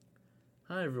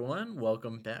Hi everyone,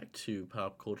 welcome back to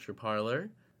Pop Culture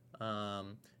Parlor.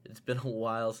 It's been a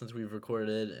while since we've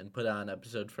recorded and put out an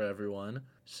episode for everyone,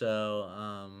 so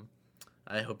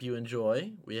I hope you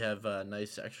enjoy. We have a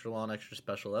nice extra long, extra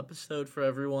special episode for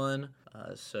everyone,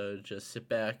 so just sit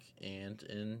back and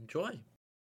enjoy.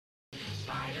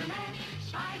 Spider-Man,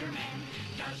 Spider-Man,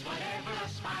 does whatever a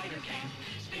spider can.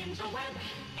 Spins a web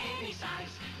any size,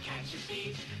 catches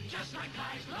thieves just like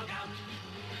flies. Look out,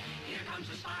 here comes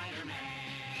the Spider-Man.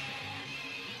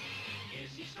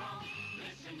 Is he strong?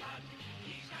 Listen, bud,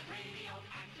 he's got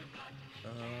radioactive blood.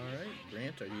 Alright,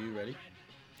 Grant, are you ready?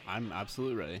 I'm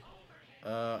absolutely ready.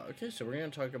 Okay, so we're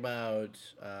going to talk about,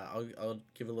 I'll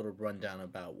give a little rundown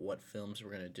about what films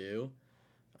we're going to do,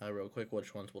 real quick,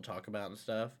 which ones we'll talk about and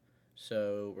stuff.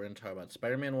 So we're going to talk about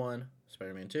Spider-Man 1,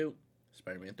 Spider-Man 2,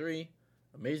 Spider-Man 3,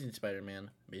 Amazing Spider-Man,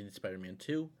 Amazing Spider-Man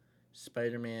 2,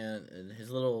 Spider-Man and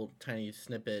his little tiny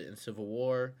snippet in Civil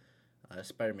War,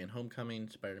 Spider-Man Homecoming,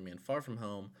 Spider-Man Far From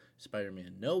Home,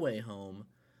 Spider-Man No Way Home,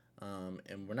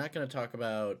 and we're not going to talk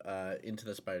about Into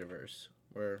the Spider-Verse.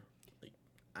 We're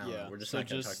just not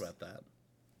going to talk about that.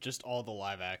 Just all the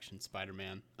live-action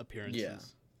Spider-Man appearances. Yeah.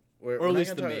 Or at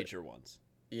least the major ones.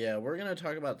 Yeah, we're going to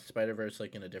talk about Spider-Verse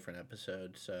like in a different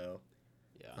episode, so...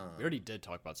 Yeah, we already did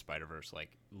talk about Spider-Verse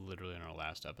like literally in our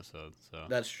last episode, so...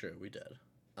 That's true, we did.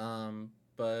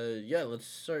 But yeah, let's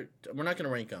start... We're not going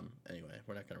to rank them anyway.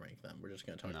 We're not going to rank them. We're just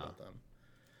going to talk about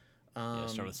them.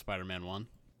 Start with Spider-Man 1.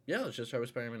 Yeah, let's just start with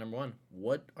Spider-Man number 1.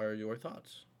 What are your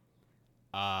thoughts?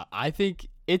 I think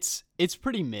it's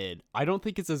pretty mid. I don't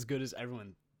think it's as good as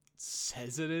everyone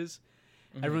says it is.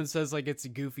 Mm-hmm. Everyone says like it's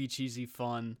goofy, cheesy,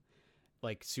 fun,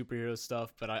 like superhero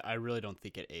stuff, but I really don't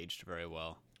think it aged very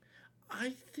well.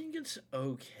 I think it's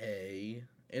okay.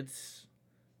 It's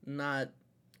not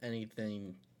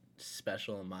anything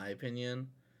special in my opinion.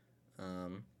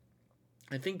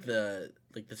 I think the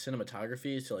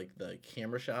cinematography, so like the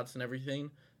camera shots and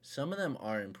everything, some of them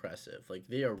are impressive. Like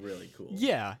they are really cool.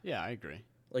 Yeah, I agree.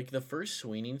 Like the first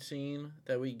swinging scene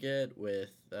that we get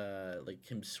with like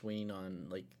him swinging on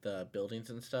like the buildings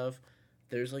and stuff.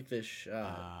 There's like this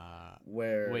shot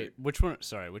where... Wait, which one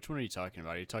are you talking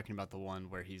about? Are you talking about the one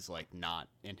where he's like not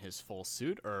in his full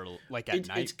suit, or like at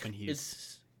night when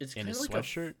he's in his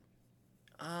sweatshirt?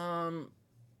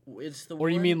 It's the Or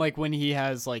you mean like when he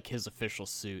has like his official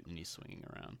suit and he's swinging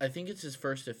around? I think it's his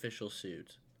first official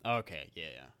suit. Okay,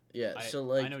 yeah. Yeah,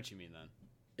 I know what you mean then.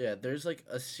 Yeah, there's like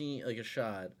a scene, like a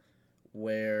shot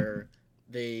where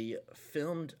they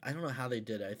filmed, I don't know how they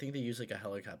did it. I think they used like a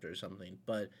helicopter or something,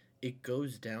 but it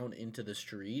goes down into the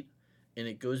street and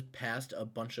it goes past a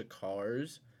bunch of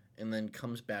cars and then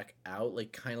comes back out,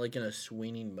 like kind of like in a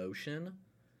swinging motion.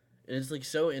 And it's like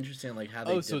so interesting, like how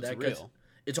they did so that. It's real.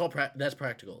 It's all that's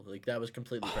practical. Like that was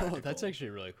completely practical. Oh, that's actually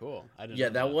really cool. I didn't. Yeah,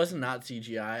 know that was not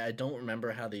CGI. I don't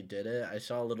remember how they did it. I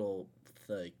saw a little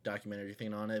like documentary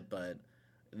thing on it, but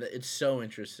it's so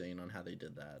interesting on how they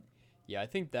did that. Yeah, I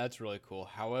think that's really cool.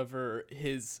 However,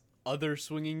 his other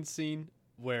swinging scene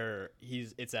where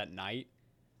it's at night.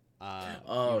 You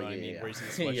know what I mean? Where he's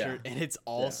in a sweatshirt and it's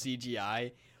all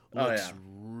CGI. Looks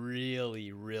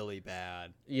really, really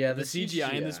bad. Yeah, the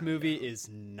CGI in this movie is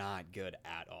not good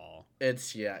at all.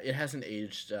 It hasn't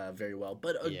aged very well.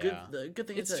 But the good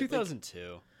thing is it's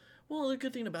 2002. Like, well, the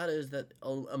good thing about it is that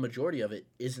a majority of it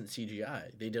isn't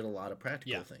CGI. They did a lot of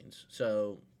practical things,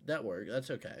 so that worked.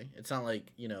 That's okay. It's not like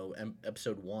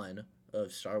episode 1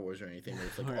 of Star Wars or anything where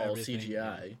it's like all CGI.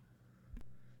 Yeah.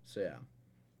 So yeah.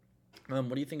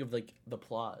 What do you think of like the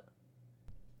plot?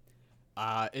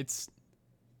 It's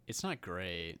not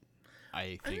great.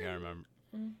 I remember.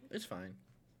 It's fine.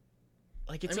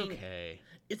 Like it's okay.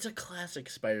 It's a classic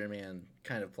Spider-Man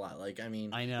kind of plot. Like I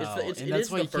mean, I know, and that's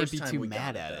why you can't be too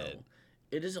mad at it.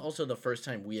 It is also the first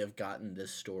time we have gotten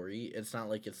this story. It's not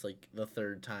like it's like the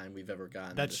third time we've ever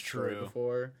gotten this story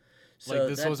before. So like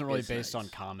this wasn't really based on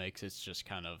comics. It's just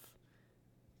kind of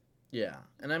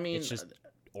and I mean it's just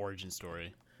origin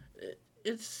story.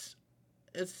 It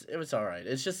was all right.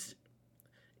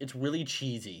 It's really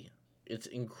cheesy. It's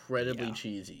incredibly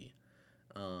cheesy.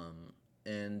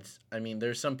 And I mean,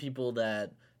 there's some people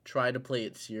that try to play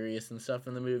it serious and stuff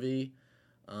in the movie.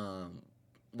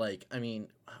 Like, I mean,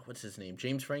 what's his name?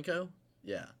 James Franco?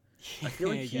 Yeah. I feel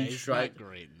like he's not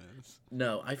great in this.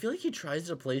 No, I feel like he tries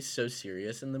to play so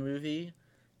serious in the movie,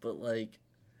 but like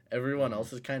everyone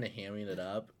else is kind of hamming it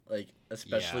up. Like,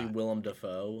 especially Willem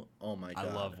Dafoe. Oh my god.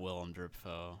 I love Willem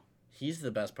Dafoe. He's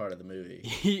the best part of the movie.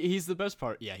 He's the best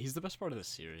part. Yeah, he's the best part of the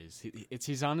series.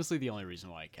 He's honestly the only reason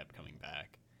why I kept coming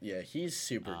back. Yeah, he's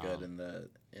super good in the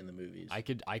movies. I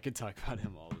could talk about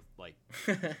him all like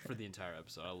for the entire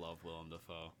episode. I love Willem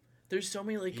Dafoe. There's so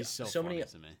many like He's so many.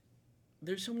 funny to me.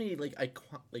 There's so many like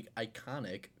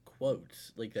iconic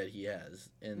quotes like that he has,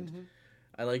 and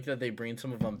I like that they bring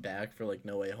some of them back for like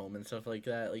No Way Home and stuff like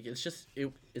that. Like it's just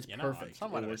it's perfect.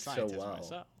 It works so well.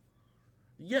 Myself.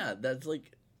 Yeah, that's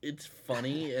like it's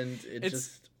funny and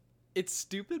it's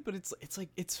stupid, but it's like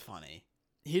it's funny.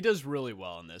 He does really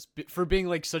well in this for being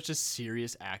like such a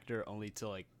serious actor, only to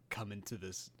like come into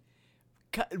this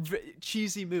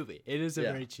cheesy movie. It is a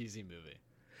very cheesy movie.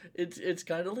 It's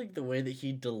kind of like the way that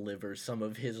he delivers some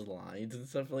of his lines and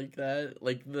stuff like that.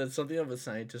 Like the "something of a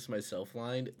scientist myself"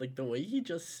 line. Like the way he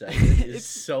just said it is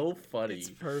so funny. It's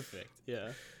perfect. Yeah.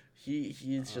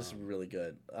 He's just really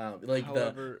good. Like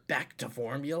however, the back to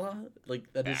formula.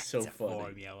 Like that is so funny.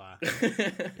 Formula.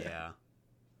 Yeah.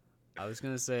 I was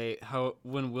gonna say how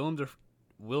when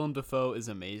Willem Dafoe is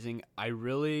amazing. I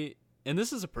really. And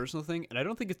this is a personal thing, and I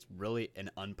don't think it's really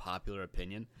an unpopular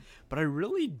opinion, but I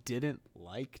really didn't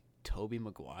like Tobey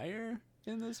Maguire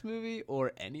in this movie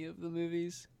or any of the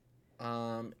movies.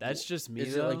 That's just me.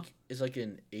 Is like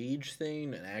an age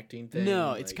thing, an acting thing?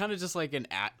 No, it's kind of just like an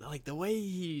act. Like the way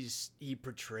he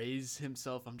portrays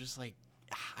himself, I'm just like,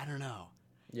 I don't know.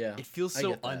 Yeah, it feels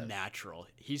so unnatural.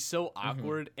 He's so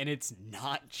awkward, and it's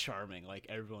not charming like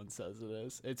everyone says it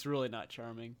is. It's really not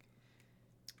charming.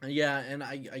 Yeah, and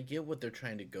I get what they're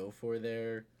trying to go for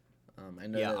there. I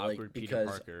know that like because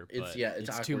Parker, it's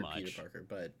awkward too much. Peter Parker,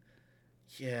 but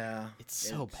yeah, it's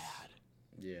so bad.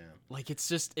 Yeah, like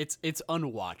it's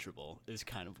unwatchable. Is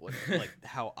kind of what like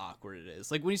how awkward it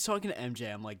is. Like when he's talking to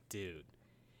MJ, I'm like, dude,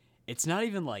 it's not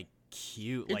even like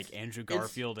cute like Andrew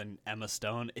Garfield and Emma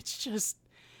Stone. It's just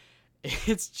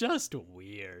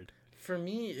weird. For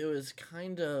me, it was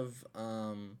kind of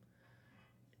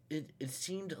It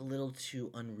seemed a little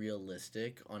too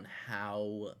unrealistic on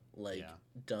how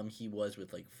dumb he was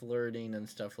with like flirting and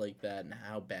stuff like that, and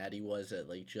how bad he was at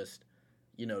like just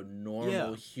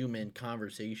normal human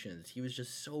conversations. He was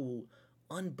just so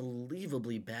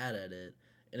unbelievably bad at it,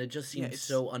 and it just seemed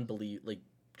so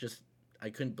I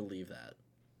couldn't believe that.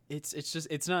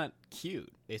 It's not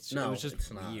cute. It was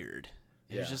just weird.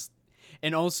 It was just,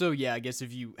 and also I guess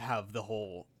if you have the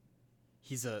whole,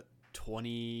 he's a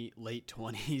late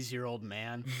 20s-year-old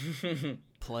man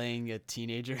playing a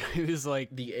teenager who's like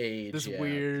the age this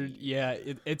weird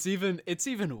it's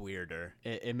even weirder.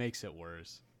 It makes it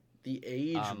worse. The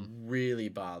age really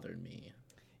bothered me.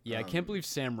 I can't believe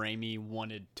Sam Raimi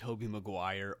wanted Tobey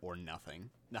Maguire or nothing.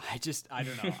 I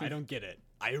don't know. I don't get it.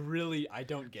 I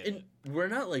don't get it. We're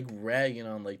not like ragging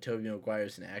on like Tobey Maguire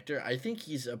as an actor. I think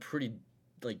he's a pretty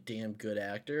like damn good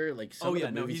actor. Like some of the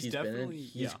movies he's been in,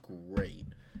 he's great.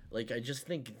 Like, I just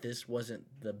think this wasn't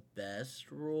the best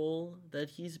role that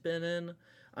he's been in.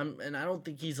 And I don't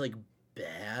think he's, like,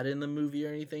 bad in the movie or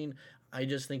anything. I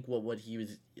just think what he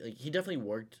was... Like, he definitely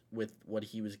worked with what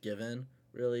he was given,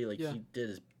 really. Like, he did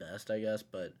his best, I guess,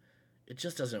 but it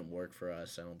just doesn't work for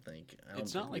us, I don't think.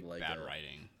 It's not, like, bad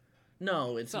writing.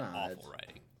 No, it's not. Awful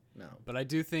writing. No. But I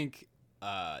do think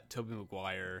Tobey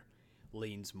Maguire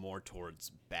leans more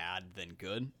towards bad than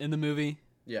good in the movie.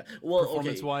 Yeah, well,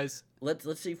 performance-wise.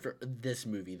 Let's say for this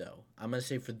movie though, I'm gonna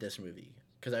say for this movie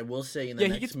because I will say in the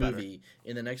next movie,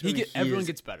 everyone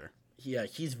gets better. Yeah,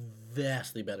 he's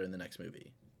vastly better in the next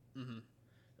movie. Mm-hmm.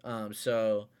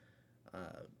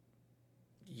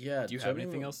 Yeah. Do you have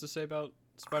anything else to say about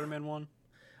Spider-Man 1?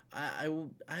 I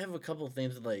have a couple of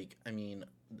things like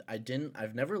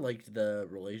I've never liked the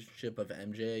relationship of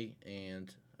MJ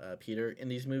and Peter in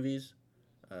these movies.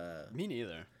 Me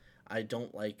neither. I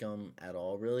don't like them at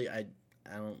all, really. I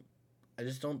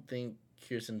just don't think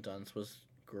Kirsten Dunst was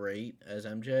great as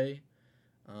MJ.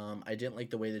 I didn't like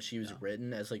the way that she was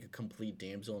written as like a complete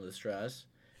damsel in distress.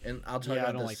 And I'll talk about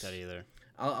I don't like that either.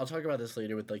 I'll talk about this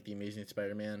later with like the Amazing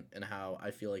Spider-Man and how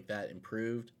I feel like that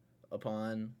improved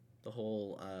upon the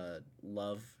whole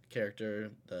love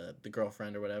character, the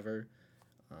girlfriend or whatever.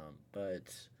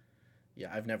 But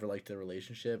yeah, I've never liked the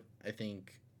relationship. I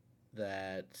think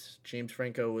that James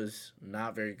Franco was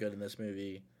not very good in this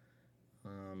movie.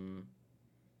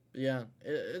 Yeah,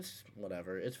 it's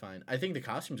whatever. It's fine. I think the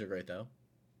costumes are great though.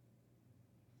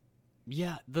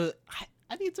 Yeah,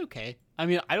 I think it's okay. I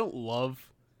mean, I don't love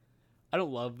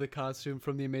the costume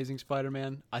from the Amazing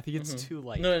Spider-Man. I think it's too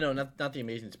like No, not the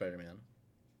Amazing Spider-Man.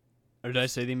 Or did I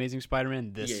say the Amazing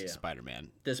Spider-Man? This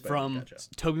Spider-Man. This Spider-Man, from gotcha.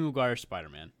 Tobey Maguire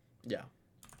Spider-Man. Yeah.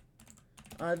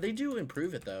 They do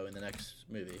improve it though in the next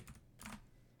movie.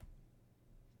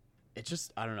 It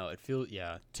just, I don't know. It feels,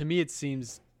 to me it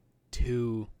seems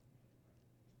too...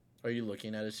 Are you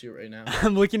looking at a suit right now?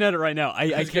 I'm looking at it right now.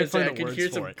 I can't find the words for it. I could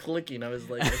hear some clicking. I was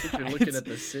like, I think you're looking at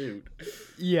the suit.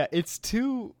 Yeah, it's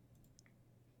too...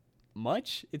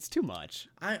 much. It's too much.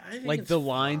 I think like it's the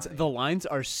lines. fine. The lines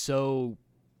are so.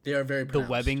 They are very pronounced.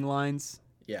 The webbing lines.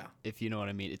 Yeah. If you know what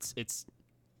I mean, it's.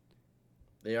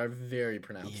 They are very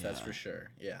pronounced. Yeah. That's for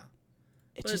sure. Yeah.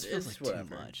 It But just feels it's like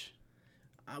whatever. too much.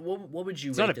 What would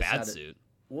you? It's rate not a this bad out of- suit.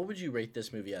 What would you rate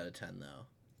this movie out of 10 though?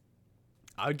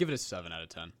 I would give it a 7 out of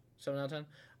 10. 7 out of 10.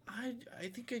 I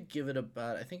think I'd give it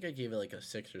about. I think I gave it like a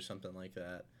 6 or something like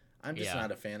that. I'm just Yeah.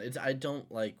 not a fan. I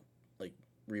don't like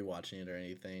rewatching it or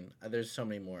anything. There's so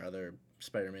many more other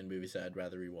Spider-Man movies that I'd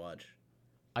rather rewatch.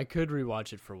 I could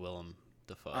rewatch it for Willem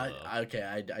Dafoe. I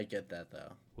get that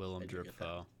though. Willem I do get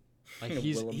Dafoe. Like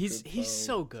Willem he's Dafoe.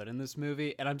 so good in this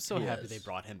movie, and I'm so He happy is. they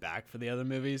brought him back for the other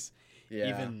movies. Yeah.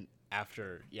 Even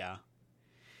after, yeah.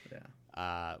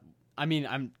 Yeah. I mean,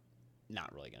 I'm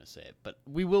not really gonna say it, but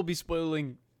we will be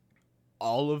spoiling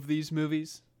all of these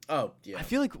movies. Oh yeah. I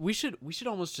feel like we should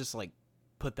almost just like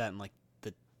put that in like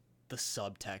the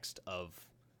subtext of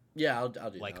Yeah, I'll do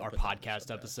like that. I'll our put that in the podcast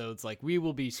subtext. episodes. Like we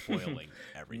will be spoiling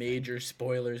everything. Major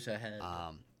spoilers ahead.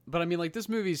 But I mean, like this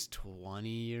movie's 20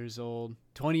 years old.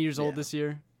 20 years old Yeah. this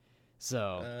year.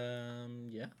 So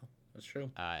Yeah, that's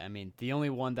true. I mean, the only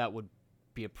one that would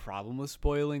be a problem with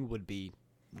spoiling would be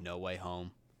No Way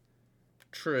Home.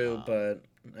 True, but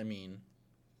I mean,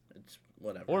 it's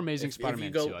whatever. Or Amazing If Spider-Man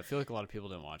you go, 2. I feel like a lot of people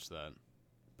didn't watch that,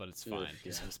 but it's Oof, fine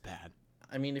because yeah. it was bad.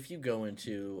 I mean, if you go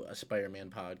into a Spider-Man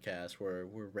podcast where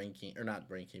we're ranking, or not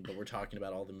ranking, but we're talking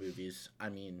about all the movies, I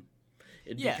mean,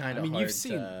 it'd be kind of hard you've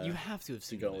seen. to, You have to have to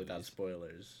seen go the without movies.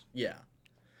 spoilers. Yeah.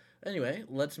 Anyway,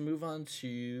 let's move on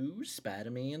to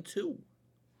Spider-Man 2.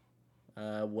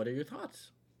 What are your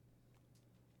thoughts?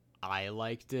 I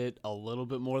liked it a little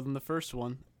bit more than the first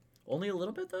one. Only a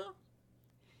little bit, though?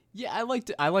 Yeah, I liked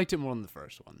it. I liked it more than the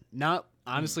first one. Not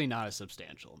honestly, not a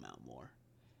substantial amount more.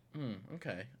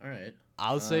 Okay, all right.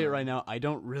 I'll say it right now. I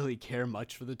don't really care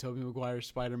much for the Tobey Maguire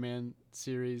Spider-Man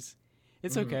series.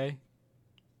 It's okay.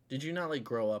 Did you not, like,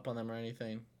 grow up on them or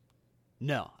anything?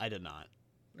 No, I did not.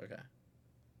 Okay.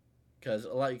 Because,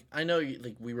 like, I know,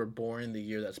 like, we were born the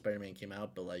year that Spider-Man came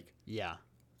out, but, like, Yeah.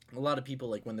 a lot of people,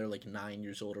 like, when they're, like, 9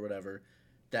 years old or whatever,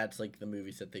 that's, like, the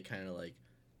movies that they kind of, like,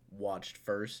 watched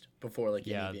first before, like,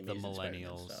 Yeah, any of the the Amazing Spider-Man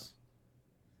millennials. stuff.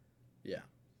 Yeah.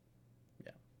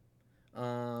 Yeah.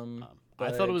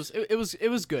 I thought it was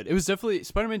good. It was definitely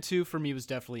Spider-Man 2 for me was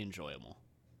definitely enjoyable.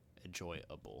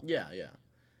 Yeah, yeah.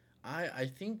 I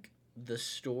think the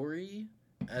story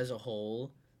as a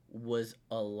whole was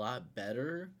a lot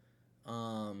better.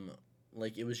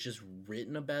 Like it was just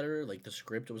written better, like the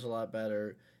script was a lot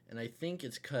better, and I think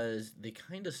it's cuz they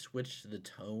kind of switched the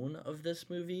tone of this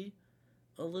movie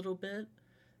a little bit.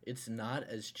 It's not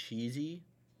as cheesy.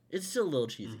 It's still a little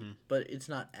cheesy, but it's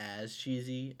not as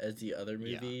cheesy as the other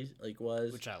movie like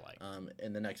was, which I like.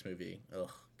 In the next movie.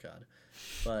 Oh god.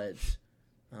 But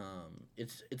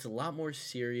it's a lot more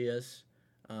serious.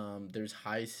 There's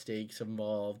high stakes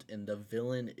involved, and the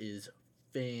villain is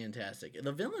fantastic.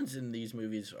 The villains in these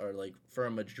movies are like, for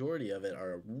a majority of it,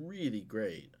 are really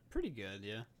great. Pretty good,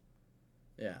 yeah.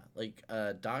 Yeah, like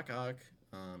Doc Ock,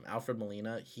 Alfred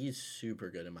Molina, he's super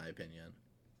good in my opinion.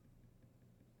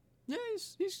 Yeah,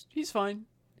 he's fine.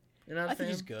 You're not a I think fan?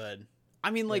 he's good.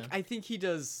 I mean, like Yeah. I think he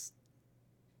does.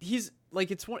 He's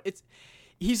like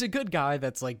he's a good guy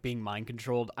that's like being mind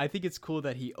controlled. I think it's cool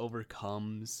that he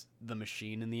overcomes the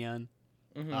machine in the end,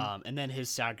 and then his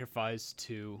sacrifice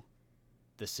to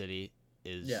the city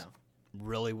is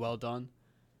really well done.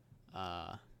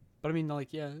 But I mean,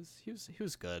 like, yeah, he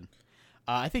was good.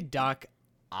 I think Doc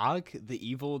Ock, the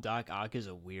evil Doc Ock, is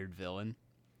a weird villain.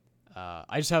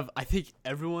 I think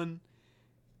everyone.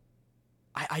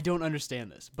 I don't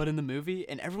understand this, but in the movie,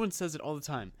 and everyone says it all the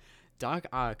time, Doc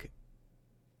Ock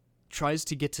tries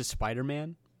to get to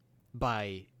Spider-Man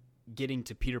by getting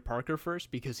to Peter Parker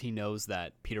first because he knows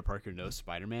that Peter Parker knows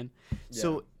Spider-Man. Yeah.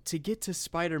 So to get to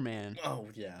Spider-Man,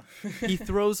 he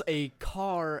throws a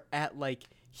car at like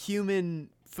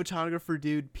human photographer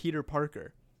dude Peter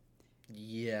Parker.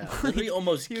 Yeah, he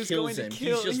almost kills him.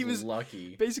 He's just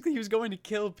lucky. Basically, he was going to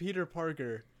kill Peter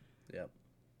Parker. Yep.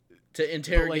 To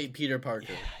interrogate Peter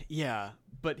Parker. Yeah,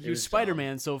 but he was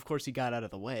Spider-Man, so of course he got out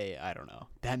of the way. I don't know.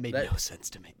 That made no sense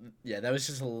to me. Yeah, that was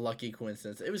just a lucky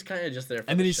coincidence. It was kind of just there for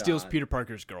And then he shot. steals Peter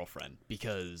Parker's girlfriend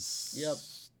because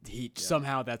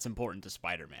somehow that's important to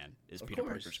Spider-Man, is Peter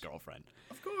Parker's girlfriend.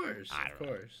 Of course. I don't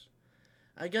know.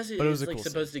 I guess it was like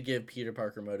supposed to give Peter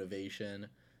Parker motivation.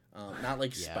 Not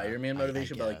like Spider-Man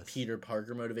motivation, but like Peter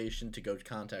Parker motivation to go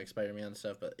contact Spider-Man and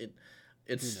stuff. But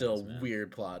it's still a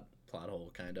weird plot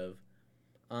hole kind of.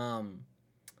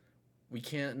 We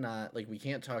can't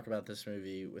talk about this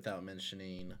movie without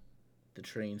mentioning the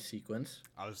train sequence.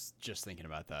 I was just thinking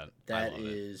about that. That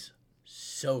is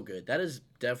so good. That is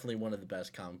definitely one of the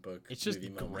best comic book. It's just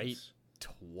movie great. Moments.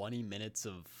 20 minutes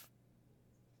of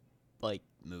like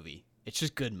movie. It's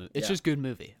just good movie. It's just good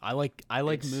movie. I like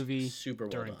It's movie super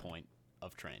well during done. point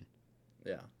of train.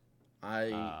 Yeah,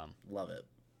 I love it.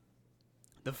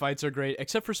 The fights are great,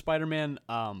 except for Spider-Man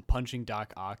punching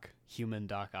Doc Ock, human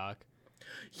Doc Ock.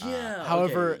 Yeah.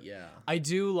 However, okay, yeah. I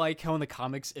do like how in the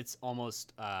comics it's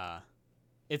almost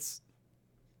it's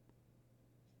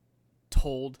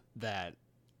told that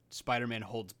Spider-Man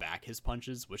holds back his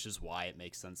punches, which is why it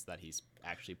makes sense that he's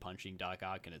actually punching Doc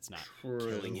Ock and it's not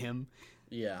killing him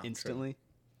instantly.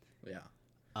 True. Yeah.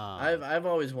 I've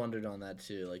always wondered on that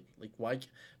too, like why,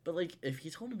 but like if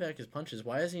he's holding back his punches,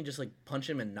 why doesn't he just like punch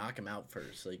him and knock him out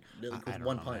first, like with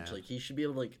one punch? Man. Like he should be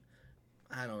able to, like,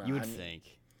 I don't know. You would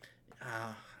think.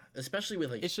 Especially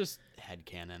with like it's just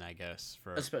headcanon, I guess,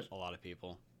 for a lot of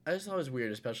people. I just thought it was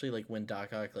weird, especially like when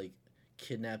Doc Ock like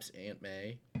kidnaps Aunt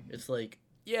May. It's like,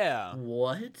 yeah,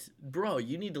 what, bro?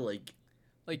 You need to like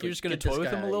you're just gonna toy with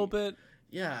him a little bit.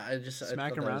 Yeah, I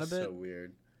smack him around a bit. So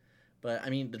weird. But I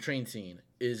mean, the train scene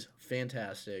is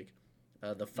fantastic.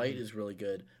 The fight is really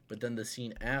good, but then the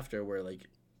scene after where like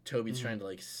Toby's trying to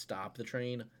like stop the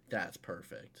train, that's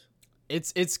perfect.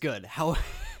 It's good. How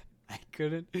I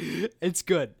couldn't. It's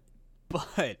good,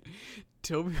 but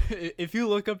Toby. If you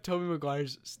look up Tobey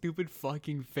Maguire's stupid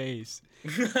fucking face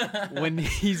when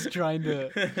he's trying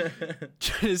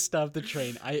to stop the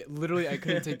train, I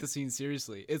couldn't take the scene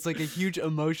seriously. It's like a huge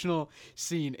emotional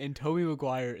scene, and Tobey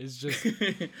Maguire is just.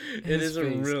 It is a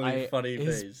really funny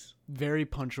face. His very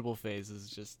punchable face is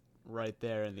just right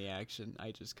there in the action.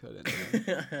 I just couldn't.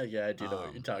 Yeah, I do know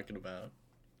what you're talking about.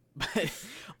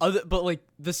 But like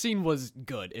the scene was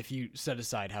good if you set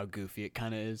aside how goofy it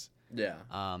kind of is. Yeah.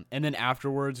 And then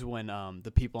afterwards, when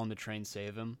the people on the train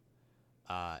save him,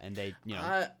 and they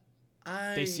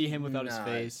they see him without his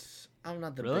face. I'm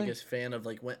not the biggest fan of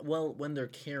like when they're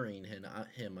carrying him.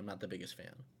 I'm not the biggest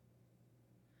fan.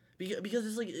 Because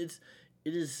it's like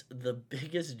it is the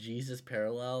biggest Jesus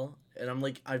parallel, and I'm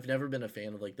like, I've never been a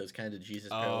fan of like those kind of Jesus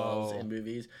parallels in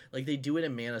movies. Like they do it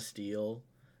in Man of Steel.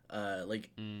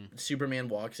 Superman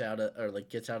walks out or like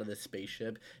gets out of this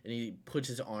spaceship and he puts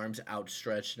his arms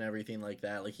outstretched and everything like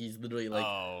that. Like he's literally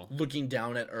like looking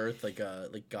down at Earth like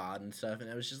God and stuff. And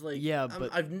I was just like, but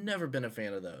I've never been a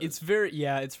fan of those. It's very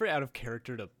out of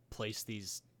character to place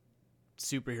these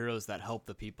superheroes that help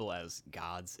the people as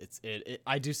gods.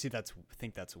 I do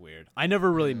think that's weird. I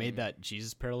never really made that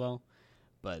Jesus parallel,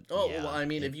 but well, I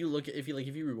mean, if you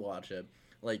rewatch it.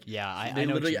 Like they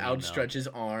literally outstretch his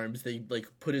arms. They like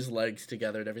put his legs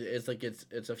together and everything. It's like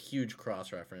it's a huge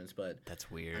cross reference, but that's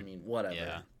weird. I mean, whatever.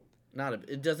 Yeah.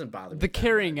 It doesn't bother me. The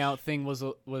carrying out thing was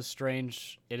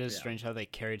strange. It is strange how they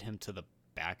carried him to the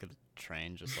back of the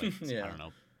train, just like I don't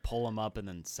know, pull him up and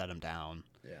then set him down.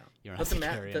 Yeah, you don't have to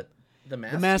carry him. The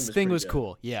mask thing was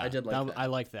cool. Yeah, I did like that. I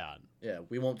like that. Yeah,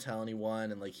 we won't tell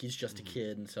anyone, and like he's just a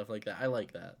kid and stuff like that. I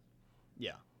like that.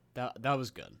 Yeah, that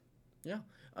was good. Yeah.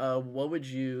 What would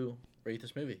you rate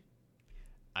this movie?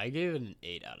 I gave it an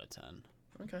 8 out of 10.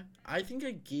 Okay. I think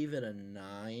I gave it a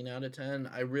 9 out of 10.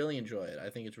 I really enjoy it. I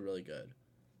think it's really good.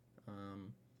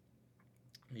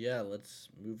 Yeah, let's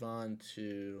move on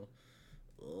to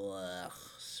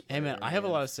hey man, I have a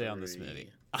lot to say on this movie.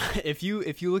 If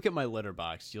you look at my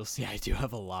letterbox, you'll see I do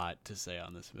have a lot to say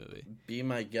on this movie. Be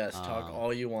my guest. Talk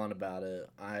all you want about it.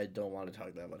 I don't want to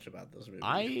talk that much about this movie.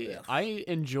 I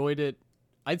enjoyed it.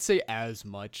 I'd say as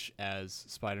much as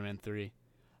Spider-Man 3,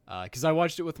 because I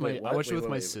watched it with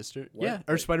my sister.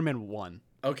 Or Spider-Man 1.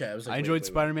 Okay, I was like, I enjoyed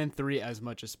Spider-Man 3 as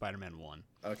much as Spider-Man 1.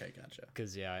 Okay, gotcha.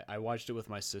 Because I watched it with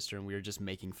my sister and we were just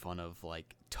making fun of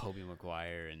like Tobey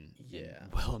Maguire and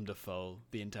Willem Dafoe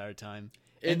the entire time.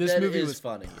 And this movie was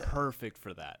funny, perfect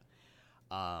for that.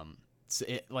 So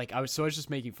I was just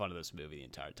making fun of this movie the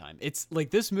entire time. It's like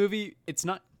this movie. It's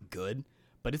not good,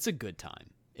 but it's a good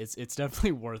time. It's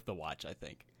definitely worth the watch, I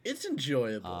think. It's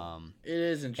enjoyable. It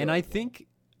is enjoyable. And I think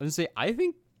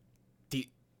the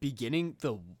beginning,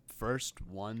 the first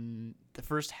 1/3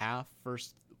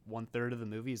 of the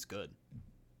movie is good.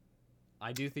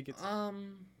 I do think it's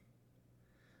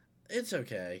it's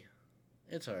okay.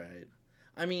 It's all right.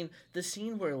 I mean, the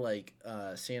scene where like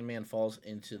Sandman falls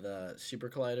into the super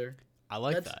collider, I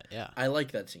like that. Yeah. I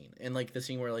like that scene. And like the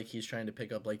scene where like he's trying to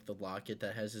pick up like the locket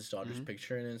that has his daughter's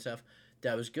picture in it and stuff.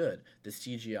 That was good. The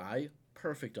CGI,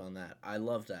 perfect on that. I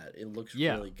love that. It looks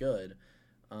really good.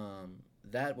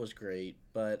 That was great.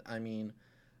 But I mean,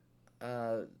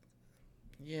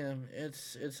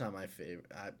 it's not my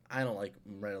favorite. I don't like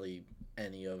really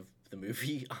any of the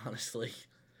movie, honestly.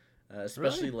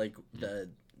 Especially like I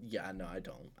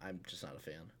don't. I'm just not a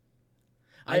fan.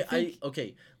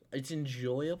 Okay, it's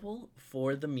enjoyable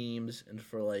for the memes and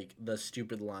for like the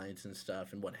stupid lines and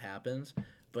stuff and what happens,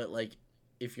 but like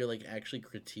if you're like actually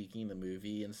critiquing the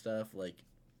movie and stuff, like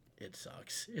it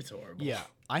sucks. It's horrible. Yeah,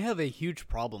 I have a huge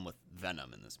problem with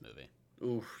Venom in this movie.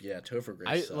 Oof, yeah, Topher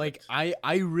Grace.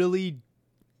 I really,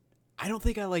 I don't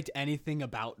think I liked anything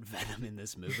about Venom in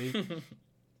this movie.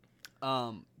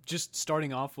 Just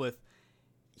starting off with,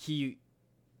 he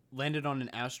landed on an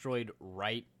asteroid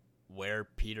right where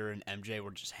Peter and MJ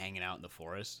were just hanging out in the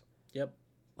forest. Yep.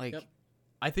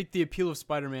 I think the appeal of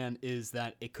Spider-Man is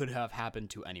that it could have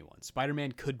happened to anyone.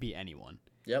 Spider-Man could be anyone.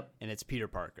 Yep. And it's Peter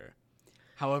Parker.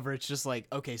 However, it's just like,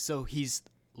 okay, so he's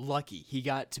lucky. He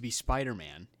got to be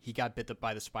Spider-Man. He got bit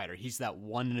by the spider. He's that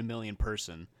 1 in a million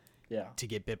person to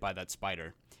get bit by that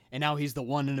spider. And now he's the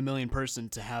 1 in a million person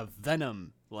to have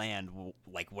Venom land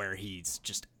like where he's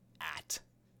just at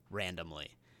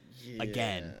randomly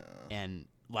again and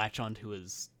latch onto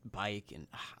his bike. And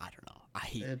I don't know.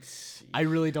 I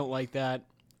really don't like that.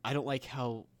 I don't like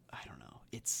how, I don't know.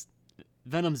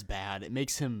 Venom's bad. It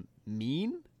makes him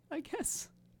mean, I guess.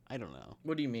 I don't know.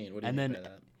 What do you mean? What do you mean by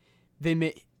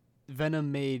that?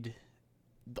 Venom made,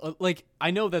 like,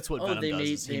 I know that's what Venom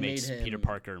does. He makes Peter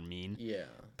Parker mean. Yeah.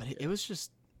 But it was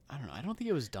just, I don't know. I don't think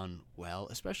it was done well,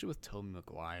 especially with Tobey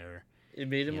Maguire. It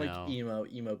made him like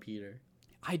emo Peter.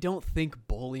 I don't think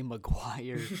Bully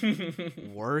Maguire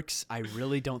works. I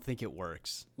really don't think it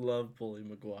works. Love Bully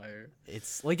Maguire.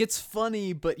 It's like, it's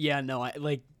funny, but yeah, no,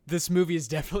 this movie is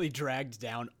definitely dragged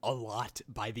down a lot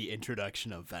by the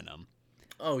introduction of Venom.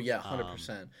 Oh yeah,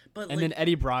 100%. But and then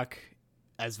Eddie Brock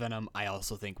as Venom, I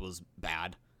also think was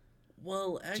bad.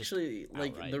 Well, actually,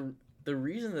 like the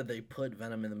reason that they put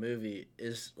Venom in the movie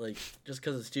is like just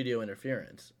because of studio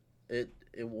interference.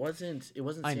 It wasn't Sam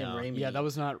Raimi. Yeah, that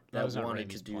was not wanted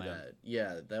Raimi's to do plan. that.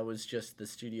 Yeah, that was just the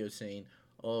studio saying,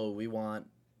 "Oh, we want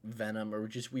Venom, or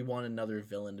just we want another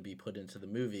villain to be put into the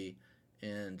movie."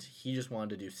 And he just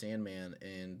wanted to do Sandman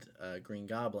and Green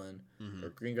Goblin, or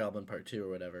Green Goblin Part 2 or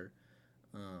whatever.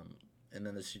 And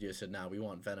then the studio said, "Nah, we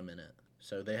want Venom in it."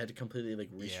 So they had to completely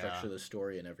like restructure the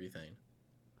story and everything.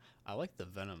 I like the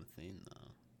Venom theme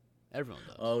though. Everyone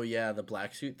does. Oh yeah, the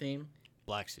black suit theme.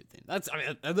 Black suit theme.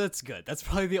 That's good. That's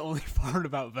probably the only part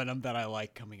about Venom that I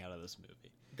like coming out of this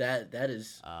movie. That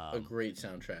is a great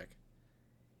soundtrack.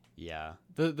 Yeah,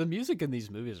 the music in these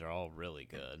movies are all really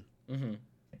good.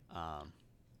 Mm-hmm.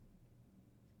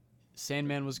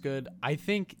 Sandman was good. I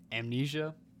think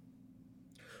Amnesia.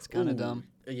 It's kind of dumb.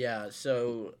 Yeah.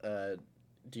 So,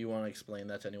 do you want to explain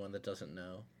that to anyone that doesn't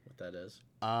know what that is?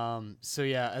 So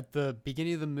yeah, at the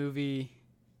beginning of the movie,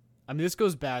 I mean, this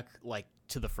goes back like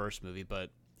to the first movie, but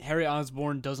Harry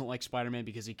Osborn doesn't like Spider-Man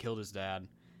because he killed his dad.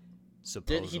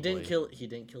 Supposedly, he didn't kill his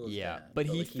dad. Yeah, but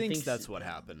he thinks that's what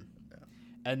happened. Yeah.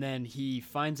 And then he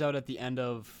finds out at the end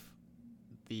of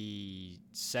the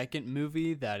second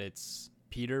movie that it's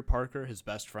Peter Parker, his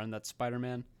best friend, that's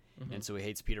Spider-Man, and so he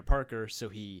hates Peter Parker. So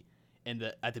he,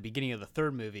 at the beginning of the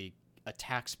third movie,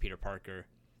 attacks Peter Parker,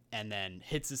 and then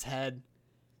hits his head,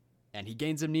 and he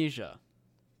gains amnesia.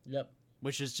 Yep.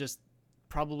 Which is just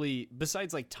probably,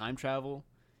 besides like time travel,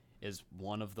 is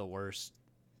one of the worst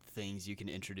things you can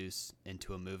introduce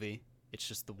into a movie. It's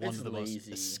just one of the most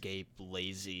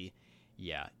lazy,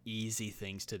 easy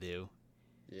things to do.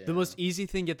 Yeah. The most easy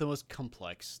thing, yet the most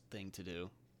complex thing to do.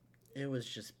 It was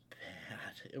just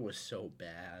bad. It was so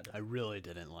bad. I really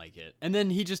didn't like it. And then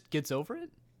he just gets over it?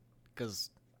 Because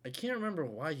I can't remember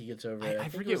why he gets over it. I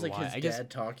think it was like why. His dad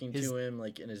talking to him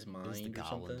like in his mind or something. The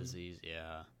goblin disease,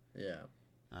 yeah. Yeah.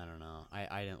 I don't know.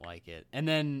 I didn't like it. And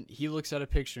then he looks at a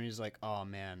picture and he's like, oh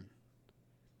man,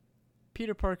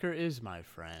 Peter Parker is my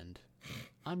friend.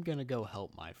 I'm going to go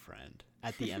help my friend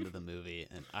at the end of the movie.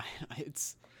 And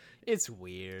it's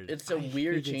weird. It's a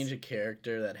weird change of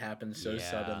character that happens so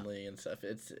suddenly and stuff.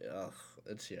 It's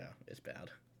bad.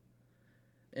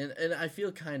 And I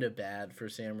feel kind of bad for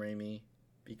Sam Raimi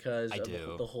because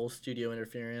of the whole studio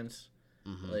interference.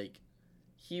 Mm-hmm. Like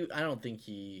I don't think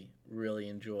he really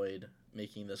enjoyed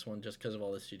making this one just because of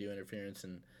all the studio interference,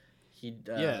 and I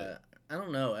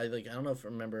don't know. I don't know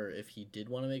if he did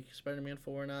want to make Spider-Man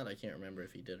 4 or not. I can't remember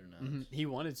if he did or not. Mm-hmm. He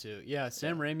wanted to. Yeah,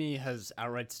 Sam Raimi has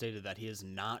outright stated that he is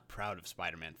not proud of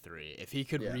Spider-Man 3. If he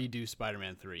could redo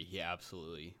Spider-Man 3, he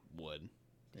absolutely would.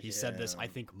 He said this, I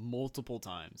think, multiple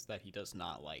times, that he does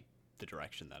not like the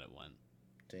direction that it went.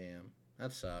 Damn,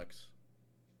 that sucks.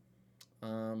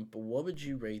 But what would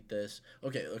you rate this?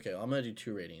 Okay, I'm gonna do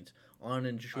 2 ratings. On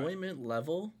enjoyment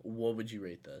level, what would you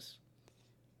rate this?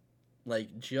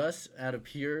 like just out of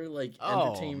pure like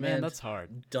entertainment. Man, that's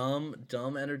hard. Dumb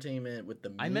entertainment with the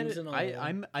memes and all.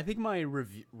 I think my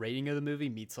rating of the movie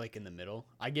meets like in the middle.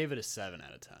 I gave it a 7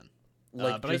 out of 10.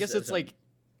 Like, but I guess it's like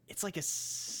a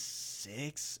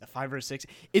 6, a 5 or a 6.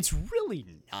 It's really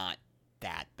not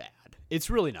that bad. It's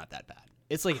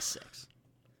like a 6.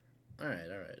 All right.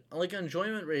 Like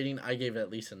enjoyment rating, I gave it at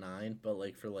least a 9, but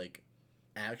like for like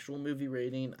actual movie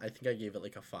rating, I think I gave it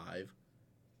like a 5.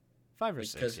 5 or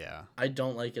 6, yeah. I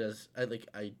don't like it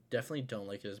I definitely don't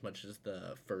like it as much as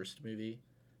the first movie,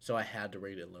 so I had to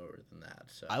rate it lower than that.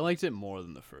 So I liked it more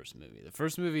than the first movie. The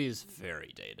first movie is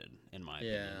very dated, in my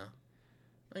opinion.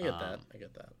 I get that.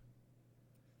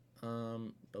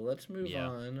 But let's move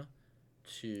on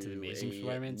to the Amazing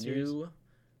Spider-Man series.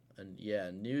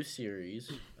 New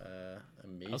series.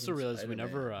 Amazing. I also realized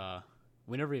Spider-Man.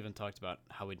 we never even talked about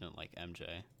how we didn't like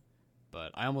MJ,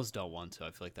 but I almost don't want to.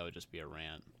 I feel like that would just be a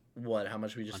rant. What? How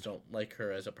much we just don't like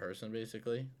her as a person,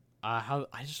 basically? I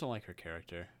just don't like her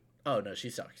character. Oh no, she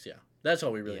sucks. Yeah, that's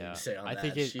all we really need to say on that. I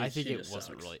think it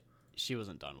wasn't really. She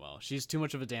wasn't done well. She's too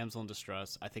much of a damsel in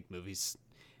distress. I think movies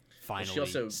finally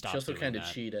stopped. She also kind of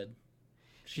cheated.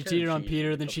 She cheated on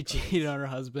Peter, then she cheated on her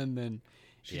husband, then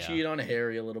she cheated on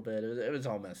Harry a little bit. It was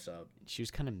all messed up. She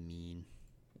was kind of mean.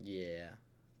 Yeah.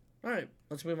 All right,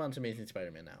 let's move on to Amazing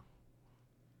Spider-Man now.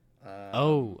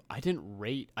 I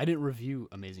didn't review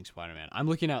Amazing Spider-Man. I'm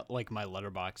looking at like my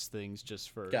Letterboxd things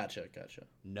just for gotcha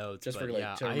notes, just for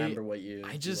like to remember what you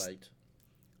liked.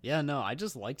 Yeah, no, I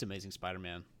just liked Amazing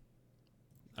Spider-Man.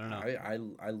 I don't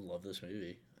know. I love this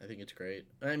movie. I think it's great.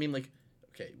 I mean, like,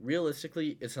 okay,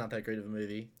 realistically, it's not that great of a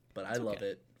movie, but I love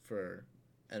it for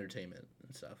entertainment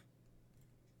and stuff.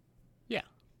 Yeah,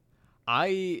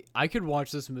 I could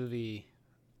watch this movie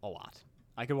a lot.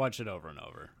 I could watch it over and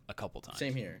over a couple times.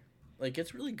 Same here. Like,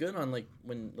 it's really good on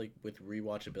with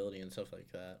rewatchability and stuff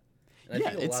like that. And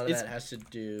I think a lot of that has to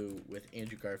do with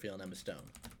Andrew Garfield and Emma Stone.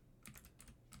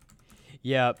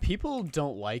 Yeah, people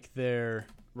don't like their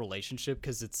relationship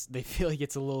because they feel like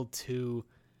it's a little too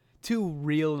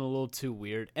real and a little too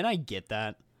weird, and I get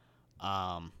that.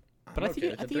 But I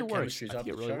think it works. I think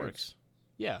it really works.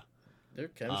 Yeah, their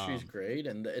chemistry is great,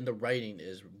 and the writing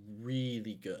is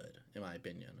really good, in my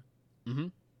opinion. Mm-hmm.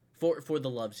 For the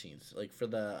love scenes, like for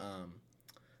the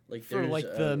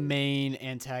the main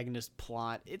antagonist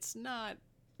plot, it's not.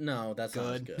 No, that's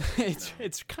good. Not good.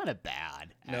 It's kind of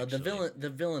bad. No, the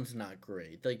villain's not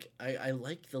great. Like I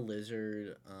like the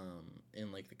Lizard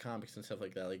in like the comics and stuff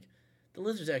like that. Like the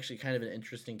Lizard's actually kind of an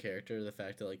interesting character. The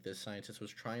fact that like this scientist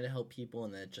was trying to help people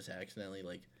and then it just accidentally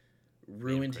like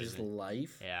ruined his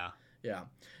life. Yeah.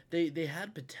 They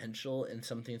had potential in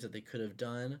some things that they could have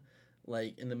done.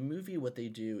 Like in the movie, what they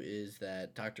do is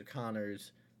that Dr.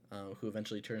 Connors, who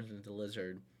eventually turns into the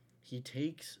Lizard, he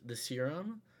takes the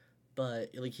serum,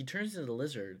 but like he turns into the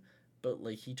Lizard, but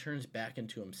like he turns back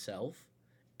into himself,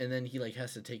 and then he like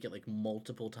has to take it like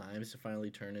multiple times to finally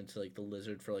turn into like the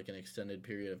Lizard for like an extended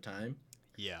period of time.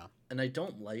 Yeah. And I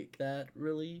don't like that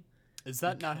really. Is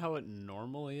that not how it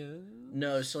normally is?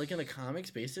 No, so like in the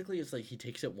comics, basically it's like he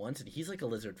takes it once and he's like a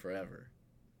lizard forever.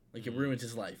 Like it ruins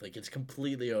his life. Like it's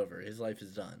completely over. His life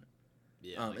is done.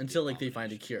 Yeah. Until like they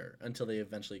find a cure. Until they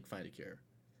eventually find a cure.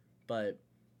 But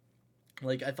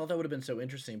like I thought that would have been so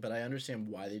interesting, but I understand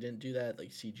why they didn't do that. Like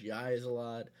CGI is a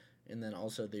lot, and then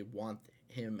also they want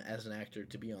him as an actor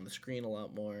to be on the screen a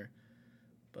lot more.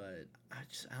 But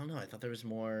I don't know. I thought there was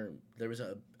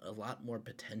a lot more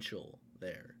potential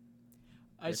there.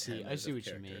 I see what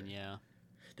you mean. Yeah.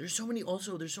 There's so many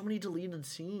deleted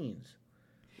scenes.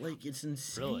 Like it's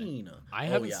insane. Really? I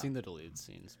haven't seen the deleted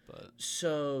scenes, but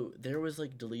so there was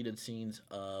like deleted scenes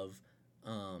of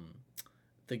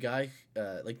the guy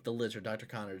like the Lizard, Dr.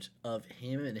 Connors, of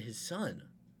him and his son.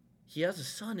 He has a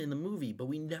son in the movie, but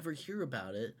we never hear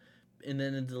about it. And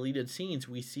then in deleted scenes,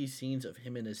 we see scenes of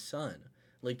him and his son,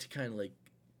 like to kind of like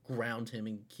ground him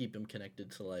and keep him connected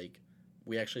to like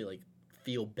we actually like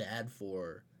feel bad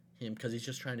for him because he's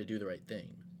just trying to do the right thing.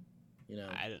 You know,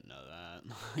 I didn't know that.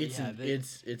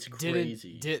 It's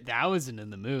crazy. That wasn't in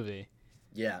the movie.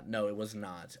 Yeah, no, it was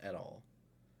not at all.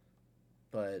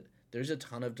 But there's a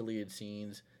ton of deleted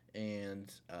scenes,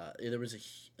 and there was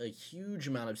a huge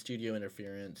amount of studio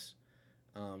interference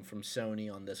from Sony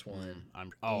on this one.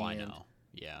 I know.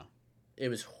 Yeah. It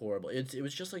was horrible. It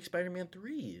was just like Spider-Man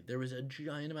 3. There was a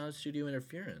giant amount of studio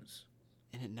interference.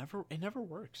 And it never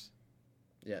works.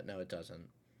 Yeah, no, it doesn't.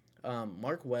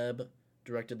 Mark Webb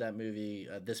directed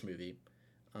this movie,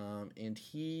 and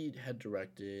he had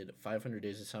directed 500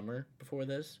 Days of Summer before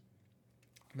this.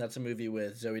 That's a movie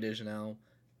with Zooey Deschanel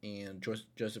and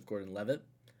Joseph Gordon-Levitt.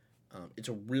 It's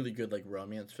a really good like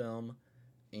romance film,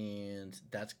 and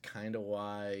that's kind of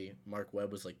why Mark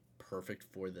Webb was like perfect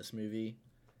for this movie,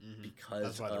 because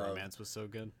that's why the romance was so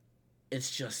good.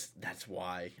 It's just that's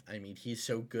why. I mean, he's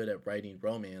so good at writing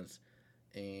romance,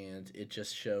 and it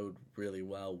just showed really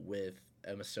well with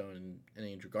Emma Stone and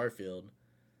Andrew Garfield.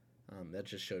 That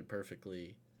just showed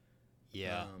perfectly.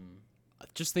 Yeah.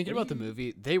 Just thinking about the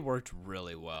movie, they worked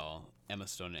really well. Emma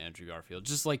Stone and Andrew Garfield,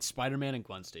 just like Spider-Man and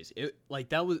Gwen Stacy.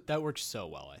 That worked so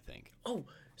well, I think. Oh,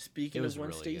 speaking of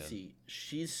Gwen Stacy,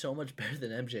 she's so much better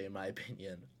than MJ in my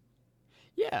opinion.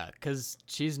 Yeah, because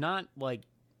she's not like.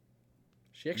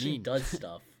 She actually does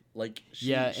stuff like.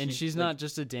 She's not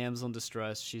just a damsel in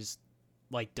distress. She's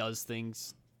like does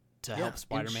things to help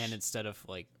Spider-Man instead of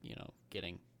like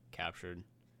getting captured.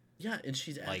 Yeah, and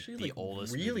she's actually the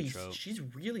oldest really. Trope. She's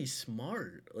really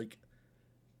smart. Like.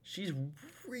 She's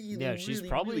really she's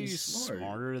probably really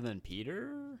smarter than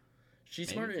Peter. She's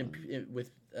smarter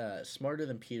smarter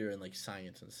than Peter in like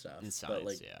science and stuff. In science, but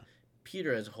like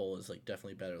Peter as a whole is like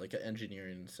definitely better, like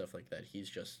engineering and stuff like that. He's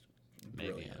just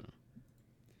brilliant.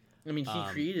 I mean, he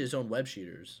created his own web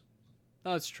shooters.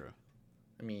 Oh, that's true.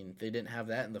 I mean, they didn't have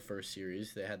that in the first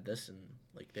series. They had this, and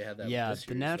like they had that. Yeah, with this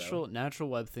the series, natural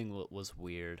web thing was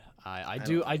weird. I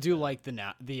do like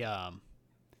the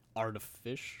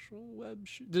artificial web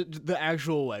the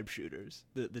actual web shooters,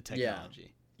 the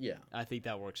technology. Yeah. I think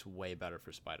that works way better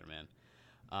for Spider-Man.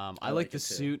 I like the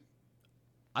suit.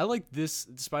 I like this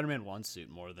Spider-Man 1 suit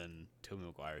more than Tobey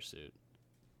Maguire's suit.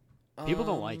 People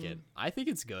don't like it. I think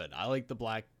it's good. I like the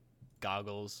black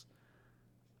goggles.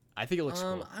 I think it looks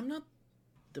cool. I'm not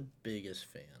the biggest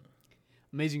fan.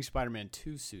 Amazing Spider-Man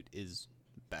 2 suit is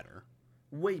better.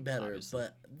 Way better, obviously.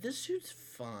 But this suit's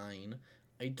fine.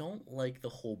 I don't like the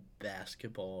whole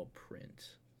basketball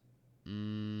print.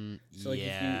 So like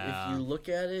if you look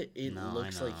at it, it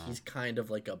looks like he's kind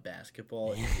of like a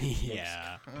basketball.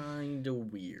 Yeah, kind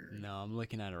of weird. No, I'm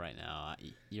looking at it right now.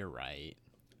 You're right.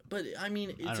 But I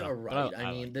mean, it's alright.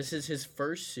 I mean, this is his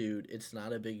first suit. It's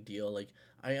not a big deal. Like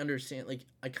I understand. Like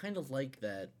I kind of like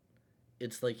that.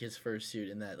 It's like his first suit,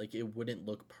 and that like it wouldn't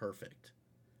look perfect.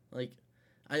 Like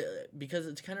because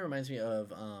it kind of reminds me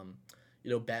of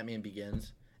Batman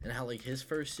Begins, and how like his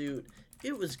first suit,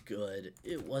 it was good.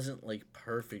 It wasn't like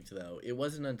perfect though. It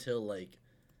wasn't until like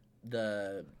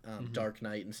the Dark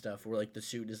Knight and stuff where like the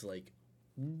suit is like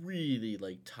really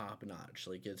like top notch.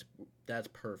 Like that's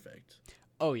perfect.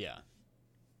 Oh yeah.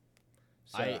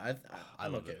 So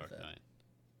I'm okay with that.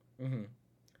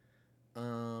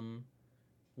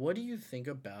 What do you think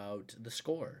about the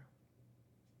score?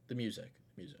 The music.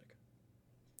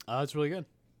 It's really good.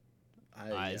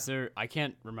 I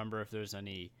can't remember if there's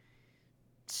any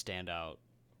standout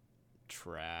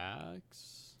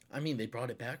tracks. I mean, they brought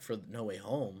it back for No Way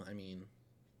Home. I mean,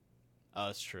 oh,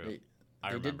 that's true.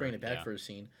 They did bring it back for a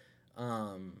scene.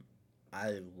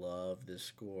 I love this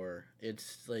score.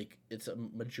 It's like it's a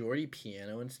majority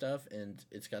piano and stuff, and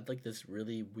it's got like this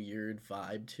really weird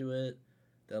vibe to it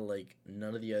that like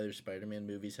none of the other Spider-Man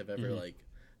movies have ever like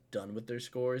done with their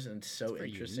scores, and it's so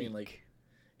interesting. Unique. Like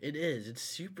it is. It's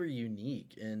super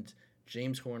unique, and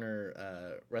James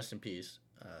Horner, rest in peace,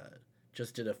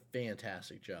 just did a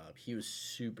fantastic job. He was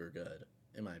super good,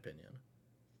 in my opinion.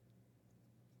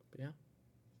 But yeah.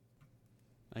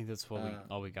 I think that's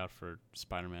all we got for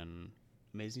Spider-Man,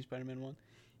 Amazing Spider-Man 1.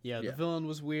 Yeah, the villain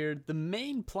was weird. The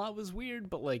main plot was weird,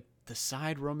 but like the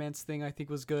side romance thing I think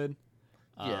was good.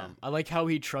 I like how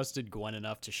he trusted Gwen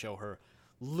enough to show her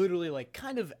literally like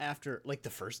kind of after like the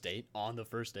first date,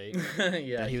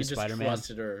 yeah, he was just Spider-Man.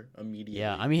 Trusted her immediately.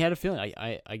 Yeah, I mean, he had a feeling.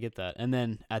 I get that. And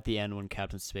then at the end when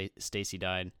Captain Stacy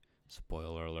died,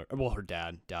 spoiler alert, well, her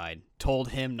dad died, told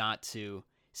him not to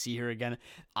see her again.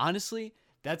 Honestly,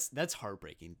 that's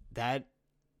heartbreaking. That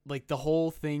like the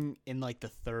whole thing in like the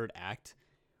third act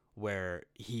where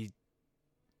he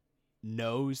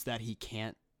knows that he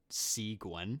can't see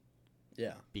Gwen.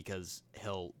 Yeah. Because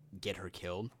he'll get her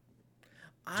killed.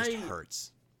 Just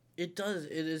hurts. It does.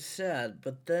 It is sad,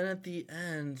 but then at the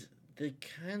end, they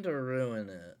kind of ruin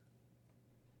it.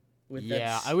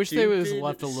 I wish they was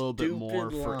left a little bit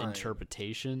more for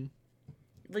interpretation.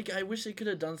 Like, I wish they could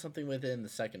have done something with it in the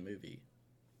second movie.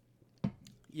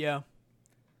 Yeah.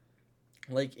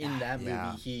 Like, in that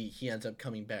movie, he ends up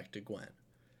coming back to Gwen.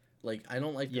 Like, I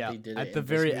don't like that they did it at the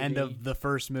very end of the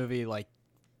first movie, like,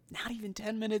 not even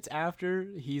 10 minutes after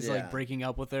he's like breaking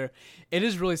up with her. It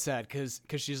is really sad because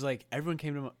she's like, everyone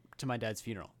came to my dad's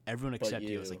funeral. Everyone except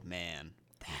you. I was like, man,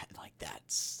 that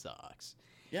sucks.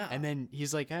 Yeah. And then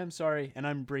he's like, I'm sorry. And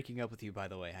I'm breaking up with you, by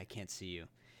the way. I can't see you.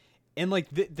 And like,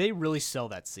 they really sell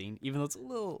that scene, even though it's a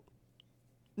little,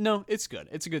 no, it's good.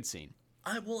 It's a good scene.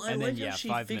 I like how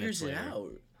she figures it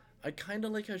out. I kind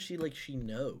of like how she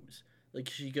knows. Like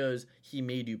she goes, he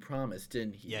made you promise,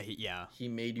 didn't he? Yeah. He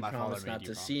made you promise not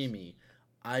to see me.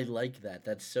 I like that.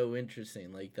 That's so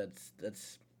interesting. Like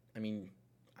that's. I mean,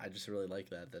 I just really like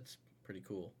that. That's pretty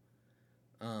cool.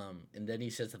 And then he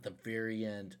says at the very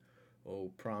end,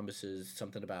 promises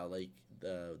something about like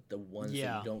the ones that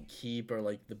you don't keep are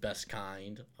like the best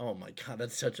kind. Oh my god,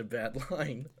 that's such a bad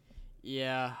line.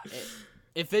 Yeah.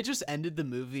 If they just ended the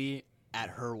movie at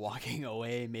her walking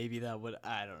away, maybe that would,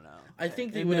 I don't know. I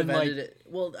think they would have ended it.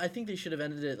 Well, I think they should have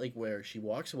ended it like where she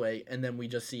walks away and then we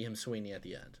just see him swinging at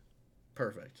the end.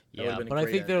 Perfect. Yeah, but I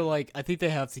think they're like, I think they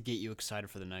have to get you excited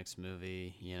for the next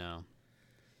movie, you know.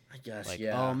 I guess, like,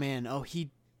 yeah. Oh man, he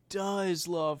does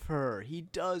love her. He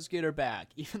does get her back,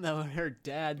 even though her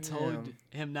dad told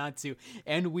him not to.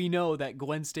 And we know that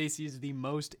Gwen Stacy is the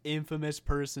most infamous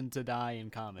person to die in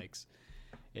comics.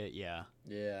 Yeah.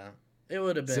 It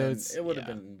would have been. It would have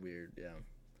been weird.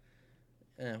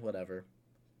 Yeah. Whatever.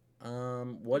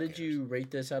 What did you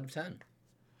rate this out of 10?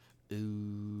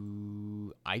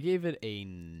 Ooh, I gave it a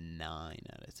 9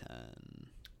 out of 10.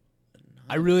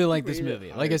 I really like this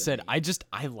movie. Like I said, I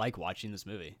like watching this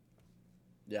movie.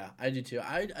 Yeah, I do too.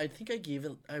 I think I gave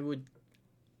it.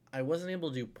 I wasn't able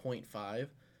to do 0.5,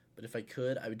 but if I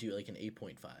could, I would do like an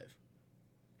 8.5.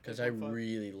 Because I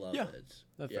really love it.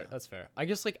 That's fair. I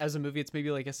guess like as a movie, it's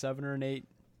maybe like a 7 or an 8.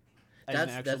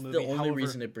 That's the only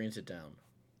reason it brings it down.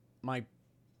 My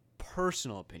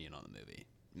personal opinion on the movie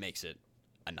makes it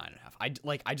a 9.5.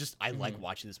 I like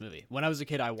watching this movie. When I was a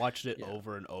kid, I watched it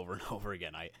over and over and over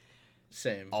again.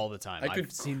 Same. All the time.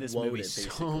 I've seen this movie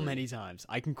so many times.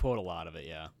 I can quote a lot of it.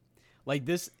 Yeah. Like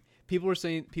this, people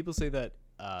say that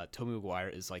Tobey Maguire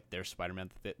is like their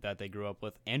Spider-Man that they grew up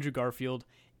with. Andrew Garfield.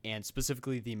 And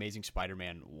specifically, The Amazing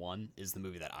Spider-Man 1 is the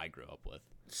movie that I grew up with.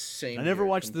 Same. I never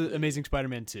watched The Amazing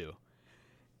Spider-Man 2.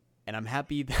 And I'm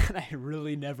happy that I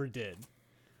really never did.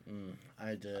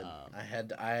 I did. I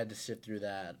had to sit through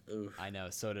that. Oof. I know,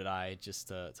 so did I, just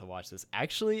to watch this.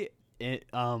 Actually,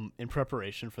 in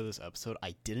preparation for this episode,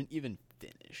 I didn't even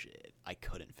finish it. I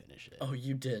couldn't finish it. Oh,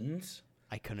 you didn't?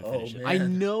 I couldn't finish it. Man. I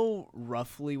know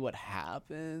roughly what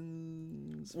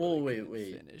happens.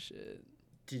 Wait. Finish it.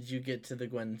 Did you get to the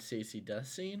Gwen Stacy death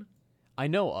scene? I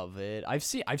know of it. I've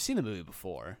seen the movie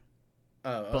before.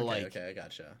 Oh, okay, okay, I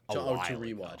gotcha. To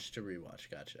rewatch,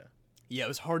 gotcha. Yeah, it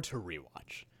was hard to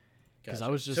rewatch because I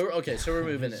was just so we're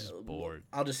moving it. Bored.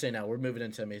 I'll just say now we're moving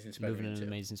into Amazing Spider-Man 2. Moving into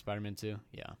Amazing Spider-Man 2.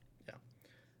 Yeah.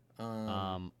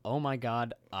 Yeah. Oh my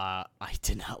god. I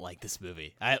did not like this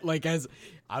movie. As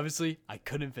obviously I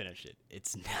couldn't finish it.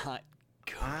 It's not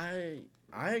good.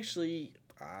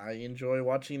 I enjoy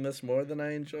watching this more than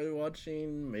I enjoy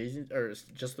watching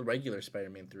just the regular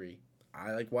Spider-Man 3.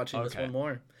 I like watching this one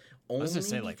more.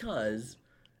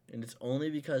 And it's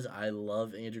only because I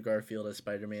love Andrew Garfield as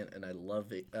Spider-Man and I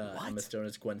love Emma Stone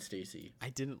as Gwen Stacy. I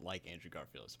didn't like Andrew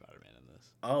Garfield as Spider-Man in this.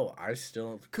 Oh, I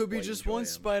still could be just one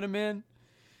Spider-Man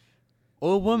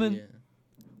or a woman. Yeah.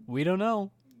 We don't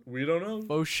know.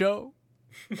 Faux show.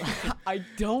 I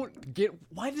don't get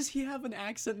why does he have an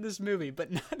accent in this movie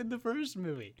but not in the first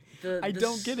movie. I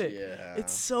don't get it. Yeah.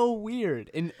 It's so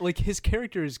weird, and like his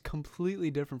character is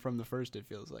completely different from the first. It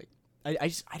feels like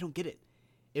I don't get it.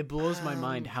 It blows my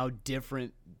mind how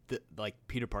different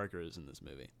Peter Parker is in this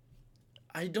movie.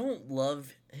 I don't love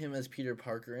him as Peter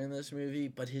Parker in this movie,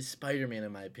 but his Spider-Man,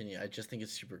 in my opinion, I just think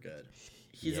it's super good.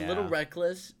 He's a little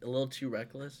reckless, a little too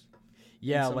reckless.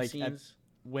 Yeah, like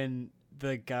when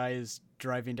the guy is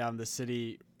driving down the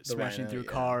city, smashing through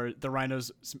cars. The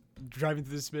Rhino's driving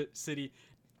through the city,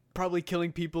 probably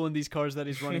killing people in these cars that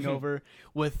he's running over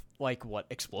with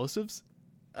explosives?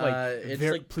 It's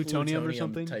like plutonium or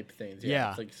something type things. Yeah.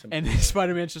 It's like and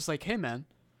Spider-Man's just like, hey man,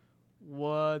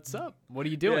 what's up? What are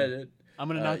you doing? Yeah, I'm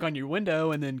gonna knock on your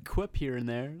window and then quip here and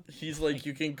there. He's like,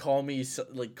 you can call me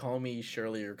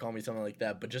Shirley or call me something like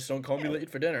that, but just don't call me late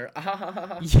for dinner.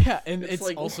 Yeah, and it's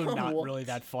like, also not really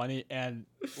that funny, and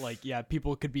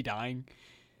people could be dying.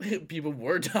 People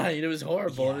were dying. It was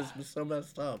horrible. Yeah. It was so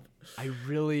messed up. I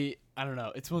don't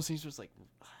know. It's one of those things where it's like,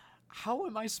 how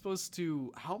am I supposed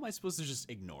to just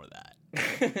ignore that?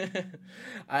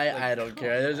 I don't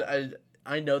care.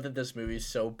 I know that this movie's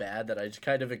so bad that I just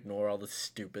kind of ignore all the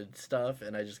stupid stuff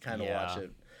and I just kind of watch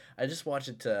it. I just watch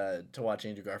it to watch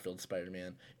Andrew Garfield's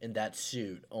Spider-Man in that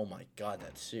suit. Oh my god,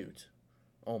 that suit.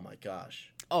 Oh my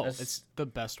gosh. Oh, it's the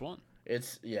best one.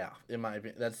 It's in my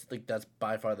opinion, that's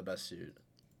by far the best suit.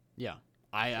 Yeah,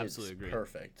 I absolutely agree.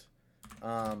 Perfect.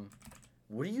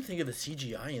 What do you think of the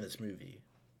CGI in this movie?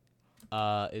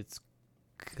 It's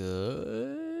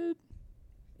good.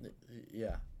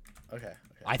 Yeah. Okay.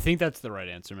 I think that's the right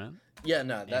answer, man. Yeah,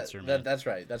 no, that's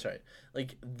right. That's right.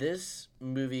 Like this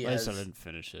movie I didn't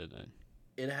finish it.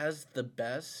 It has the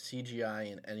best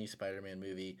CGI in any Spider-Man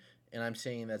movie, and I'm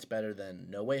saying that's better than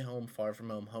No Way Home, Far From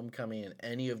Home, Homecoming, and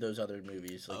any of those other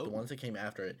movies, like the ones that came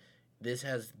after it. This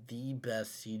has the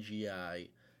best CGI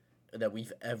that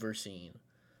we've ever seen.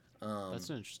 That's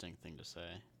an interesting thing to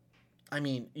say. I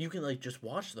mean, you can like just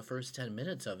watch the first 10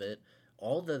 minutes of it.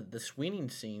 All the swinging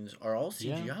scenes are all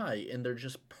CGI, and they're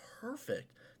just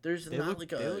perfect. They look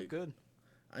good.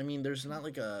 I mean, there's not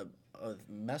like a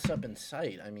mess up in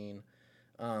sight. I mean,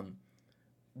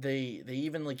 they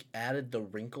even like added the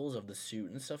wrinkles of the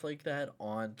suit and stuff like that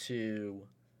onto,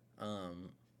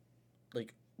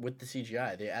 like with the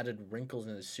CGI. They added wrinkles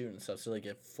in his suit and stuff, so like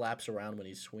it flaps around when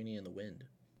he's swinging in the wind.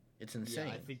 It's insane.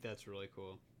 Yeah, I think that's really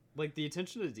cool. Like the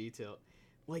attention to detail,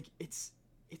 like it's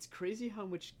crazy how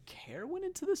much care went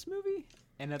into this movie,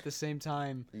 and at the same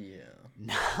time,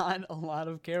 not a lot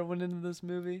of care went into this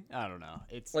movie. I don't know.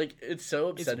 It's so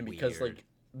upsetting because like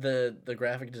the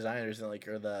graphic designers and like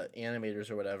or the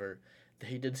animators or whatever,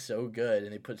 they did so good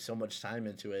and they put so much time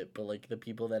into it, but like the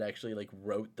people that actually like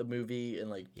wrote the movie and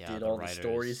like did all the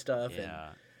story stuff and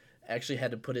actually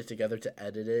had to put it together to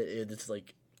edit it, it's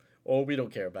like, oh, we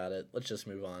don't care about it. Let's just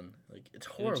move on. Like it's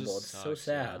horrible. It's so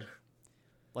sad. Yeah.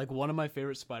 Like one of my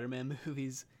favorite Spider-Man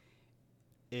movies.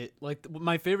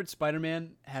 My favorite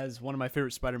Spider-Man has one of my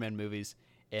favorite Spider-Man movies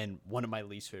and one of my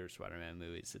least favorite Spider-Man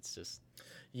movies. It's just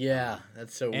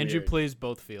that's so Andrew weird. plays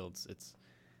both fields. It's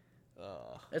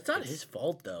not his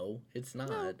fault though. It's not.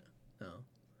 No.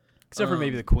 Except for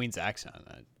maybe the Queen's accent.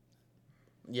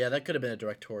 Yeah, that could have been a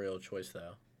directorial choice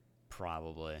though.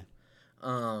 Probably.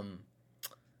 The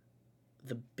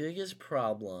biggest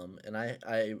problem, and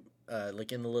I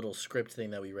like in the little script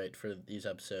thing that we write for these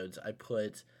episodes, I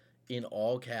put in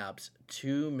all caps,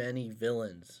 too many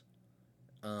villains.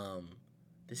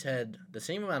 This had the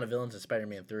same amount of villains as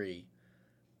Spider-Man 3,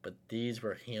 but these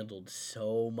were handled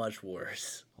so much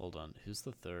worse. Hold on, who's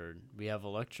the third? We have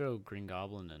Electro, Green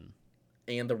Goblin,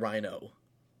 and the Rhino.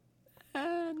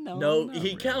 No, he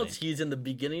really counts. He's in the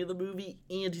beginning of the movie,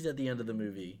 and he's at the end of the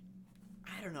movie.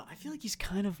 I don't know. I feel like he's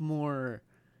kind of more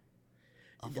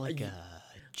of like a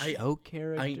joke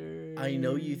character. I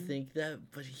know you think that,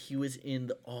 but he was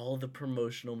in all the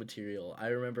promotional material. I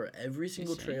remember every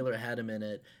single trailer had him in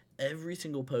it. Every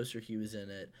single poster he was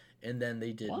in it, and then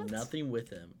they did nothing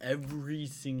with him. Every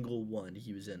single one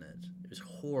he was in it. It was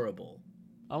horrible.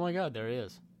 Oh my god, there he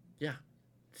is. Yeah,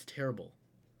 it's terrible.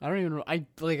 I don't even. I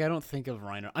don't think of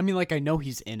Rhino. I mean, like I know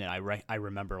he's in it. I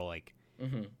remember like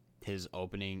his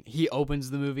opening. He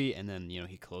opens the movie and then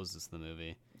he closes the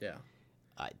movie. Yeah.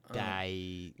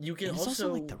 You can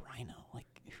also like the Rhino. Like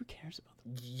who cares about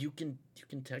them? You can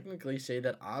technically say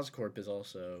that Oscorp is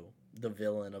also the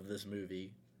villain of this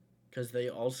movie, because they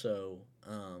also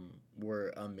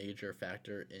were a major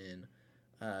factor in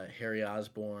Harry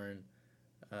Osborn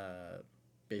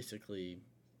basically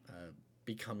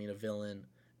becoming a villain,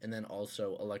 and then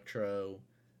also Electro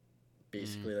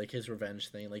basically like his revenge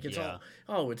thing. Like it's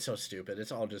it's so stupid.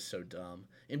 It's all just so dumb.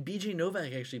 And BJ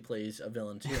Novak actually plays a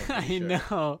villain too. I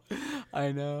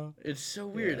know. It's so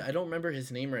weird. I don't remember his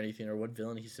name or anything or what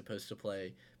villain he's supposed to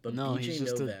play. But no, BJ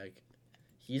Novak,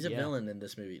 he's a villain in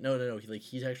this movie. No.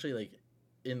 He's actually like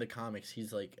in the comics.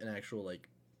 He's like an actual like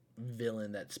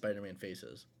villain that Spider-Man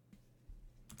faces.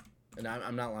 And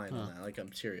I'm not lying on that. Like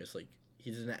I'm serious. Like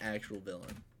he's an actual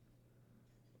villain.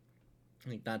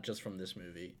 Like not just from this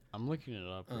movie. I'm looking it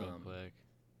up real quick.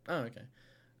 Oh, okay.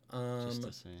 Just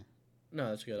to see. No,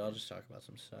 that's good. I'll just talk about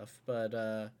some stuff.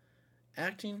 But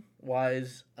acting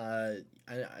wise, I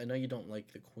know you don't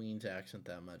like the Queen's accent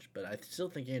that much, but I still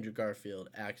think Andrew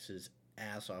Garfield acts his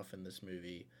ass off in this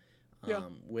movie.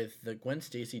 With the Gwen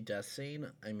Stacy death scene,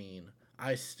 I mean,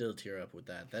 I still tear up with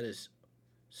that. That is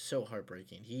so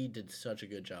heartbreaking. He did such a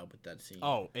good job with that scene.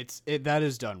 Oh, that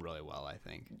is done really well, I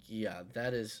think. Yeah,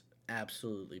 that is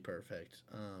absolutely perfect.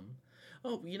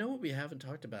 You know what we haven't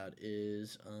talked about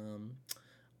is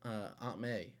Aunt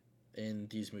May in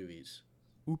these movies.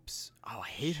 Oops. Oh, I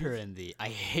hate her in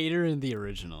the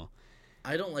original.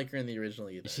 I don't like her in the original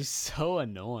either. She's so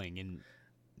annoying and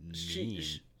mean.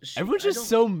 Everyone's just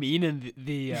so mean in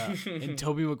the in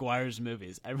Tobey Maguire's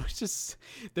movies.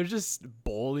 They're just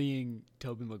bullying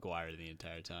Tobey Maguire the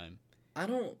entire time. I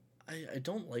don't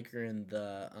like her in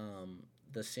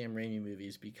the Sam Raimi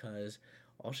movies because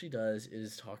all she does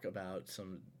is talk about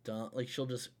some dumb, like she'll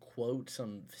just quote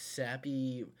some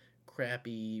sappy,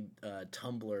 crappy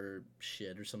Tumblr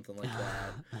shit or something like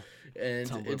that. And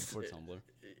Tumblr before Tumblr.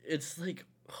 It's like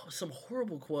some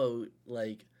horrible quote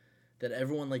like that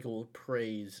everyone like will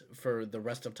praise for the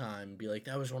rest of time, be like,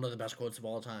 that was one of the best quotes of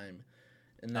all time,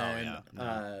 and then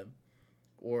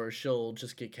or she'll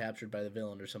just get captured by the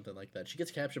villain or something like that. She gets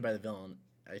captured by the villain,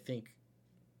 I think,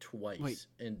 twice. Wait,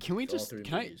 in can we just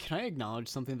can I acknowledge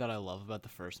something that I love about the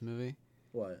first movie?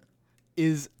 What?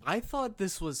 Is I thought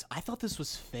this was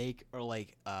fake, or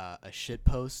like a shit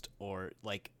post, or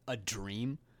like a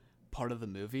dream part of the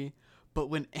movie. But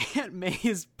when Aunt May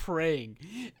is praying,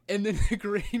 and then the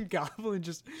Green Goblin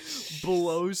just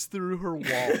blows through her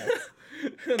wall,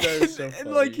 That is so funny.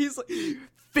 And like he's like,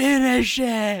 finish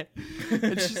it,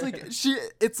 and she's like,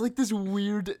 it's like this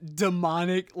weird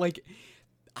demonic, like,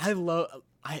 I feel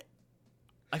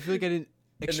like I didn't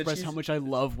express how much I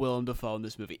love Willem Dafoe in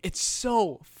this movie. It's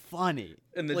so funny.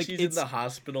 And then like, she's in the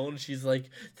hospital and she's like,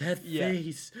 that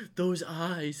face, those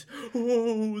eyes,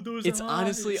 oh, those eyes. It's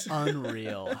honestly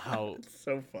unreal how it's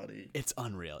so funny. It's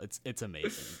unreal. It's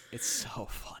amazing. It's so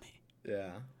funny.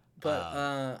 Yeah. But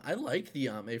I like the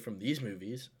Aunt May from these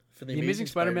movies. For the Amazing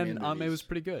Spider-Man Aunt May was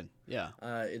pretty good. Yeah.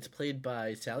 It's played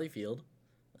by Sally Field.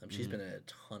 She's been in a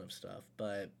ton of stuff,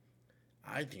 but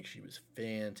I think she was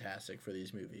fantastic for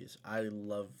these movies. I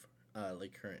love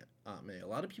like her Aunt May. A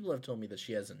lot of people have told me that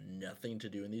she has nothing to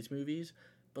do in these movies,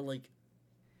 but like,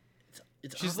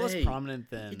 it's she's Aunt less May. prominent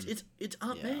than it's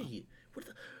Aunt May.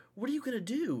 What are you gonna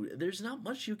do? There's not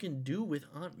much you can do with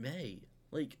Aunt May.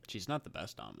 Like, she's not the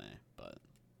best Aunt May, but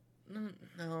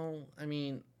no. I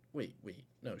mean, wait.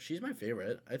 No, she's my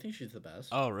favorite. I think she's the best.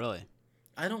 Oh, really?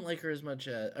 I don't like her as much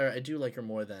as, or I do like her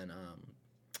more than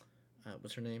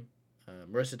what's her name?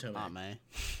 Marissa Tomei. Aunt May.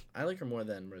 I like her more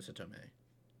than Marissa Tomei.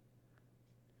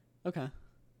 Okay.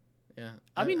 Yeah.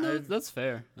 I mean, that's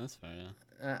fair. That's fair,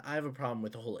 yeah. I have a problem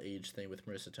with the whole age thing with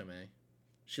Marissa Tomei.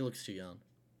 She looks too young.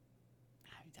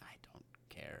 I don't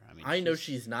care. I mean, I know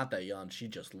she's not that young. She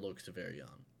just looks very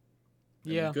young.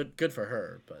 Yeah. Good for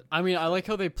her, but I mean, I like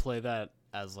how they play that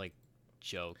as like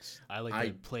jokes. I like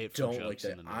they play it for don't jokes like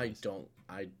that. in the movies.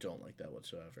 I don't like that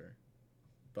whatsoever.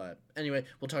 But anyway,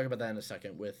 we'll talk about that in a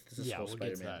second with we'll Spider-Man.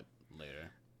 get to that later.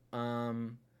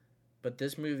 But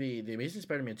this movie, The Amazing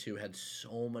Spider-Man 2, had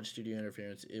so much studio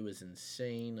interference. It was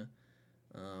insane.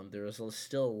 There was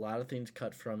still a lot of things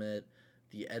cut from it.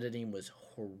 The editing was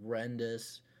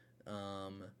horrendous.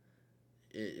 The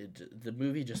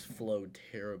movie just flowed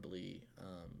terribly.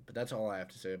 But that's all I have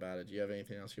to say about it. Do you have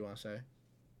anything else you want to say?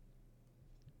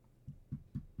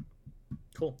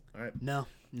 Cool. All right. No.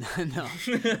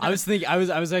 I was actually thinking.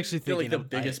 I feel like the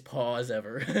biggest pause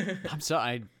ever. I'm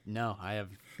sorry. I have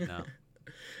no.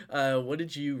 What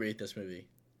did you rate this movie?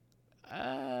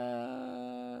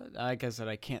 Like I said,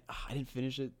 I can't. I didn't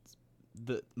finish it.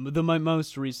 My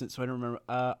most recent, so I don't remember.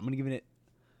 I'm gonna give it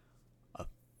a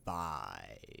 5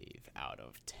 out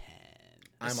of 10.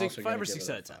 I'm also 5 or 6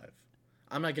 out of 10.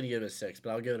 I'm not gonna give it a 6,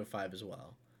 but I'll give it a 5 as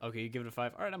well. Okay, you give it a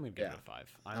 5. All right, I'm gonna give it a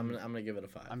 5. I'm gonna give it a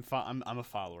 5. I'm a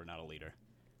follower, not a leader.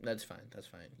 That's fine.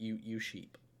 You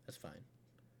sheep. That's fine.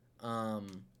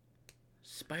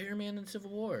 Spider-Man and Civil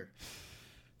War.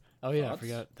 Oh yeah, thoughts? I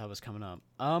forgot that was coming up.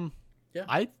 Yeah.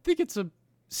 I think it's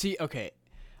okay.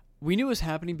 We knew it was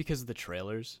happening because of the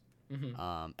trailers.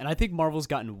 Mm-hmm. And I think Marvel's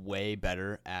gotten way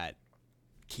better at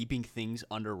keeping things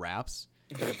under wraps.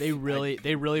 They really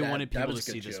wanted people to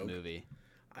see this movie.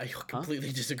 I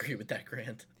completely disagree with that,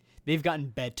 Grant. They've gotten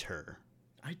better.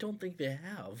 I don't think they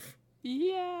have.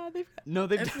 Yeah, they've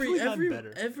definitely gotten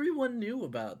better. Everyone knew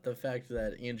about the fact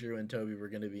that Andrew and Toby were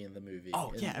going to be in the movie.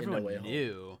 Oh, everyone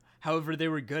knew. However, they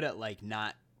were good at like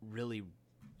not really.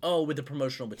 Oh, with the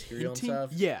promotional material hinting?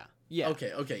 and stuff. Yeah.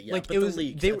 Okay, yeah. Like but it was, the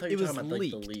leaks. it was about,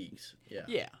 leaked. Like, the leagues. Yeah.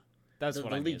 Yeah, that's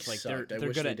what I mean. Leaks like sucked. they're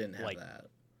wish good they at didn't have like that.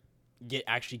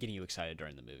 actually getting you excited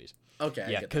during the movies. Okay.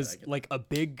 Yeah, because like a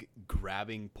big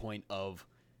grabbing point of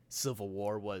Civil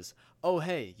War was, oh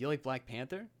hey, you like Black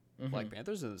Panther? Mm-hmm. Black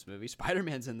Panther's in this movie.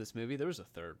 Spider-Man's in this movie. There was a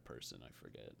third person, I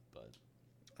forget, but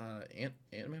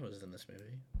Ant-Man was in this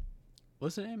movie.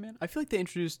 Wasn't Ant-Man? I feel like they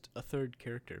introduced a third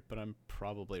character, but I'm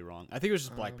probably wrong. I think it was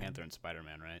just Black Panther and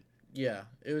Spider-Man, right? Yeah,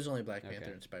 it was only Black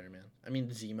Panther and Spider-Man. I mean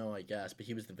Zemo, I guess, but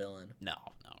he was the villain. No.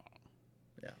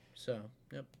 Yeah. So,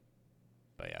 yep.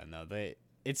 But yeah, no,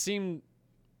 it seemed.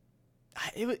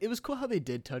 It was cool how they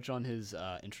did touch on his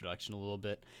introduction a little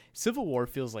bit. Civil War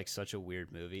feels like such a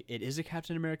weird movie. It is a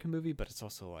Captain America movie, but it's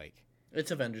also like... It's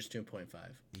Avengers 2.5.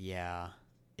 Yeah,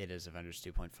 it is Avengers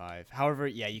 2.5. However,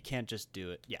 yeah, you can't just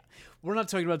do it. Yeah, we're not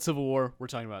talking about Civil War. We're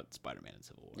talking about Spider-Man and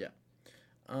Civil War. Yeah.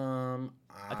 I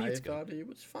thought he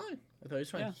was fine.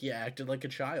 Yeah. He acted like a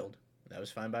child. That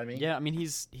was fine by me. Yeah, I mean,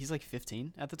 he's like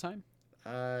 15 at the time.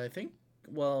 I think...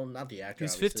 Well, not the actor, He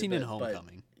was 15 in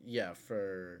Homecoming. Yeah,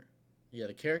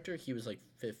 the character, he was like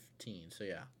 15, so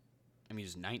yeah. I mean, he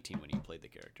was 19 when he played the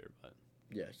character, but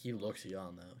yeah, he looks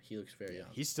young though. He looks very young.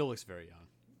 He still looks very young.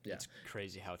 Yeah, it's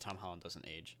crazy how Tom Holland doesn't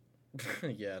age.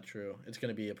 Yeah, true. It's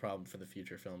gonna be a problem for the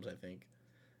future films, I think.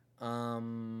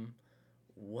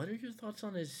 What are your thoughts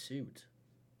on his suit?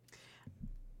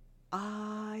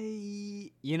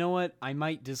 You know what? I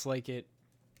might dislike it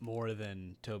more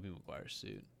than Tobey Maguire's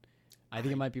suit. I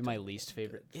think it might be my least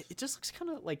favorite. It just looks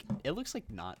kind of like, it looks like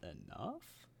not enough.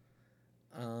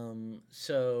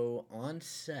 So on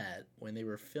set, when they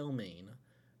were filming,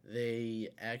 they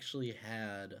actually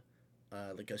had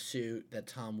like a suit that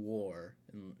Tom wore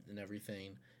and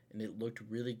everything, and it looked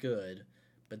really good.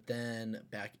 But then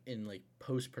back in like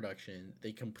post-production,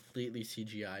 they completely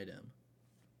CGI'd him.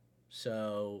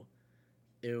 So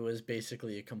it was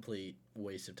basically a complete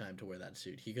waste of time to wear that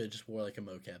suit. He could have just wore like a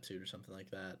mocap suit or something like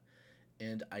that.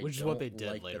 And I Which is don't what they did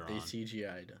like later that they on.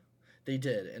 CGI'd. They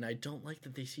did, and I don't like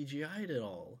that they CGI'd it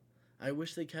all. I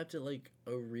wish they kept it like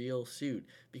a real suit,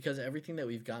 because everything that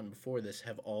we've gotten before this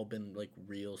have all been like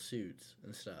real suits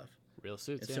and stuff. Real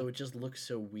suits, And so it just looks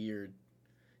so weird.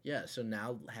 Yeah, so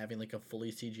now having like a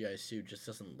fully CGI suit just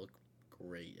doesn't look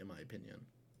great in my opinion.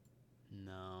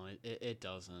 No, it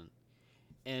doesn't.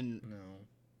 And No.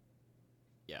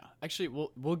 yeah, actually,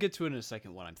 we'll get to it in a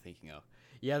second. What I'm thinking of.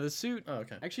 Yeah, the suit. Oh,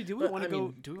 okay. Actually, do we want to go?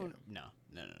 mean, Do we yeah. want? No.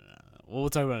 Well, we'll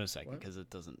talk about it in a second What? because it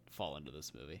doesn't fall into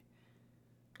this movie.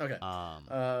 Okay.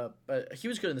 But he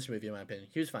was good in this movie in my opinion.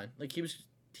 He was fine. Like he was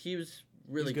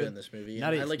really good in this movie.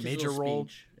 Not and a I like his major little role.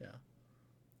 speech. Yeah.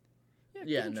 Yeah,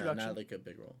 Yeah, good no, introduction. not like a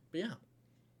big role. But yeah.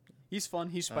 He's fun.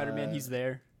 He's Spider-Man. He's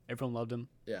there. Everyone loved him.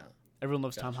 Yeah. Everyone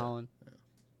loves Tom Gotcha. Holland.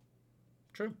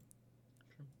 True.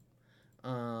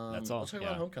 That's all. Let's talk yeah.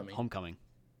 about Homecoming. Homecoming.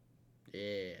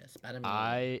 Yeah,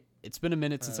 Spider-Man. It's been a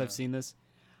minute since I've seen this.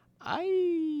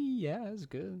 It was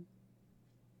good.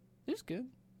 It was good.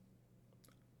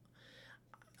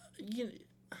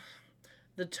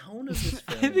 The tone of this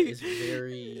film is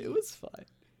very. It was fine.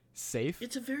 Safe.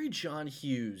 It's a very John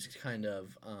Hughes kind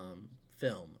of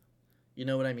film. You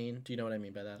know what I mean? Do you know what I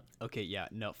mean by that? Okay, yeah.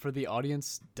 No, for the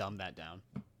audience, dumb that down.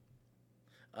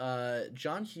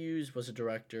 John Hughes was a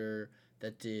director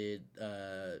that did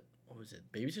what was it?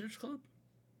 Babysitter's Club?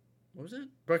 What was it?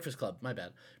 Breakfast Club. My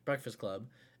bad. Breakfast Club,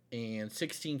 and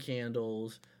 16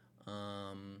 Candles.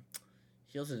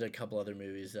 He also did a couple other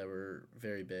movies that were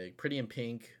very big. Pretty in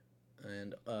Pink,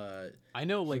 and I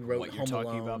know like wrote what you're Home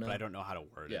talking Alone. about, but I don't know how to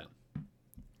word it.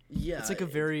 Yeah, It's like a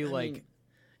very I mean,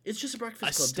 it's just a Breakfast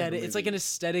Club type of aesthetic. It's like an movie.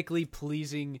 aesthetically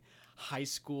pleasing high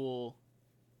school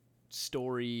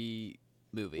story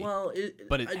movie. Well,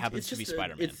 but it happens it's to be just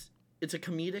Spider-Man. It's a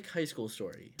comedic high school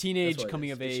story. Teenage That's what it coming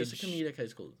is. of It's age just a comedic high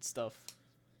school. stuff.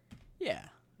 Yeah.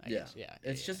 I guess,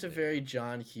 It's just a very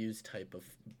John Hughes type of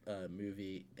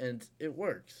movie, and it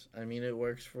works. I mean, it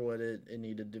works for what it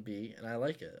needed to be, and I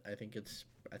like it. I thought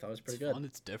it was pretty good. Fun,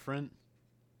 it's different.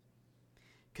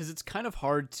 Because it's kind of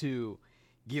hard to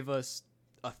give us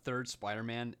a third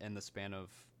Spider-Man in the span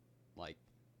of, like,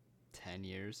 10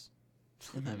 years.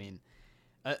 Mm-hmm. I mean,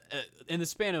 in the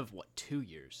span of, 2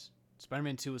 years?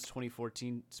 Spider-Man 2 was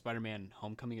 2014. Spider-Man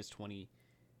Homecoming is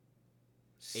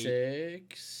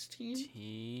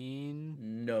 2016?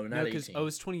 No, not 18. Oh, it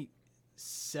was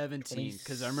 2017.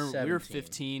 Because I remember we were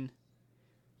 15.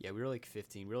 Yeah, we were like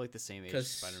 15. We were like the same age as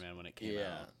Spider-Man when it came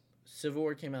out. Civil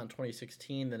War came out in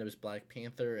 2016, then it was Black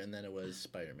Panther, and then it was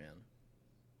Spider-Man.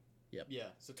 Yep. Yeah,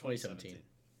 so 2017.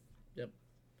 Yep.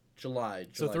 July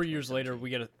So 3 years later, we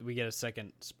get a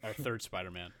third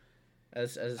Spider-Man.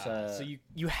 So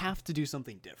you have to do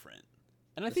something different,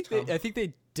 and I As think Tom-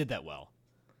 they did that well.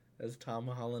 as Tom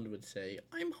Holland would say,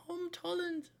 "I'm home,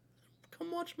 Holland.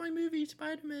 Come watch my movie,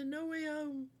 Spider-Man: No Way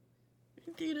Home.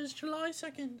 In theaters July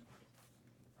 2nd."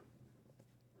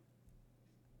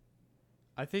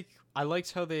 I think I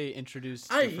liked how they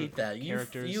introduced. I different hate that.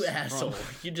 characters. You asshole.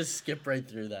 from- You just skip right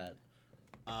through that.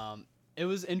 It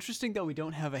was interesting that we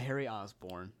don't have a Harry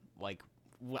Osborn.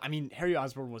 Harry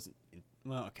Osborn wasn't.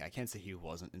 Well, okay, I can't say he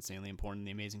wasn't insanely important in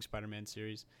the Amazing Spider-Man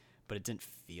series, but it didn't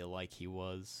feel like he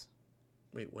was.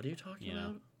 Wait, what are you talking You know.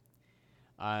 about?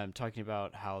 I'm talking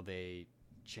about how they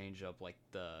change up like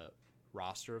the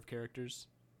roster of characters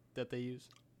that they use.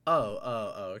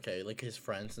 Oh, okay. Like his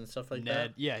friends and stuff like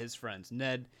Ned, yeah, his friends.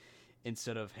 Ned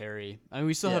instead of Harry. I mean,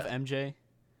 we still have Yeah. MJ,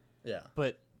 that? Yeah.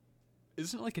 but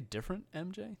isn't it like a different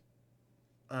MJ?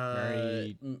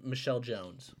 Mary- Michelle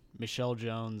Jones. Michelle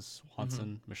Jones,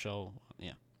 Watson, Michelle.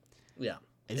 Yeah. Yeah.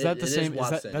 Is that the same?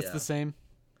 Watson, that's yeah. the same?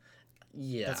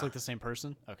 Yeah. That's like the same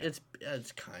person? Okay. It's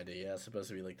kind of, yeah, supposed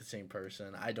to be like the same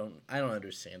person. I don't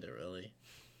understand it really.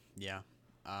 Yeah.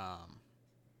 Um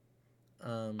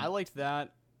I liked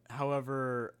that.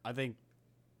 However, I think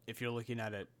if you're looking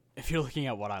at it, if you're looking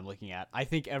at what I'm looking at, I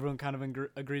think everyone kind of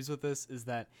agrees with this, is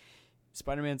that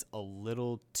Spider-Man's a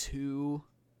little too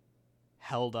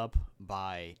held up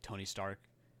by Tony Stark.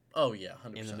 Oh yeah,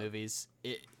 100%. In the movies,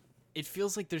 it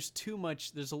feels like there's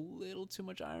a little too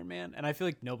much Iron Man, and I feel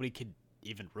like nobody could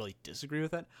even really disagree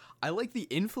with that. I like the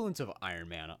influence of Iron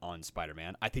Man on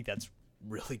Spider-Man. I think that's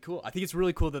really cool. I think it's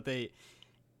really cool that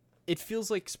it feels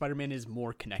like Spider-Man is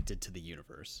more connected to the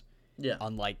universe. Yeah.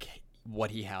 Unlike what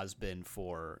he has been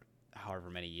for however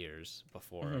many years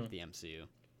before the MCU.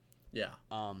 Yeah.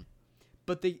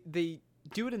 But they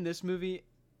do it in this movie,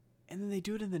 and then they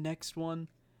do it in the next one,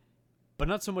 but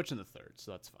not so much in the third,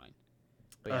 so that's fine.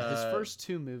 But yeah, his first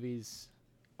two movies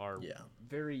are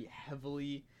very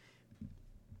heavily...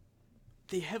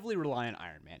 They heavily rely on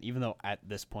Iron Man, even though at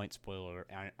this point, spoiler,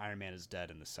 Iron Man is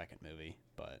dead in the second movie,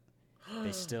 but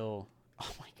they still... Oh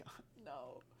my god,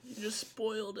 no. You just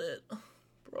spoiled it.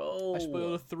 Bro. I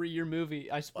spoiled a 3-year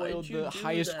movie. I spoiled the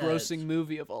highest grossing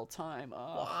movie of all time.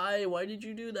 Why? Why did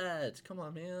you do that? Come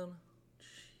on, man.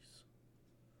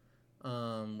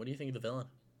 Jeez. What do you think of the villain?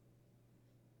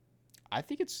 I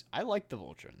like the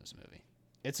Vulture in this movie.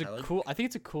 I think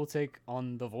it's a cool take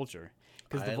on the Vulture,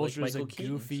 because the Vulture is a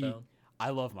goofy. So. I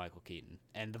love Michael Keaton,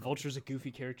 and the Vulture is a goofy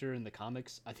character in the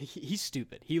comics. I think he's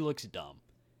stupid. He looks dumb.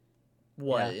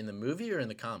 What, in the movie or in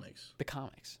the comics? The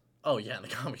comics. Oh yeah, in the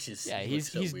comics he's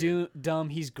dumb.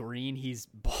 He's green. He's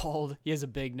bald. He has a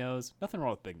big nose. Nothing wrong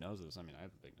with big noses. I mean, I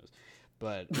have a big nose,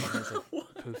 but it's like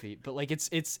poofy. But like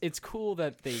it's cool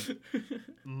that they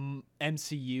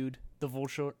MCU'd the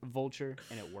Vulture,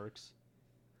 and it works.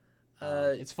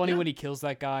 It's funny when he kills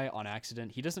that guy on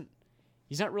accident.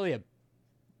 He's not really a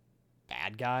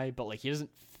bad guy, but like he doesn't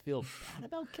feel bad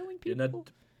about killing people. You're not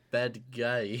bad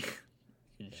guy.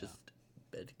 You're just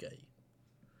bad guy.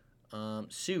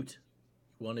 Suit.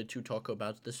 You wanted to talk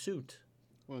about the suit.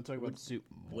 Want to talk about the suit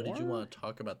more? What did you want to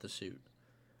talk about the suit?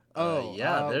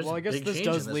 There's well, I guess this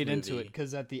does lead into it,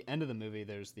 because at the end of the movie,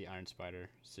 there's the Iron Spider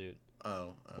suit. A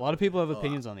lot of people have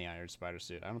opinions on the Iron Spider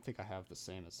suit. I don't think I have the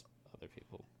same as other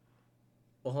people.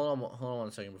 Well, hold on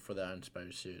 1 second before the Iron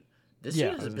Spider suit. This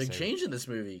suit has a big change in this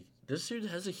movie. This suit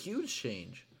has a huge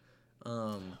change.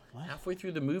 Halfway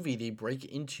through the movie, they break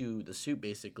into the suit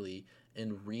basically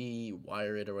and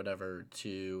rewire it or whatever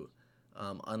to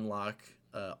unlock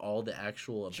all the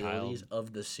actual abilities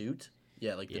of the suit.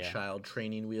 Yeah, like the child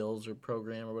training wheels or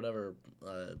program or whatever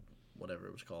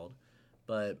it was called.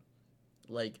 But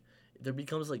like there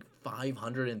becomes like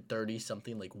 530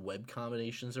 something like web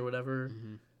combinations or whatever.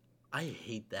 Mm-hmm. I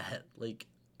hate that. Like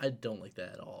I don't like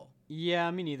that at all.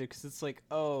 Yeah, me neither, because it's like,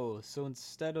 so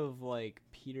instead of like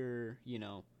Peter,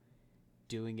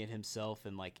 doing it himself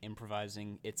and like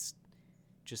improvising, it's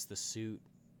just the suit.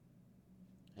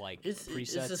 Like it's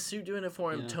presets. It's the suit doing it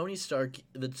for him. Tony Stark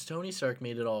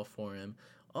made it all for him.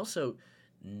 Also,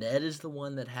 Ned is the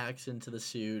one that hacks into the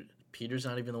suit. Peter's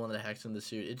not even the one that hacks into the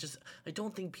suit. I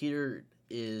don't think Peter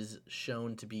is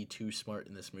shown to be too smart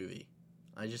in this movie.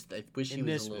 I wish he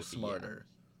was a little smarter.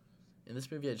 In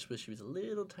this movie, I just wish he was a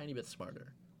little tiny bit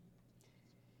smarter.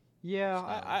 Yeah,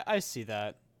 so, I see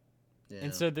that. Yeah.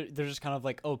 And so they're just kind of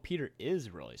like, Peter is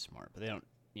really smart, but they don't,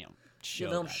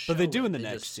 show that. But they do in the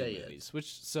next two movies,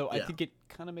 I think it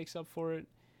kind of makes up for it.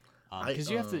 Because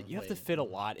you have to fit a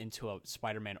lot into a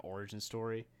Spider-Man origin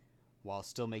story while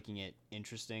still making it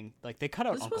interesting. Like they cut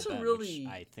out Uncle Ben, which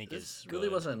I think is good. Really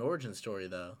wasn't an origin story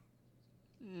though.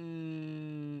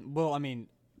 Well, I mean,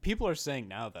 people are saying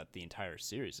now that the entire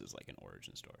series is like an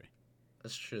origin story.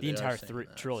 That's true. The entire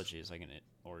trilogy is like an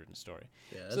origin story.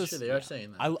 Yeah, that's true. They are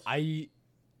saying that.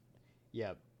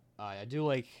 I do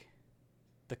like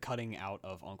the cutting out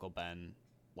of Uncle Ben,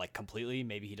 like completely.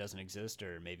 Maybe he doesn't exist,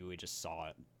 or maybe we just saw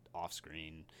it off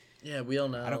screen. Yeah, we don't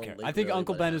know. I don't care. I think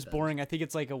Uncle Ben is boring. I think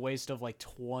it's like a waste of like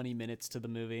 20 minutes to the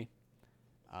movie.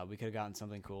 We could have gotten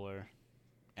something cooler,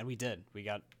 and we did. We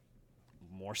got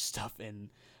more stuff in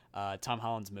Tom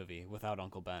Holland's movie without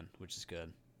Uncle Ben, which is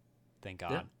good. Thank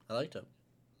God. Yeah, I liked it.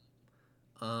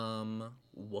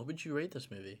 What would you rate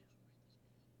this movie?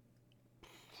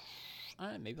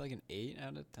 Maybe like an 8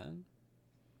 out of 10.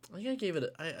 I think I gave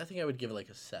it. I think I would give it like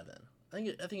a 7. I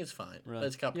think it's fine, really? But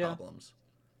it's got problems.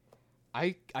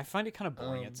 I find it kind of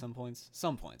boring at some points.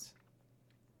 Some points.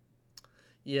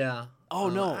 Yeah. Oh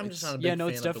no, I'm just not a big fan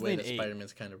of the way that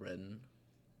Spider-Man's kind of written.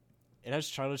 It has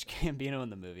Childish Gambino in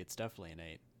the movie. It's definitely an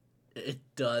 8. It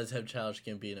does have Childish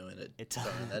Gambino in it. It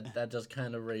does. That does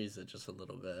kind of raise it just a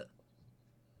little bit.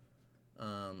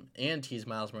 And he's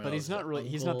Miles Morales. But he's not really.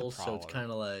 He's not the Prowler. So it's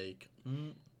kind of like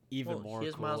even more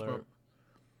cooler.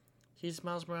 He's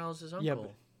Miles Morales' uncle.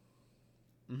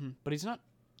 Yeah, but he's not.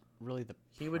 really the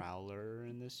Prowler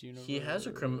in this universe. He has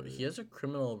a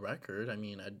criminal record. I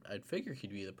mean, I'd figure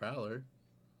he'd be the Prowler.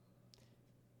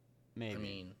 Maybe. I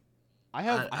mean, I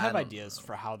have ideas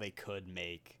for how they could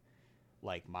make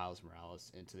like Miles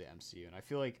Morales into the MCU, and I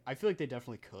feel like they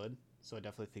definitely could. So I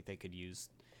definitely think they could use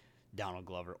Donald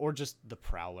Glover or just the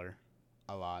Prowler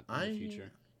a lot in the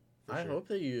future. I hope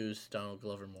they use Donald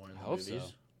Glover more in the movies.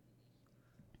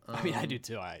 So. I mean, I do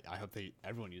too. I hope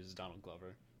everyone uses Donald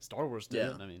Glover. Star Wars did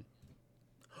it. I mean,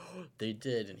 they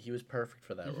did, and he was perfect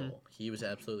for that role. He was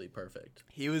absolutely perfect.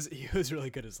 He was really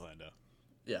good as Lando.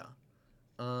 Yeah.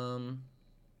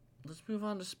 Let's move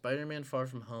on to Spider-Man: Far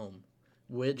From Home,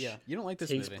 which you don't like this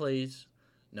takes movie. place.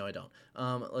 No, I don't.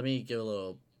 Let me give a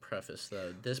little preface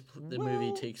though. The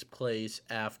movie takes place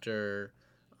after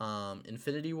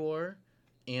Infinity War,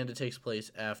 and it takes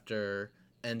place after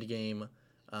Endgame.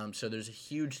 So there's a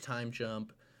huge time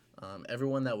jump.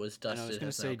 Everyone that was dusted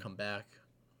has now come back.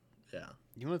 Yeah.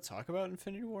 You want to talk about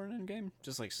Infinity War and Endgame?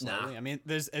 Just like slightly? Nah. I mean,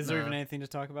 is there even anything to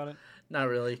talk about it? Not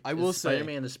really. I will say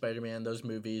Spider-Man is Spider-Man, those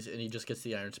movies, and he just gets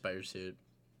the Iron Spider suit.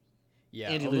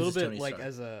 Yeah, and a little bit like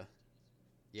Stark.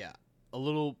 A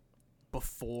little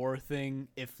before thing,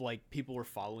 if like people were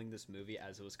following this movie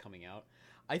as it was coming out.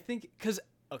 I think, because,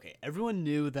 okay, everyone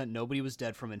knew that nobody was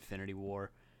dead from Infinity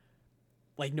War.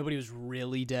 Like, nobody was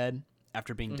really dead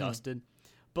after being dusted.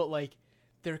 But, like,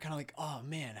 they were kind of like, oh,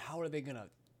 man, how are they going to...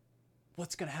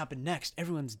 What's going to happen next?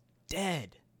 Everyone's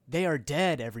dead. They are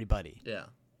dead, everybody. Yeah.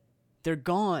 They're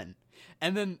gone.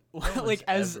 And then, like,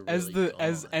 as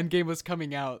Endgame was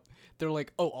coming out, they're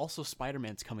like, oh, also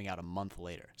Spider-Man's coming out a month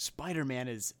later. Spider-Man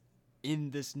is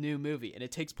in this new movie, and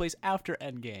it takes place after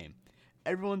Endgame.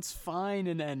 Everyone's fine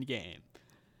in Endgame.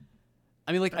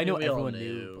 I mean, like, I know everyone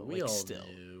knew, but, like, still.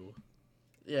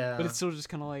 Yeah. But it's still just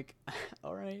kind of like,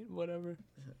 all right, whatever.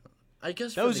 I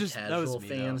guess for the casual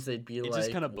fans, they'd be like,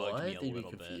 just kind of bugged me a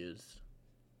little bit.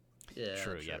 Yeah,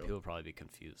 true. Yeah, people would probably be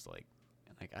confused. Like,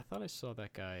 I thought I saw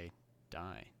that guy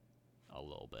die a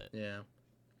little bit. Yeah.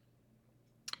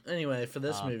 Anyway, for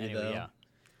this movie, though,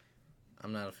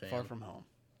 I'm not a fan. Far From Home.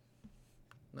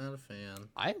 Not a fan.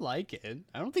 I like it.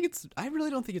 I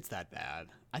really don't think it's that bad.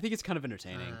 I think it's kind of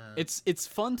entertaining. It's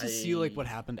fun to see like what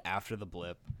happened after the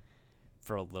blip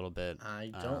for a little bit.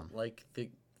 I don't like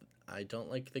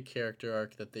the character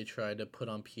arc that they try to put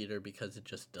on Peter because it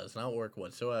just does not work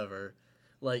whatsoever.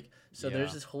 Like,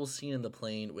 there's this whole scene in the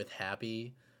plane with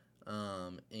Happy,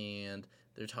 and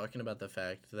they're talking about the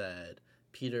fact that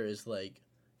Peter is like,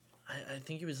 I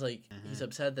think he was like, he's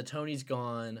upset that Tony's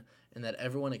gone and that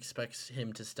everyone expects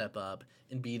him to step up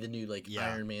and be the new, like,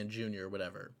 Iron Man Jr. or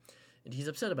whatever. And he's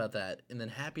upset about that. And then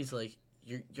Happy's like,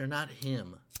 you're not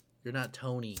him. You're not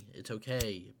Tony. It's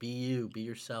okay. Be you. Be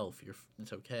yourself.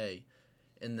 It's okay.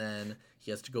 And then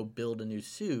he has to go build a new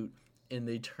suit, and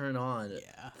they turn on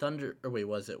Thunder. Or wait,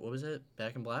 what was it?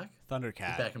 Back in Black?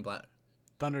 Thundercat. Back in Black.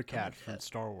 Thundercat from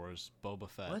Star Wars. Boba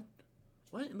Fett.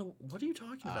 What are you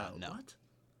talking about? No.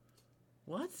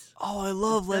 What? Oh, I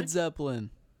love Led Zeppelin.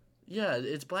 Yeah,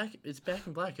 it's Black. It's Back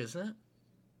in Black, isn't it?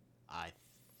 I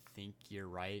think you're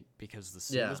right because the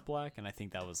suit was black, and I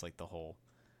think that was like the whole.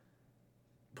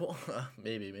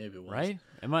 Maybe it was. Right?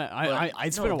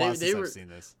 It's been a while since I've seen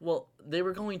this. Well, they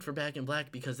were going for Back in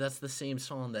Black because that's the same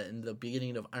song that in the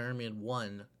beginning of Iron Man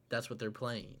 1, that's what they're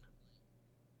playing.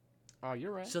 Oh,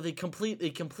 you're right. So they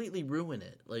completely ruin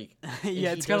it. Like,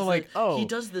 it's kind of like, he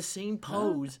does the same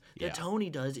pose that Tony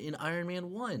does in Iron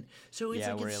Man 1. So it's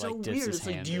it's so weird. It's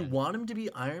like, do you want him to be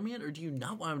Iron Man or do you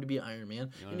not want him to be Iron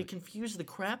Man? And it confused the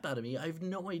crap out of me. I have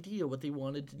no idea what they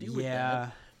wanted to do with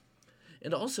that.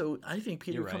 And also, I think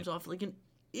Peter comes off like an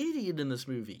idiot in this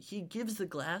movie. He gives the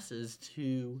glasses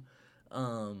to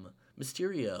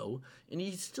Mysterio, and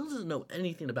he still doesn't know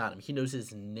anything about him. He knows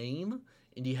his name,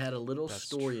 and he had a little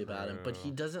story about him, but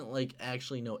he doesn't like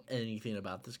actually know anything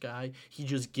about this guy. He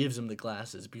just gives him the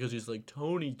glasses because he's like,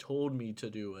 Tony told me to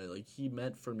do it. Like, he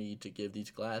meant for me to give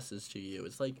these glasses to you.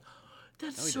 It's like,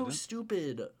 that's so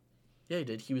stupid. Yeah, he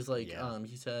did. He was like,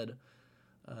 he said,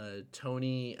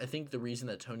 Tony, I think the reason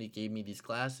that Tony gave me these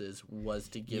glasses was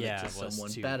to give it to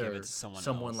someone better,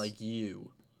 someone like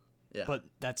you. Yeah. But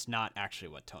that's not actually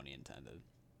what Tony intended.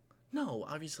 No,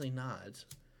 obviously not.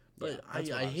 But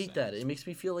I hate that. It makes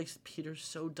me feel like Peter's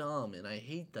so dumb, and I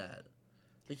hate that.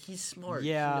 Like, he's smart.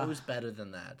 Yeah. He knows better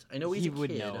than that. I know he's a kid. He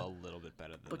would know a little bit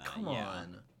better than that. But come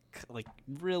on. Like,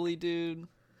 really, dude?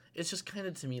 It's just kind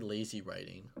of, to me, lazy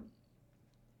writing.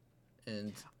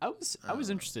 And I was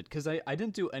interested because I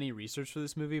didn't do any research for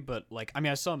this movie, but like, I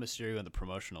mean, I saw Mysterio in the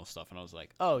promotional stuff, and I was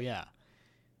like, oh yeah,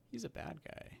 he's a bad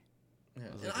guy.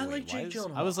 Yeah. I like Jake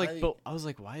Gyllenhaal. I was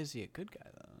like, why is he a good guy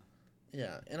though?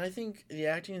 Yeah, and I think the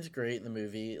acting is great in the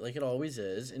movie, like it always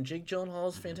is. And Jake Gyllenhaal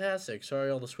is fantastic. Sorry,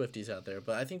 all the Swifties out there,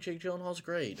 but I think Jake Gyllenhaal's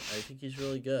great. I think he's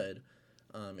really good.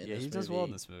 In this he does well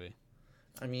in this movie.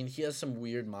 I mean, he has some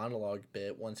weird monologue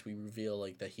bit once we reveal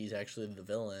like that he's actually the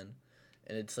villain,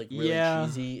 and it's like really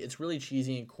cheesy. It's really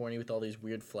cheesy and corny with all these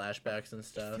weird flashbacks and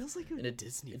stuff. It feels like a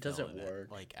Disney. It doesn't work.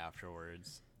 Like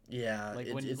afterwards. Yeah, like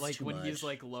when he's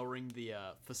like lowering the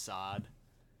facade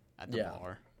at the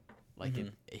bar. Like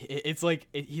it's like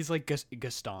he's like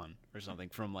Gaston or something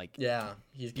from like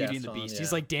he's Beauty Gaston, and the Beast.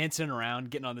 He's like dancing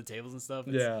around, getting on the tables and stuff.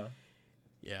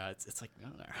 It's like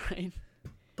all right.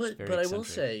 But I will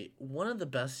say one of the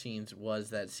best scenes was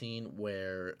that scene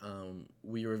where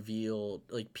we reveal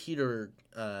like Peter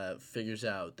figures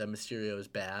out that Mysterio is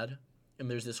bad,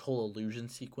 and there's this whole illusion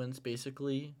sequence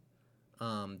basically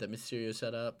that Mysterio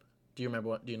set up. Do you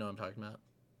remember do you know what I'm talking about?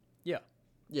 Yeah.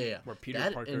 Yeah. Where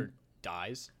Peter Parker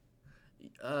dies.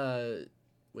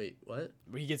 Wait, what?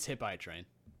 Where he gets hit by a train.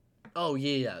 Oh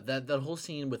yeah. That whole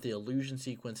scene with the illusion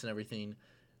sequence and everything.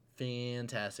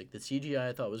 Fantastic. The CGI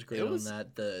I thought was great on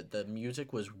that. The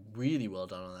music was really well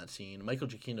done on that scene. Michael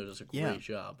Giacchino does a great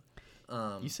job.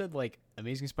 You said like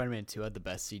Amazing Spider-Man 2 had the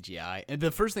best CGI, and the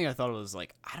first thing I thought was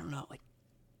like, I don't know, like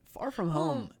Far From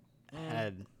Home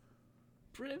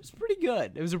it was pretty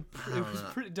good. It was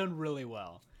done really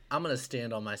well. I'm gonna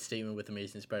stand on my statement with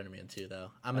Amazing Spider-Man 2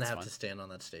 though. I'm gonna have to stand on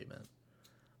that statement.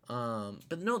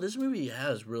 But no, this movie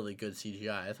has really good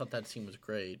CGI. I thought that scene was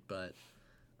great, but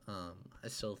I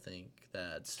still think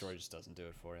that story just doesn't do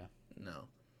it for you. No,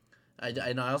 I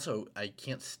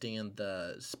can't stand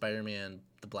the Spider-Man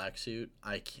the black suit.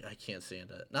 I can't stand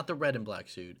it. Not the red and black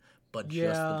suit, but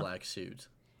just the black suit.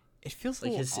 It feels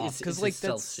like his like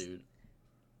stealth suit.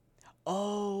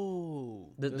 Oh,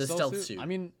 the stealth suit. I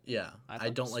mean, I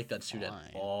don't like that suit at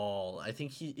all. I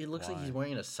think it looks like he's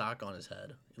wearing a sock on his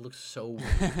head. It looks so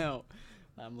weird.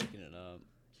 I'm looking it up.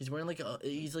 He's wearing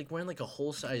like a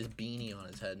whole size beanie on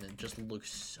his head, and it just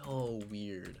looks so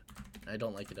weird. I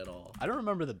don't like it at all. I don't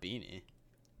remember the beanie.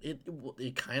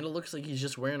 It kind of looks like he's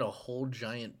just wearing a whole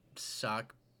giant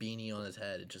sock beanie on his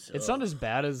head. It's not as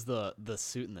bad as the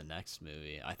suit in the next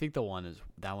movie. I think that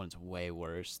one's way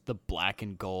worse. The black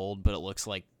and gold, but it looks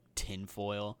like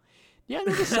tinfoil. Yeah,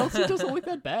 no, the stealth suit doesn't look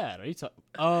that bad. Are you talking?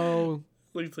 Oh,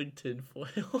 looks like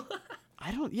tinfoil.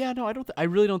 I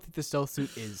really don't think the stealth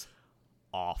suit is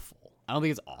awful. I don't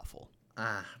think it's awful.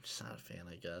 I'm just not a fan,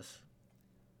 I guess.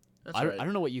 I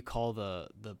don't know what you call the.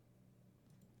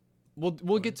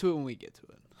 We'll get to it when we get to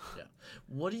it. Yeah.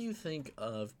 What do you think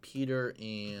of Peter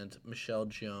and Michelle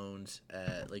Jones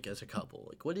as a couple?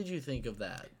 Like, what did you think of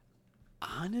that?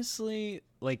 Honestly,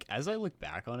 like as I look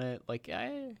back on it, like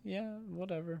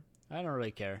whatever. I don't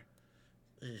really care.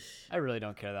 I really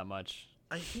don't care that much.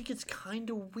 I think it's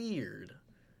kind of weird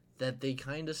that they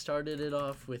kind of started it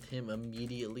off with him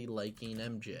immediately liking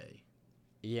MJ.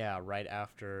 Yeah, right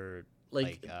after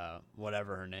like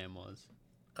whatever her name was.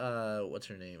 What's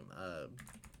her name?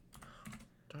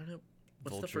 Darn it.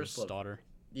 What's Vulture's the first love? daughter?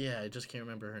 Yeah, I just can't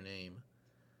remember her name.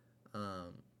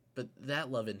 But that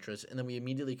love interest, and then we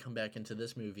immediately come back into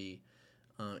this movie.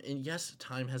 And yes,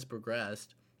 time has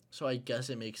progressed, so I guess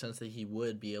it makes sense that he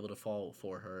would be able to fall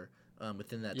for her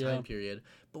within that time period.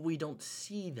 But we don't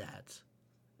see that.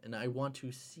 And I want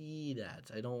to see that.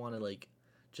 I don't want to, like,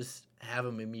 just have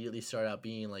him immediately start out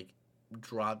being, like,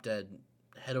 drop dead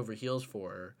head over heels for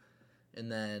her.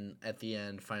 And then at the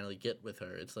end finally get with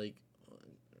her. It's like,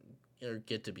 or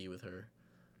get to be with her.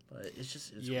 But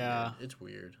it's weird. It's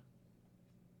weird.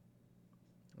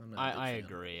 I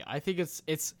agree. I think it's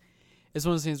one of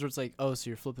those things where it's like, oh, so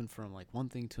you're flipping from like one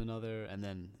thing to another, and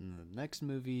then in the next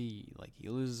movie, like he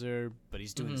loses her, but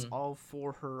he's doing this all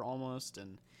for her almost,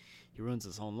 and he ruins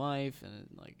his own life, and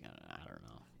like I don't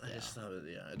know. I just thought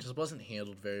it just wasn't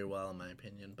handled very well in my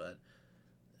opinion, but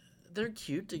they're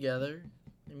cute together.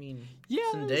 I mean,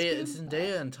 it's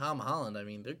Zendaya and Tom Holland. I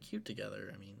mean, they're cute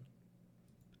together. I mean,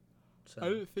 I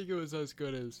didn't think it was as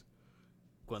good as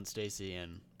Gwen Stacy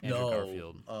and Andrew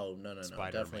Garfield. Oh no,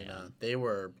 definitely not. They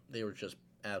were just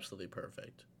absolutely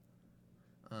perfect.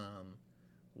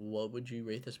 What would you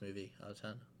rate this movie out of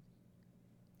 10?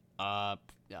 I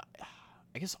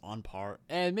guess on par,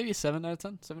 and maybe a 7 out of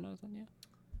 10. 7 out of 10, yeah.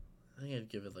 I think I'd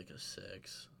give it like a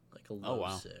 6. Like a low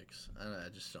 6. I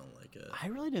just don't like it. I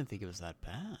really didn't think it was that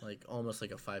bad. Like almost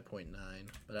like a 5.9.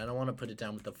 But I don't want to put it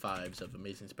down with the 5s of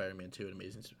Amazing Spider-Man 2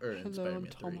 and Spider-Man 3.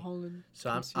 Tom Holland. So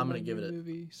I'm going to give it a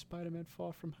movie Spider-Man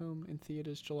Far From Home in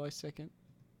theaters July 2nd.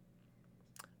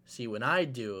 See, when I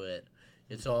do it,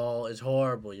 it's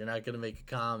horrible. You're not going to make a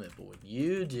comment, but when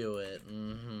you do it,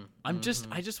 I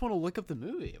just want to look up the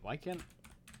movie. Why can't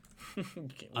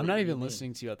I'm not even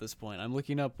listening to you at this point. I'm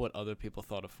looking up what other people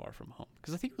thought of Far From Home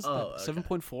because I think it was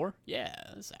 7.4. Yeah,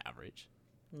 that's average.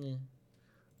 Yeah.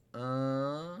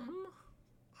 All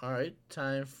right,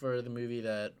 time for the movie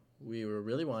that we were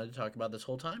really wanting to talk about this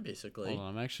whole time, basically. Hold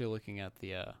on, I'm actually looking at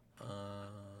the.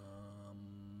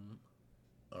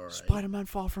 All right. Spider-Man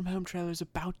Far From Home trailer is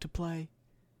about to play.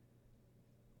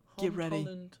 Get ready.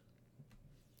 Holland.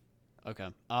 Okay.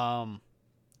 All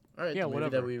right. Yeah, the movie whatever.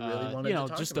 that we really wanted to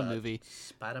talk just about. a movie.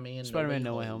 Spider-Man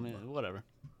No Way Home. Whatever.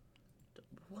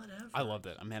 Whatever. I loved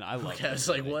it. I mean, I loved it. Okay, I was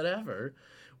like, whatever.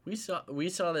 We saw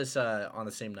this on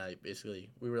the same night. Basically,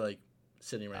 we were like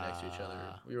sitting right next to each other.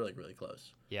 We were like really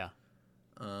close. Yeah.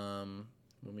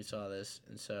 When we saw this,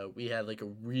 and so we had like a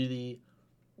really,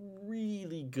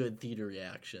 really good theater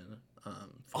reaction.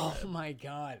 Oh my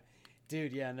god,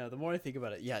 dude! Yeah, no. The more I think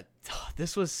about it, yeah,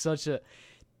 this was such a.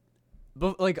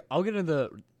 But like, I'll get into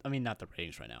not the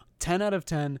ratings right now. 10 out of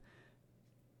 10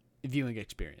 viewing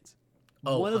experience.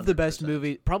 Oh, one of the best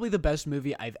movies, probably the best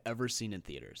movie I've ever seen in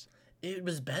theaters. It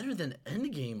was better than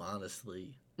Endgame,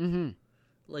 honestly. Mm-hmm.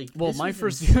 Like, well, my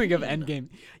first viewing of Endgame,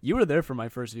 you were there for my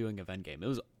first viewing of Endgame. It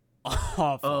was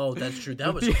awful. Oh, that's true.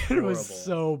 That was horrible. It was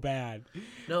so bad.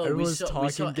 No, everyone was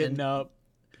talking, getting up.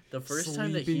 The first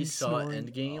time that he saw snoring.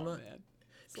 Endgame,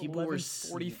 people were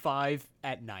 45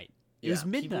 at night. It was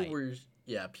midnight.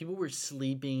 People were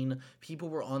sleeping. People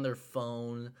were on their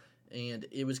phone, and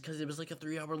it was because it was like a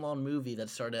 3-hour long movie that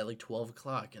started at like 12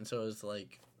 o'clock, and so it was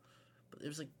like,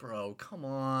 bro, come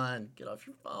on, get off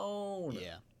your phone.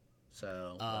 Yeah.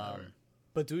 So. Whatever.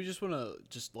 But do we just want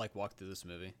to like walk through this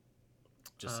movie,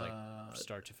 just like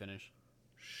start to finish?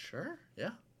 Sure.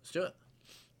 Yeah. Let's do it.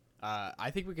 I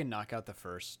think we can knock out the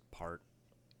first part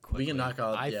quickly. We can knock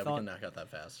out that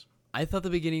fast. I thought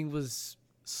the beginning was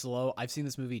slow. I've seen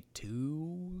this movie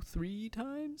 2 or 3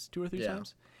 times.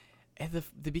 And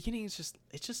the beginning is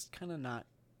just kind of not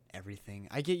everything.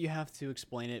 I get you have to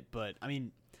explain it, but I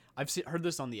mean, I've heard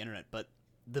this on the internet, but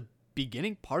the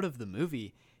beginning part of the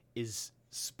movie is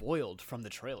spoiled from the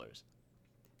trailers.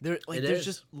 There's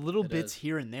just little bits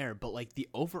here and there, but like the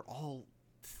overall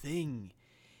thing,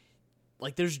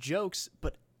 like there's jokes,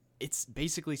 but it's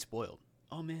basically spoiled.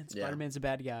 Oh man, Spider-Man's a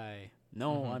bad guy.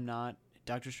 No, I'm not.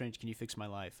 Doctor Strange, can you fix my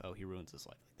life? Oh, he ruins his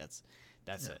life. That's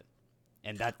it.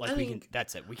 And that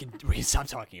that's it. We can stop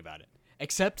talking about it.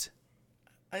 Except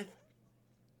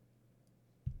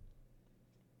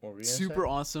super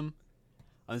awesome.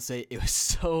 I would say it was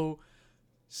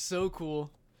so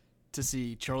cool to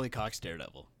see Charlie Cox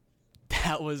Daredevil.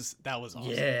 That was awesome.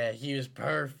 Yeah, he was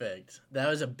perfect. That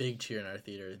was a big cheer in our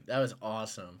theater. That was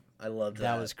awesome. I loved that.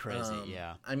 That was crazy,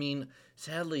 yeah. I mean,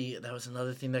 sadly, that was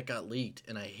another thing that got leaked,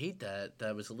 and I hate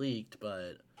that was leaked,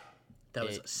 but that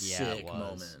was a sick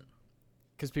moment.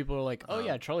 Because people were like, oh,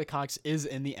 yeah, Charlie Cox is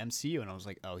in the MCU, and I was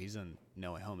like, oh, he's in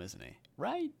No Way Home, isn't he?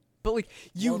 Right? But, like,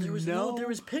 there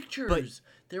was pictures.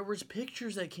 There was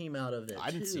pictures that came out of it,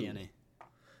 I didn't see any.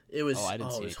 It was, it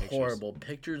was horrible.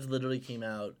 Pictures literally came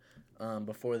out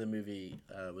before the movie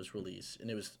was released, and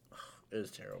it was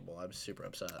terrible. I was super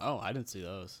upset. Oh, I didn't see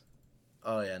those.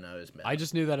 Oh, yeah, no, it was bad. I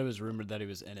just knew that it was rumored that he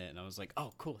was in it, and I was like,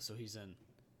 oh, cool, so he's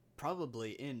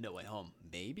probably in No Way Home.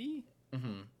 Maybe?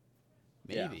 Mm-hmm.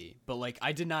 Maybe. Yeah. But, like,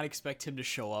 I did not expect him to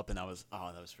show up, and that was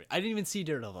free. I didn't even see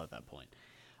Daredevil at that point.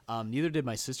 Neither did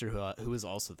my sister, who was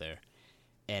also there.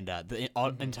 And the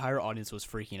entire audience was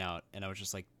freaking out, and I was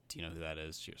just like, do you know who that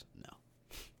is? She was, no.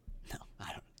 No,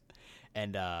 I don't.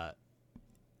 And,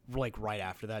 like, right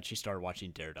after that, she started watching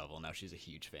Daredevil. Now she's a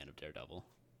huge fan of Daredevil.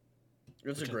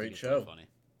 It's a great show. Funny.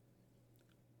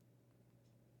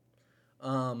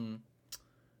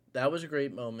 That was a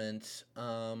great moment.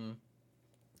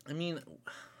 I mean,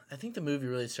 I think the movie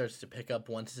really starts to pick up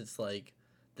once it's, like,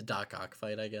 the Doc Ock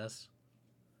fight, I guess,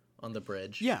 on the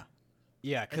bridge. Yeah.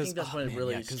 Yeah, because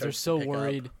they're so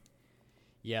worried. Up.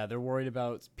 Yeah, they're worried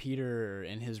about Peter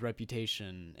and his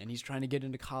reputation, and he's trying to get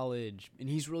into college, and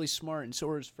he's really smart, and so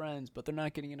are his friends, but they're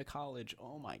not getting into college.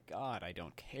 Oh my god, I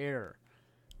don't care.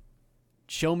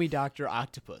 Show me Dr.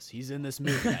 Octopus. He's in this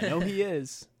movie. I know he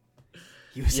is.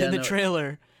 He was in the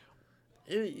trailer.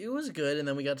 It was good, and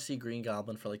then we got to see Green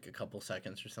Goblin for like a couple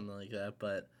seconds or something like that,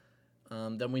 but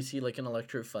then we see like an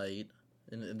electric fight,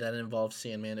 and that involves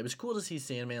Sandman. It was cool to see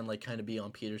Sandman like kind of be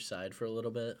on Peter's side for a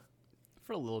little bit.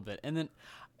 And then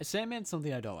Sandman's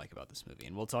something I don't like about this movie,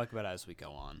 and we'll talk about it as we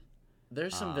go on.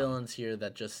 There's some villains here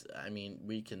that just, I mean,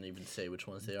 we can even say which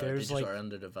ones they are. They just are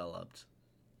underdeveloped.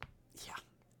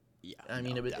 Yeah. I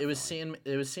mean, it was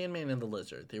Sandman and the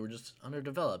Lizard. They were just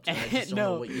underdeveloped. And I just don't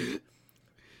know what you.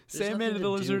 Sandman and the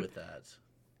Lizard. With that.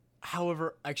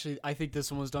 However, actually, I think this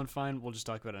one was done fine. We'll just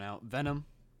talk about it now. Venom.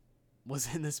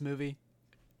 was in this movie.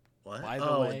 What? By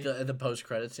the way, the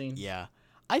post-credit scene? Yeah.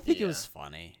 I think it was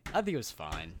funny. I think it was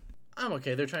fine. I'm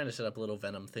okay. They're trying to set up a little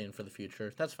Venom thing for the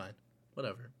future. That's fine.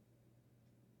 Whatever.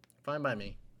 Fine by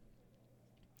me.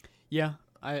 Yeah,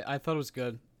 I thought it was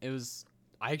good. It was.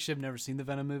 I actually have never seen the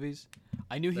Venom movies.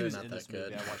 I knew he was in this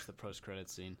movie. I watched the post-credit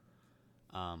scene.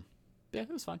 Yeah, it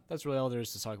was fine. That's really all there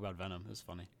is to talk about Venom. It was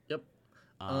funny. Yep.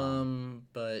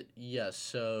 But yeah,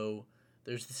 so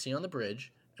there's the scene on the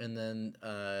bridge, and then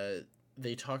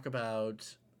they talk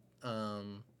about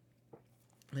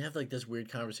they have like this weird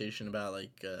conversation about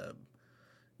like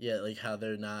like how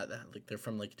they're not like they're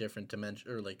from like different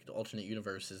dimension or like alternate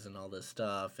universes and all this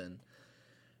stuff, and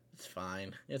it's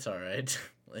fine. It's all right.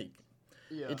 Like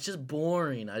it's just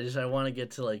boring. I want to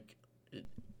get to like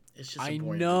it's just a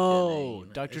boring beginning.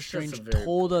 Doctor Strange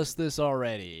told us this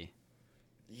already.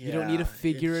 Yeah, you don't need to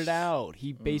figure it out.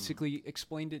 He basically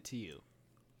explained it to you.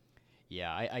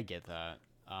 Yeah, I get that.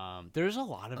 There's a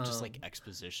lot of just like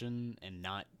exposition and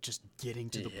not just getting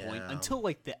to the point until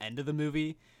like the end of the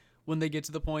movie when they get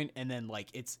to the point, and then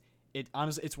like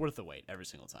honestly it's worth the wait every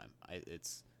single time.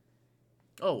 It's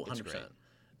 100%.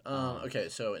 Okay,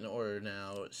 so in order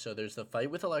now, so there's the fight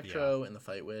with Electro and the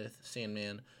fight with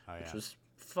Sandman, which was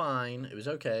fine. It was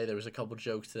okay. There was a couple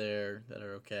jokes there that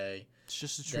are okay. It's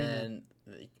just a treatment.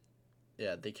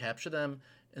 Then they capture them,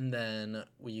 and then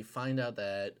we find out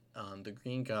that the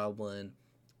Green Goblin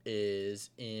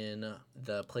is in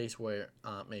the place where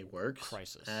Aunt May works.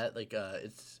 Crisis. At like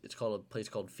it's called a place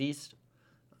called Feast.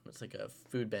 It's like a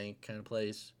food bank kind of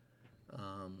place,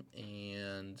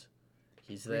 and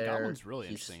he's there. Green Goblin's really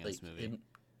interesting in this movie.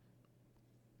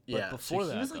 But before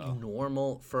that, he was like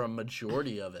normal for a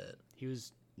majority of it. He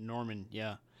was Norman,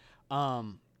 yeah.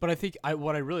 But I think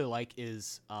what I really like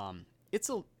is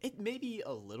it may be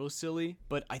a little silly,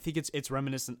 but I think it's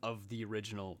reminiscent of the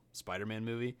original Spider-Man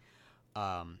movie.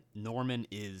 Norman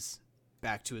is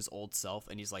back to his old self,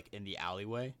 and he's like in the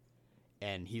alleyway,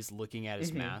 and he's looking at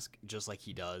his mask just like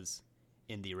he does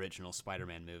in the original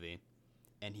Spider-Man movie,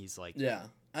 and he's like,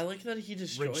 I like that he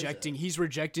destroys He's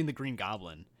rejecting the Green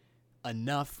Goblin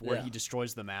enough where he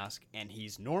destroys the mask, and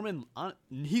he's Norman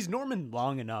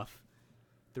long enough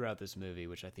throughout this movie,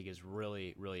 which I think is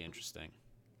really, really interesting.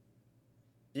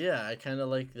 Yeah, I kind of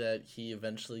like that he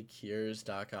eventually cures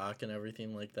Doc Ock and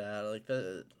everything like that. I like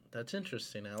that. That's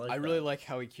interesting. I really like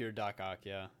how he cured Doc Ock,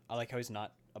 yeah. I like how he's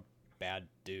not a bad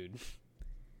dude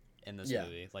in this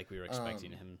movie, like we were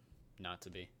expecting him not to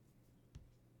be.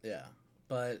 Yeah,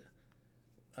 but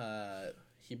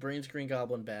he brings Green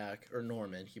Goblin back, or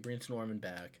Norman. He brings Norman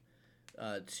back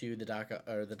to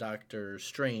the Doctor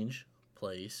Strange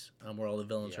place, where all the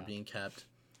villains are being kept.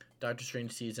 Doctor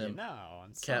Strange sees him,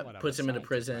 puts him in a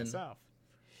prison.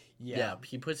 Yeah,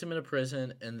 he puts him in a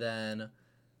prison, and then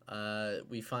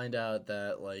we find out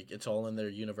that like it's all in their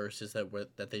universes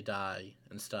that they die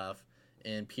and stuff,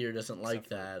 and Peter doesn't like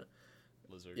that.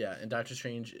 Lizard. Yeah, and Doctor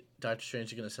Strange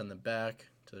is gonna send them back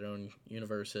to their own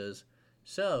universes.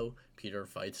 So Peter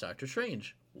fights Doctor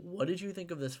Strange. What did you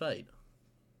think of this fight?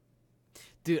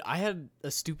 Dude, I had a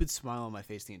stupid smile on my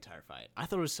face the entire fight. I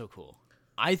thought it was so cool.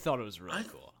 I thought it was really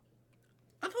cool.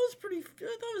 I thought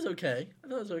it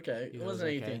was okay. It wasn't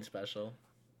anything special.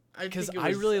 Because I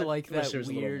really like that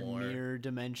weird mirror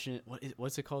dimension.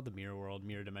 What's it called? The mirror world,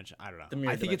 mirror dimension. I don't know.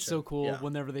 I think it's so cool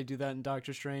whenever they do that in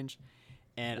Doctor Strange.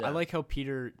 And I like how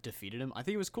Peter defeated him. I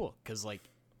think it was cool because like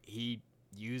he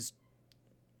used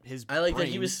his brains, that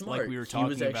he was smart. Like we were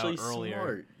talking about earlier.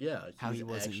 Smart. Yeah, how he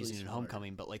wasn't using it in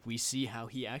Homecoming, but like we see how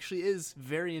he actually is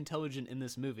very intelligent in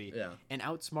this movie. Yeah. And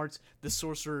outsmarts the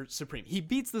Sorcerer Supreme. He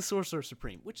beats the Sorcerer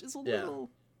Supreme, which is a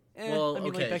little. Well, I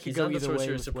mean, like, that could go either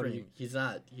way. Supreme. He's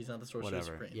not the Sorcerer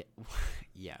Supreme. Yeah.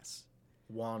 Yes.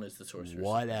 Wong is the Sorcerer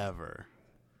Whatever.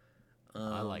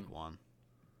 Supreme. I like Wong.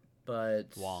 But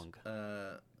Wong.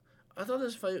 I thought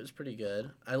this fight was pretty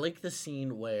good. I like the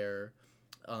scene where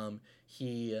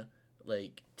he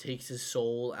like takes his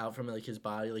soul out from like his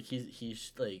body, like he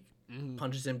like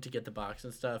punches him to get the box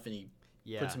and stuff, and he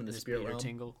puts him in the spirit realm.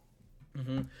 Tingle.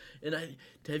 Mm-hmm. And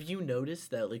have you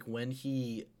noticed that like when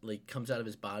he like comes out of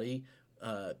his body,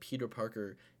 Peter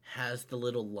Parker has the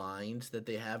little lines that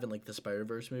they have in like the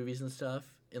Spider-Verse movies and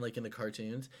stuff, and like in the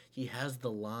cartoons, he has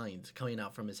the lines coming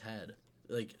out from his head,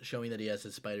 like showing that he has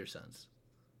his spider sense.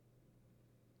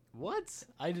 What?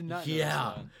 I did not know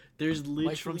that. There's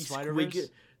literally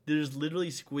there's literally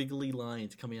squiggly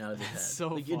lines coming out of his head. So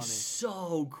like, funny. It's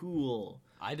so cool.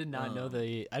 I did not know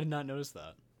I did not notice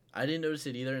that. I didn't notice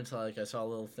it either until like I saw a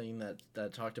little thing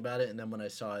that talked about it, and then when I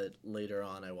saw it later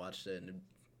on, I watched it, and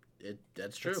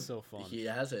that's true. It's so fun. He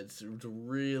has it. It's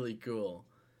really cool.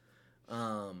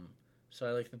 So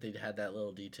I like that they had that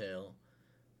little detail.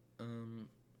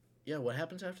 Yeah, what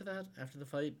happens after that? After the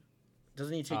fight?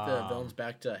 Doesn't he take the villains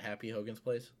back to Happy Hogan's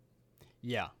place?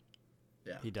 Yeah.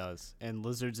 Yeah. He does. And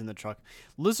Lizard's in the truck.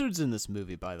 Lizard's in this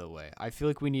movie, by the way. I feel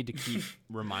like we need to keep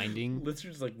reminding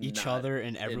Lizard's like each other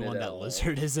and everyone that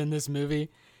Lizard is in this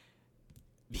movie.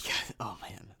 Because, oh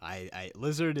man,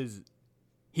 Lizard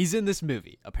he's in this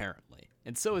movie, apparently.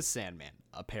 And so is Sandman,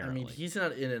 apparently. I mean, he's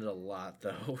not in it a lot,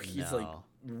 though. He's like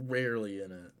rarely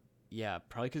in it. Yeah,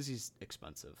 probably because he's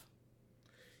expensive.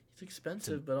 He's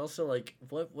expensive, but also like,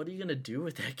 what are you gonna do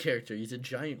with that character? He's a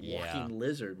giant walking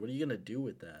lizard. What are you gonna do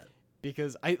with that?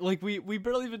 Because we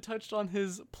barely even touched on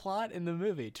his plot in the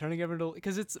movie, turning everyone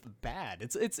because it's bad.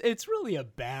 It's really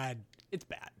bad. It's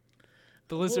bad.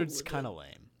 The lizard's kind of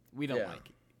lame. We don't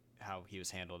like how he was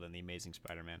handled in The Amazing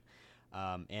Spider-Man,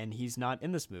 and he's not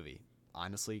in this movie.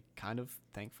 Honestly, kind of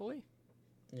thankfully.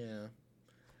 Yeah.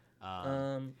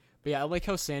 But yeah, I like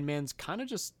how Sandman's kind of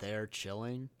just there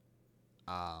chilling.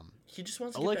 He just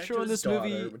wants to get back to his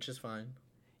daughter, which is fine.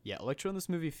 Yeah, Electro in this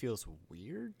movie feels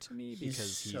weird to me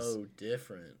because he's so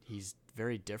different. He's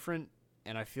very different,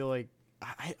 and I feel like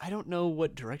I don't know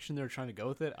what direction they're trying to go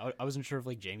with it. I wasn't sure if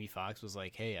like Jamie Foxx was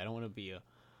like, hey, I don't want to be a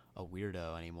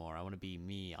weirdo anymore. I want to be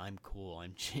me. I'm cool.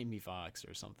 I'm Jamie Foxx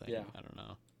or something. Yeah. I don't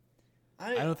know.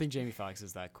 I don't think Jamie Foxx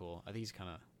is that cool. I think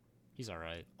he's all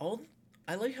right.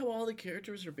 I like how all the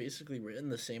characters are basically written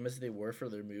the same as they were for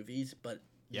their movies, but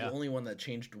the only one that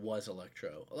changed was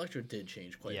Electro. Electro did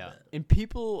change quite a bit. And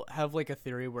people have like a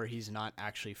theory where he's not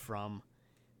actually from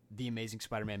the Amazing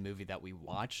Spider-Man movie that we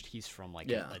watched. He's from like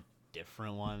a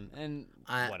different one. And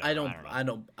I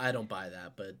don't buy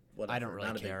that, but whatever. I don't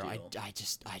really care. A big deal.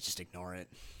 I just ignore it.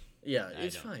 Yeah,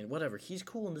 it's fine. Whatever. He's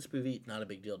cool in this movie. Not a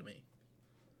big deal to me.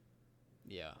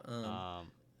 Yeah.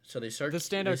 So they start. The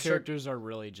standout characters are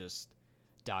really just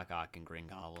Doc Ock and Green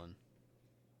Goblin.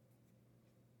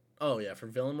 Oh yeah, for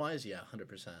villain wise, yeah,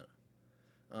 100%.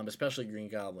 Especially Green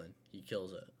Goblin, he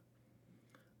kills it.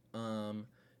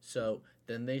 So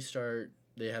then they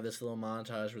have this little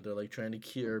montage where they're like trying to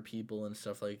cure people and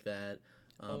stuff like that.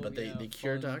 But they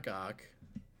cure Doc Ock.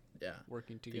 Yeah.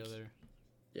 Working together.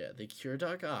 They cure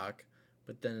Doc Ock,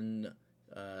 but then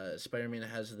Spider-Man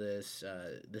has this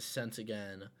sense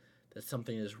again that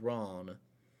something is wrong,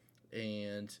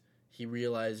 and he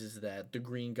realizes that the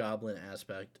Green Goblin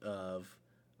aspect of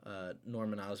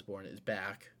Norman Osborn is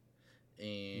back,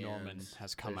 and Norman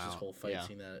has come out. This whole fight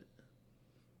scene that,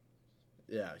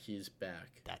 he's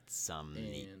back. That's some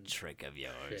neat trick of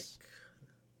yours.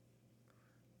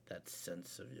 That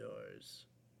sense of yours,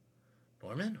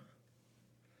 Norman.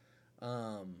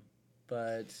 I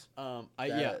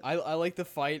like the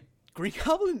fight. Green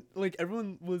Goblin, like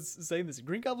everyone was saying this,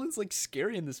 Green Goblin's like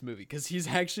scary in this movie because he's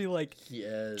actually like,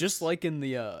 just like in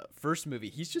the first movie,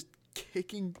 he's just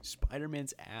kicking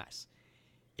Spider-Man's ass.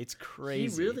 It's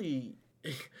crazy. He really,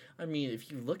 I mean, if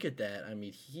you look at that, I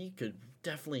mean, he could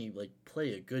definitely like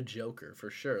play a good Joker for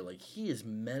sure. Like he is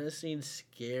menacing,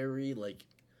 scary. Like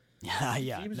he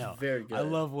was very good. I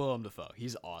love Willem Dafoe.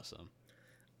 He's awesome.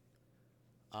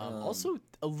 Also,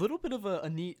 a little bit of a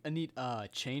neat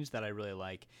change that I really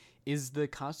like is the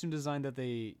costume design that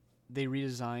they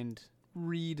redesigned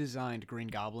Green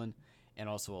Goblin and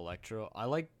also Electro. I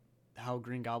like how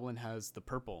Green Goblin has the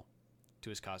purple to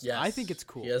his costume. Yes. I think it's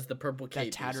cool. He has the purple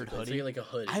cape. That tattered hoodie. It's like a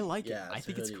hoodie. I like it. I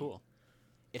think it's cool.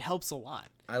 It helps a lot.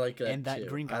 I like that and that too.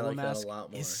 Green Goblin mask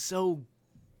is so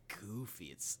goofy.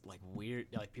 It's like weird.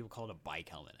 Like people call it a bike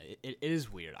helmet. It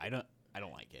is weird. I don't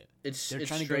like it. It's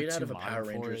straight out of a Power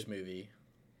Rangers movie.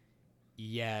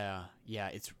 Yeah.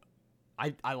 It's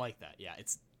I like that. Yeah,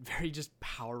 it's very just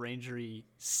Power Ranger-y,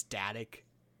 static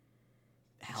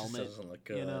helmet. It just doesn't look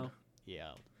good. You know?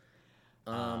 Yeah.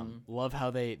 Love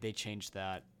how they changed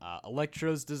that.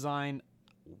 Electro's design,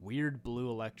 weird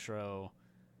blue Electro.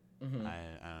 Mm-hmm. I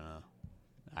don't know.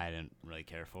 I didn't really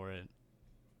care for it.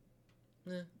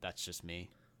 That's just me.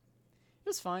 It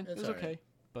was fine. It was okay, right.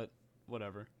 But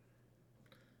whatever.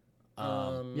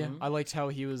 Yeah, I liked how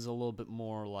he was a little bit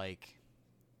more like,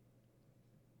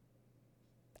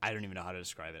 I don't even know how to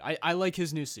describe it. I like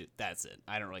his new suit. That's it.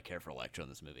 I don't really care for Electro in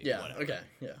this movie. Yeah. Whatever. Okay.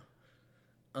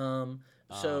 Yeah.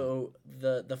 So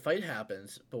the fight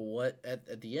happens, but what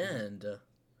at the end,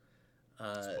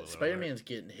 Spider-Man's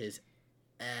getting his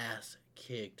ass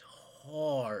kicked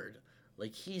hard.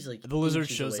 Like he's like the lizard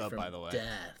shows up, by the way,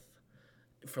 death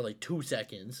for like 2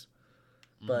 seconds,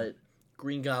 but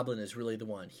Green Goblin is really the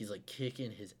one. He's like kicking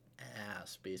his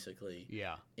ass basically.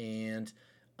 Yeah. And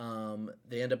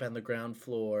they end up on the ground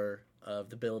floor of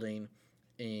the building,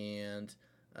 and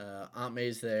Aunt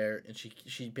May's there, and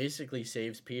she basically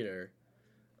saves Peter.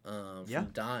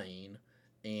 from dying,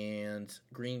 and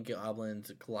Green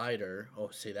Goblin's glider. Oh,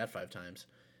 say that 5 times.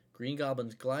 Green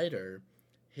Goblin's glider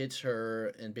hits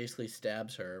her and basically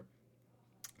stabs her,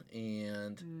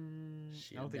 and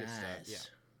she I don't think it's stabbed.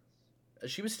 Yeah,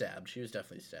 she was stabbed. She was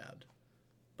definitely stabbed,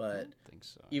 but I don't think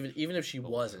so. Even if she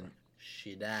wasn't,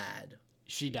 she died.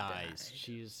 She dies.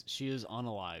 She is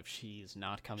unalive. She's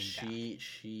not coming back.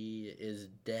 She is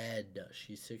dead.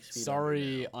 She's 6 feet.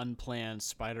 Sorry, unplanned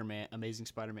Amazing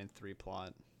Spider-Man 3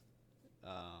 plot.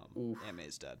 Aunt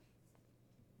May's dead.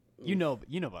 Oof. You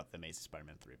know about the Amazing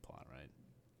Spider-Man 3 plot, right?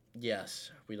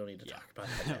 Yes, we don't need to talk about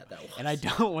how bad that was. And I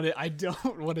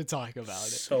don't want to talk about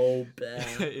it. So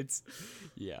bad. It's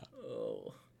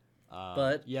Oh.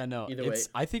 But yeah, no. Either way,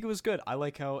 I think it was good. I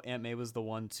like how Aunt May was the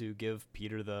one to give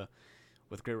Peter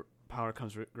with great power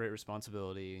comes great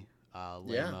responsibility.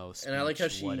 Speech, and I like how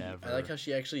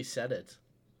she actually said it.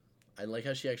 I like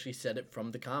how she actually said it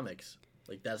from the comics.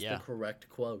 Like that's the correct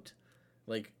quote.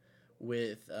 Like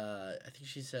with I think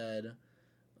she said,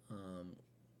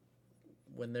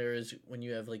 when there is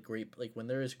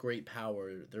great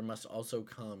power, there must also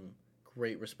come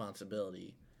great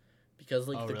responsibility. Because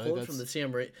quote from the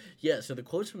Sam Raimi, so the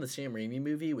quotes from the Sam Raimi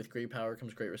movie, with great power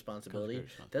comes great responsibility.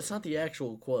 That's not the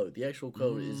actual quote. The actual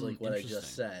quote is like what I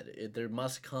just said. There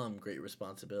must come great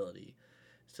responsibility.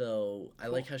 So cool. I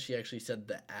like how she actually said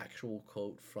the actual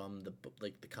quote from the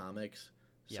comics.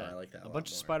 So I like that. A bunch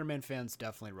of Spider-Man fans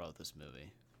definitely wrote this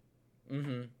movie.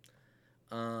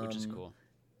 Mm-hmm. Which is cool.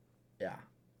 Yeah,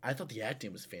 I thought the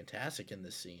acting was fantastic in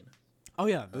this scene. Oh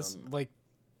yeah,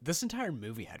 this entire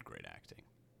movie had great acting.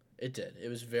 It did. It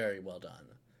was very well done.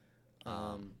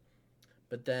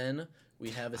 But then we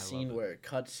have a scene where it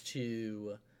cuts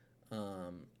to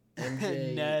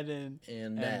MJ Ned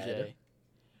and Ned.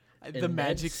 The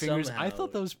magic fingers. I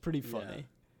thought that was pretty funny.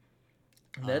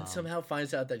 Yeah. Ned somehow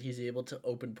finds out that he's able to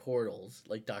open portals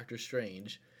like Doctor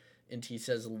Strange, and he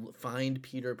says, "Find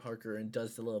Peter Parker," and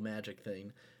does the little magic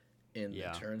thing. And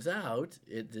it turns out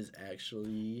it is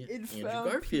actually Andrew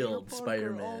Garfield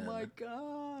Spider-Man. Oh my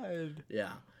god!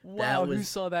 Yeah. Wow, who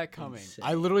saw that coming? Insane.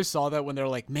 I literally saw that when they're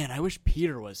like, "Man, I wish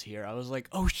Peter was here." I was like,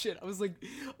 "Oh shit!" I was like,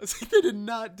 they did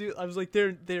not do. I was like,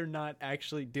 they're not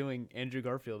actually doing Andrew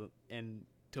Garfield and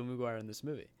Tobey Maguire in this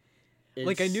movie.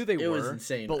 I knew they were. It was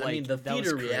insane. But I mean, the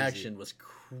theater reaction was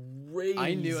crazy.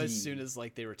 I knew as soon as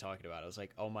they were talking about it. I was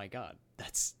like, "Oh my god,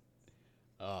 that's."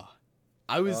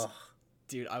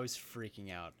 Dude, I was freaking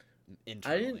out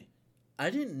internally. I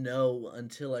didn't know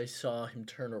until I saw him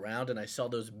turn around and I saw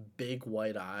those big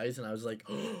white eyes, and I was like,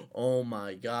 "Oh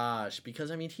my gosh!"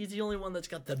 Because I mean, he's the only one that's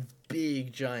got the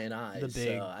big giant eyes.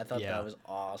 So I thought that was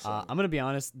awesome. I'm gonna be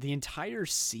honest. The entire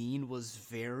scene was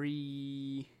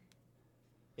very.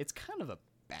 It's kind of a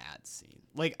bad scene.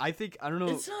 I don't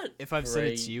know if I've said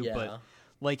it to you, but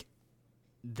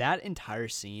that entire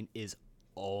scene is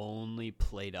only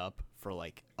played up for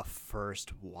a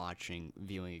first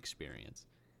viewing experience.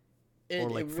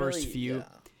 First view,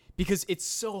 because it's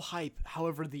so hype.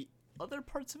 However, the other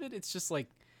parts of it, it's just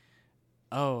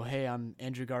oh, hey, I'm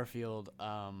Andrew Garfield.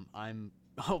 Let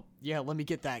me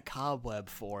get that cobweb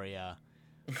for you.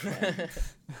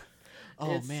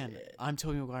 Man, I'm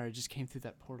Tobey Maguire. I just came through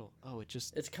that portal.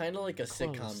 It's kind of like a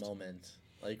closed. Sitcom moment.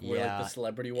 Where the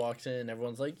celebrity walks in and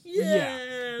everyone's like,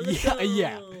 let's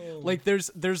go.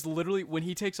 There's literally, when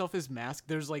he takes off his mask,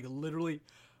 there's literally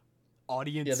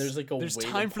audience. Yeah, there's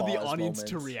time for the audience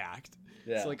to react.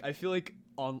 Yeah. So I feel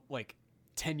on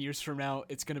 10 years from now,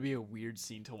 it's gonna be a weird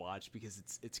scene to watch, because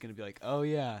it's gonna be oh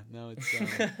yeah, no, it's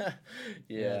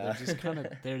they're just kind of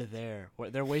there.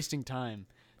 They're wasting time.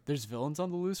 There's villains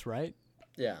on the loose, right?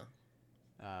 Yeah.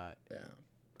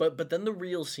 But then the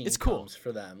real scene comes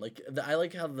for them. I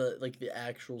like how the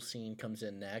actual scene comes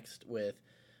in next with,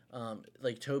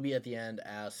 Tobey at the end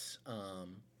asks,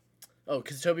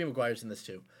 because Tobey Maguire's in this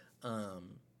too,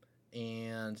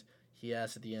 and he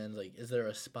asks at the end, is there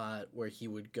a spot where he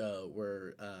would go,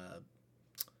 where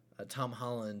Tom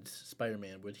Holland's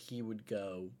Spider-Man would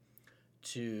go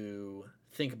to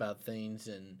think about things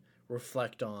and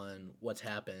reflect on what's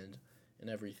happened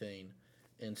and everything.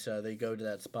 And so they go to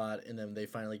that spot, and then they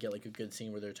finally get a good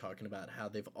scene where they're talking about how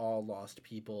they've all lost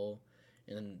people,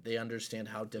 and they understand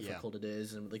how difficult it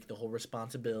is, and the whole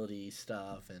responsibility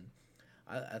stuff. And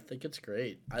I think it's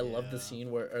great. I love the scene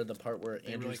the part where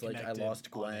Andrew's really I lost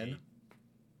Gwen.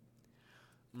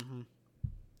 Mm-hmm.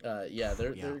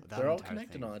 They're all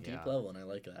connected on a deep level, and I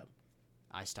like that.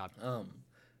 I stopped. I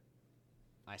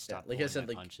stopped. Like I said,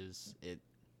 punches.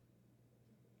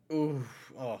 Ooh,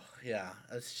 oh yeah.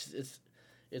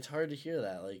 It's hard to hear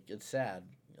that. It's sad.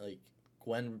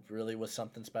 Gwen really was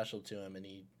something special to him, and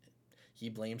he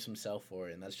blames himself for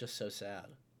it, and that's just so sad.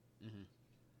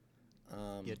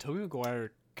 Yeah, Tobey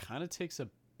Maguire kind of takes a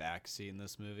backseat in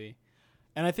this movie,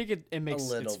 and I think it makes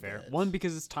it's fair. Bit. One,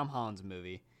 because it's Tom Holland's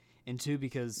movie, and two,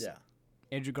 because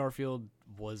Andrew Garfield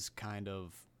was kind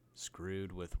of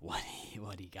screwed with what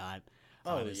he got.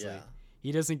 Honestly.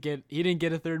 He didn't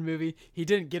get a third movie. He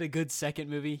didn't get a good second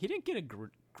movie. He didn't get a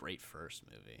great first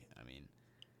movie. I mean,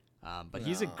 but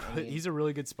he's a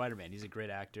really good Spider-Man. He's a great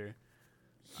actor.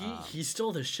 He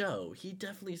stole the show. He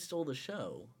definitely stole the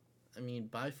show. I mean,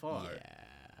 by far.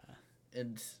 Yeah.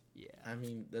 And I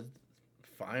mean, that's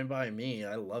fine by me.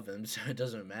 I love him, so it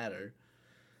doesn't matter.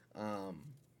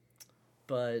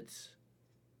 But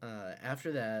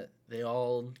after that, they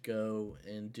all go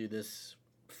and do this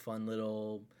fun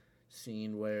little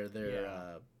scene where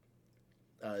they're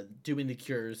doing the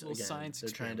cures again. They're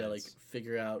trying to like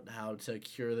figure out how to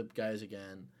cure the guys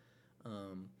again.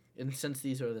 And since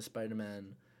these are the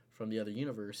Spider-Man from the other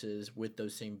universes with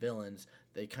those same villains,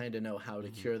 they kind of know how to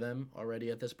cure them already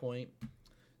at this point.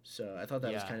 So I thought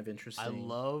that was kind of interesting.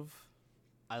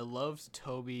 I loved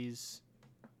Tobey's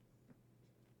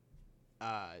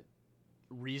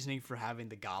reasoning for having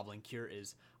the Goblin cure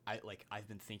is I've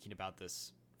been thinking about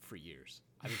this for years.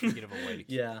 I've been thinking of a way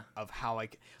to of how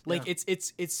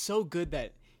it's so good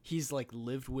that he's like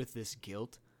lived with this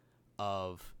guilt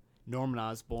of Norman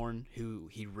Osborn, who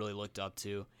he really looked up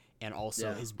to, and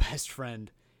also his best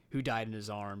friend who died in his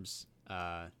arms,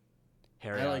 Harry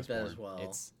Osborn. I like that as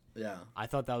well. I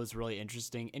thought that was really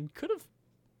interesting and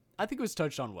I think it was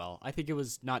touched on well. I think it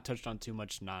was not touched on too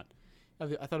much. I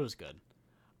thought it was good.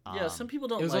 Some people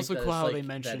don't. It was also cool how they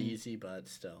mentioned that easy, but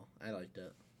still, I liked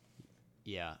it.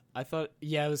 Yeah, I thought.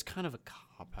 Yeah, it was kind of a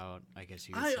cop out, I guess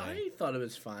you could say. I thought it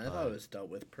was fine. I thought it was dealt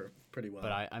with pretty well.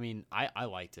 But I mean, I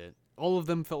liked it. All of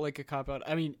them felt like a cop out.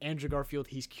 I mean, Andrew Garfield,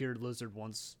 he's cured Lizard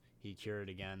once. He cured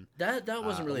again. That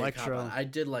wasn't really Electro. a cop out. I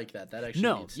did like that. That actually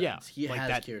made sense. Yeah, he like has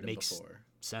that cured makes him before.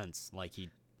 Sense. Like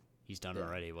he's done it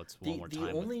already. What's one more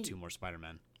time with two more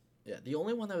Spider-Man? Yeah, the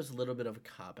only one that was a little bit of a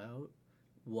cop out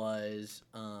was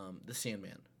the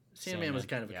Sandman. Sandman was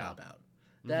kind of a cop out.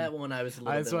 That one I was a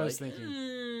little bit that's what like, I was thinking.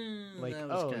 Like,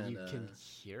 you can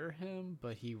cure him,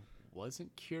 but he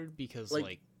wasn't cured because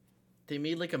like they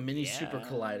made like a mini super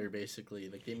collider basically.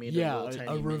 Like they made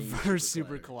a reverse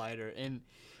super collider. And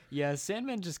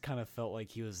Sandman just kind of felt like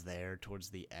he was there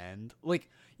towards the end. Like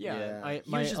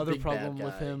my other problem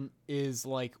with him is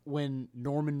like when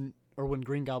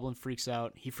Green Goblin freaks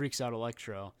out, he freaks out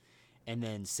Electro, and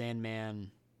then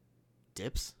Sandman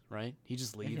dips, right? He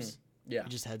just leaves. He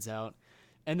just heads out.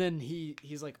 And then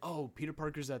he's like, oh, Peter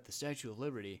Parker's at the Statue of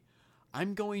Liberty.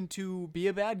 I'm going to be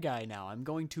a bad guy now. I'm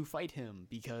going to fight him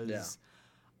because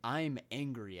I'm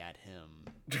angry at him.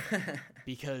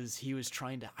 Because he was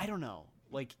trying to, I don't know.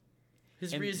 Like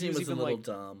his reasoning was a little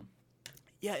dumb.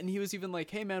 Yeah, and he was even like,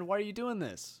 hey man, why are you doing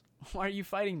this? Why are you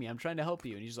fighting me? I'm trying to help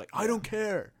you. And he's like, I don't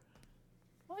care.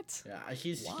 What? Yeah,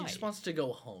 he just wants to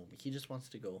go home. He just wants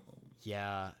to go home.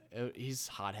 Yeah, he's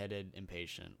hot-headed,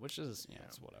 impatient, which is,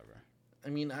 it's whatever. I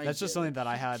mean, that's just something that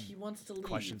I had he wants to leave.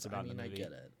 Questions about in the movie. I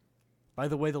get it. By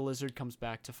the way, the Lizard comes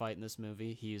back to fight in this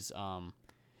movie. He's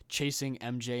chasing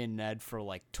MJ and Ned for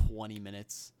like 20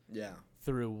 minutes. Yeah.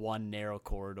 Through one narrow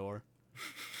corridor.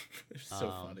 It's so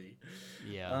funny.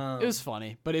 Yeah, it was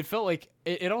funny, but it felt like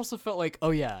it also felt like, oh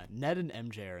yeah, Ned and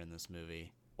MJ are in this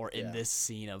movie, or in this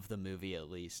scene of the movie at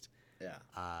least. Yeah.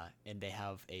 And they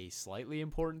have a slightly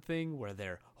important thing where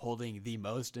they're holding the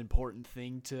most important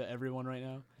thing to everyone right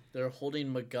now. They're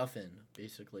holding MacGuffin,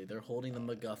 basically. They're holding the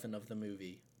MacGuffin of the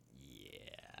movie.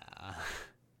 Yeah.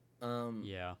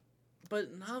 Yeah. But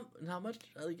not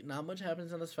much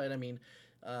happens in this fight. I mean,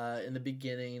 in the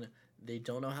beginning, they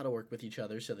don't know how to work with each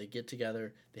other, so they get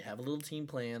together. They have a little team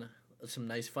plan. Some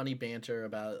nice, funny banter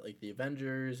about like the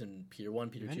Avengers and Peter 1,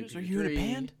 Peter 2, Peter 3. Are you in a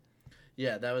band?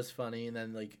 Yeah, that was funny. And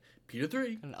then like Peter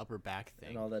 3, an upper back thing,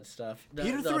 and all that stuff.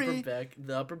 Peter 3,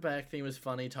 the upper back thing was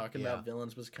funny. Talking about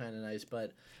villains was kind of nice.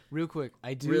 But real quick,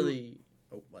 I do really.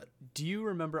 Oh, what? Do you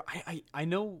remember? I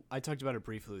know I talked about it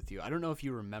briefly with you. I don't know if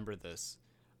you remember this,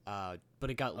 but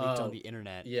it got leaked on the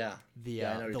internet. Yeah.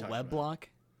 The web block.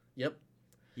 Yep.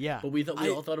 Yeah. But we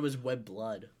all thought it was web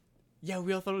blood. Yeah,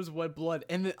 we all thought it was web blood,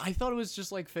 and I thought it was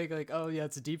just like fake. Like, oh yeah,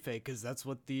 it's a deep fake because that's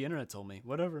what the internet told me.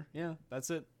 Whatever. Yeah,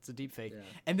 that's it. It's a deep fake. Yeah.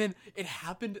 And then it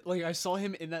happened. Like I saw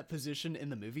him in that position in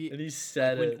the movie, and he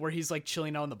said where he's like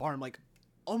chilling out in the bar. I'm like,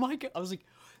 oh my god! I was like,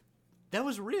 that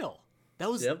was real.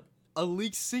 That was a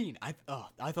leaked scene. I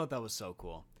thought that was so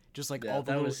cool. Just like all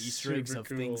the little Easter eggs of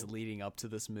things leading up to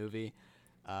this movie.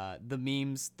 The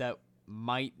memes that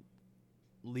might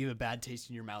leave a bad taste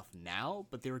in your mouth now,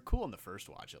 but they were cool in the first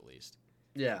watch at least.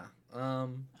 Yeah.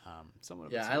 Somewhat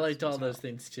of a Yeah, I liked all those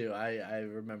things too. I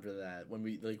remember that when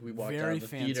we walked out of the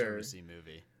theater.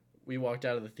 Movie. We walked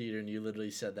out of the theater and you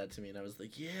literally said that to me and I was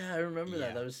like, yeah, I remember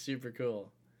that. That was super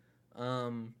cool.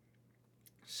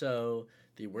 So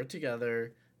they work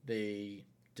together. They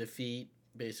defeat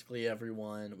basically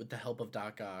everyone with the help of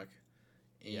Doc Ock.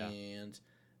 And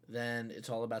then it's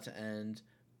all about to end,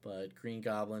 but Green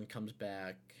Goblin comes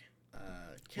back.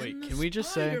 Can we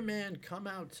just say Spider-Man come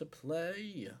out to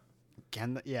play?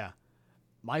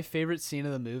 My favorite scene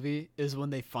of the movie is when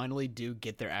they finally do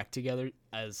get their act together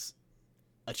as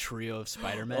a trio of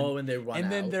Spider-Men. Oh, and they run out.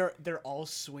 And then they're all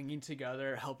swinging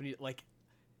together, helping you, like...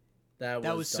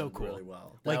 That was so cool. Really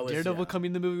well. Like, Daredevil coming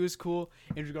in the movie was cool.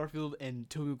 Andrew Garfield and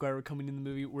Tobey Maguire coming in the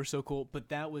movie were so cool. But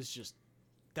that was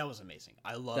amazing.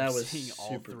 I love seeing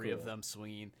all three of them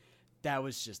swinging. That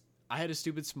was just... I had a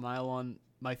stupid smile on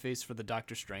my face for the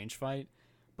Doctor Strange fight.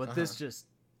 But this was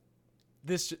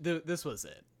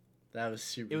it. That was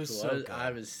super cool. It was so good.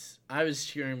 I was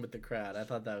cheering with the crowd. I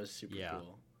thought that was super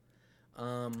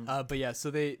cool. But yeah, so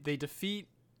they defeat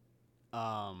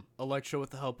Electro with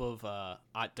the help of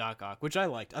Doc Ock, which I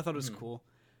liked. I thought it was cool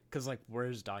because, like,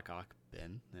 where's Doc Ock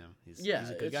been? He's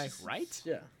a good guy, right?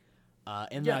 Yeah.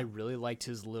 And then I really liked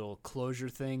his little closure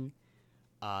thing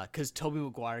because Tobey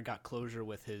Maguire got closure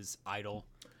with his idol.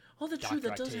 Oh, that's true.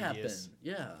 That does happen.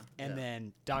 Yeah. And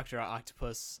then Dr.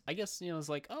 Octopus, I guess, was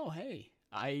like, oh, hey,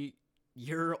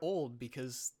 you're old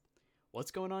because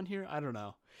what's going on here? I don't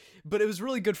know. But it was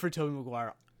really good for Tobey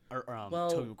Maguire,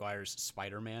 Tobey Maguire's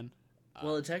Spider-Man.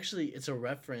 It's a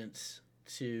reference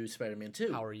to Spider-Man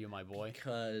 2. How are you, my boy?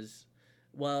 Because,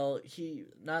 he,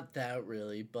 not that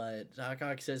really, but Doc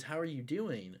Ock says, how are you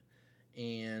doing?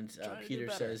 And Peter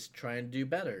says, trying to do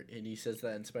better. And he says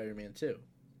that in Spider-Man 2.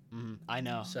 Mm-hmm. I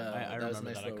know. So I that was a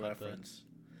nice little reference.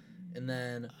 And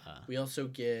then we also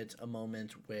get a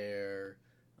moment where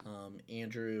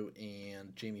Andrew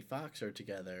and Jamie Foxx are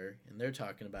together, and they're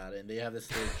talking about it, and they have this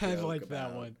little joke I like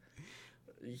that one.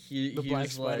 The Black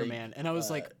Spider-Man. And I was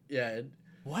like... Yeah.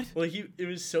 What? Well, it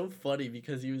was so funny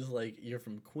because he was like, you're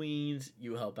from Queens,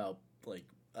 you help out, like...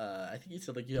 I think he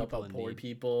said, like, you help out poor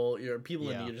people, you're people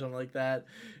in need or something like that.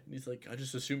 And he's like, I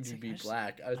just assumed you'd be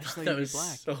black. I thought that was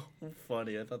so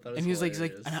funny. I thought that was and he's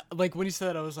hilarious. like, when he said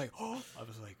that, I was like, oh, I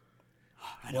was like,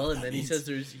 I know and then he says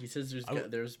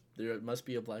there must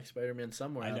be a black Spider-Man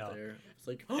somewhere out there. It's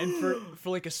like, and for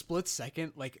like a split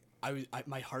second, like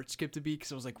my heart skipped a beat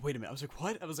because I was like, wait a minute. I was like,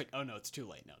 what? I was like, oh no, it's too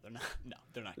late. No, they're not. No,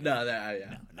 they're not. No,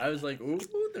 I was like, ooh,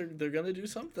 they're gonna do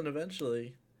something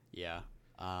eventually. Yeah.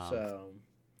 So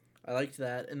I liked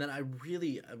that, and then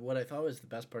what I thought was the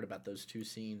best part about those two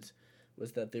scenes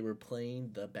was that they were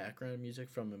playing the background music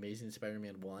from Amazing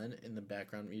Spider-Man 1, and the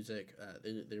background music,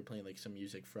 they were playing like some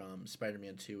music from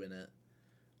Spider-Man 2 in it.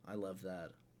 I love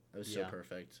that. It was so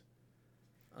perfect.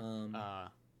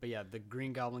 But yeah, the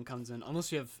Green Goblin comes in.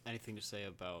 Unless you have anything to say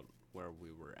about where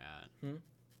we were at.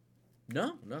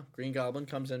 No. Green Goblin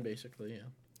comes in basically,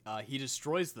 yeah. He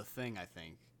destroys the Thing, I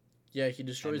think. Yeah, he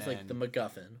destroys like the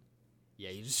MacGuffin. Yeah,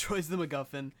 he destroys the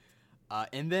MacGuffin.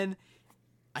 And then,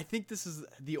 I think this is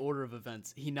the order of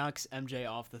events. He knocks MJ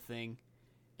off the Thing,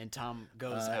 and Tom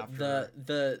goes after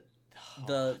the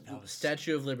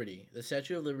Statue of Liberty. The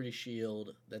Statue of Liberty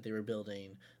shield that they were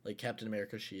building, like Captain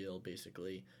America's shield,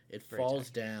 basically. It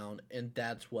falls down, and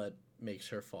that's what makes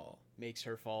her fall.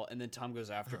 And then Tom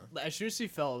goes after her. As soon as he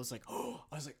fell, I was like, oh.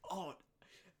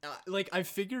 I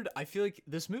feel like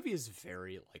this movie is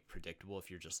very, like, predictable if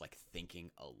you're just, like, thinking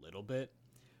a little bit.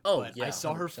 Oh, but yeah, I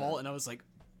saw 100%. Her fall, and I was like,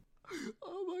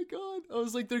 oh my god. I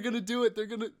was like, they're gonna do it.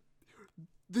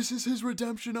 This is his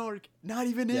redemption arc. Not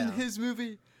even in his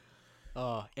movie.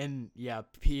 And, yeah,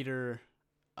 Peter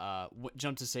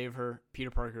jumped to save her. Peter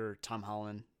Parker, Tom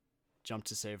Holland jumped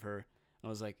to save her. I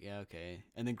was like, yeah, okay.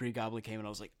 And then Green Goblin came, and I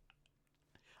was like,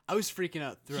 I was freaking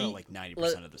out throughout like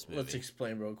 90% of this movie. Let's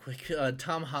explain real quick.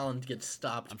 Tom Holland gets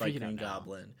stopped by Green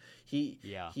Goblin.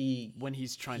 When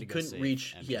he's trying to go couldn't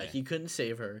reach. MJ. Yeah, he couldn't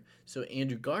save her. So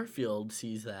Andrew Garfield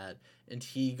sees that, and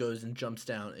he goes and jumps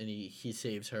down, and he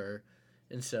saves her.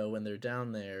 And so when they're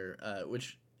down there,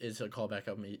 which is a callback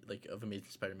of Amazing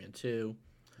Spider-Man 2,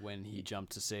 when he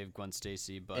jumped to save Gwen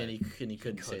Stacy, but he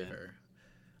couldn't save her.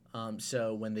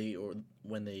 So when they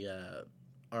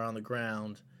are on the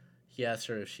ground. He asks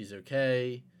her if she's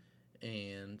okay,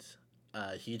 and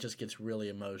he just gets really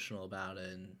emotional about it,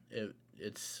 and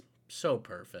it's so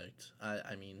perfect.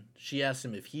 I mean, she asks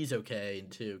him if he's okay,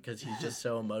 too, because he's just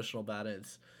so emotional about it.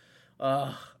 It's,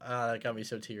 that got me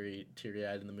so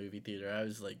teary-eyed in the movie theater. I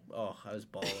was like, I was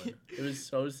bawling. It was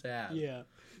so sad. Yeah.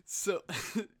 So,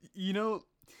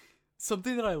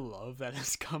 something that I love that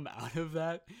has come out of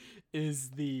that is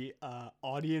the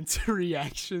audience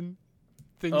reaction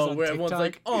things on where TikTok. everyone's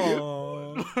like,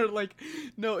 oh. Or like,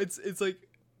 no, it's like,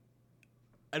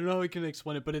 I don't know how I can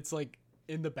explain it, but it's like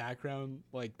in the background,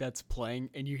 like that's playing,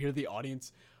 and you hear the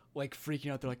audience like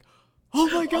freaking out. They're like, "Oh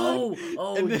my god!"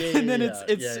 And then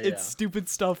it's stupid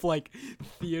stuff like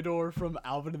Theodore from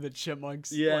Alvin and the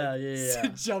Chipmunks,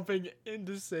 jumping in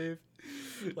to save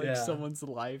like someone's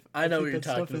life. I know what you're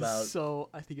talking about.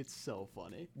 I think it's so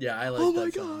funny. Yeah, I like. Oh my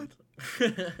god!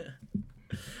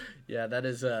 Yeah,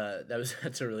 that's a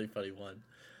really funny one.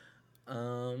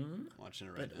 Watching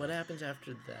it right now. What happens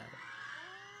after that?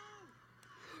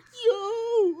 Yo!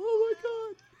 Oh my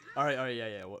god! All right,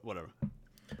 yeah, whatever.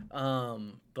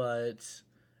 But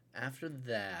after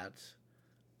that,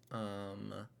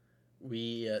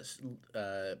 we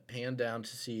pan down to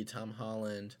see Tom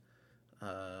Holland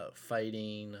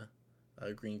fighting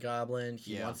Green Goblin.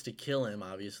 He wants to kill him,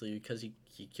 obviously, because he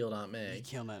killed Aunt May. He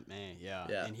killed Aunt May,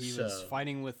 yeah. And he was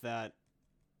fighting with that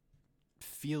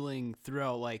feeling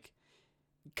throughout, like,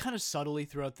 kind of subtly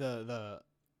throughout the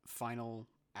final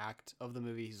act of the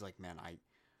movie. He's like, man, I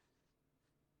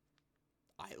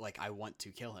want to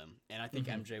kill him. And I think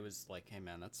MJ was like, hey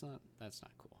man, that's not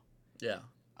cool. Yeah.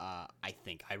 I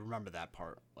think I remember that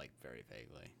part like very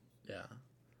vaguely. Yeah.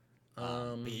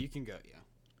 But you can go,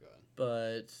 go ahead.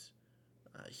 But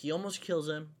he almost kills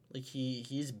him. Like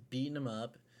he's beating him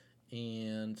up,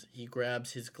 and he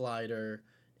grabs his glider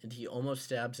and he almost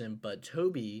stabs him, but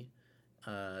Tobey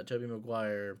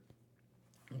Maguire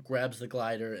grabs the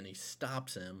glider and he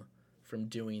stops him from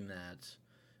doing that.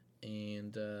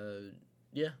 And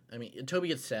yeah, I mean, Tobey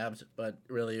gets stabbed, but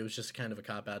really it was just kind of a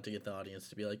cop-out to get the audience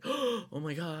to be like, oh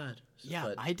my god. Yeah,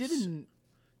 but I didn't...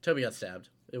 Tobey got stabbed.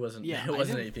 It wasn't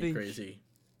anything crazy.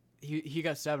 He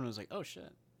got stabbed and was like, oh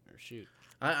shit, or shoot.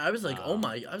 I was like, oh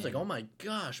my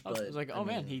gosh, but... I was like, oh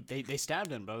man, they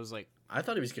stabbed him, but I was like... I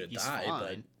thought he was going to die,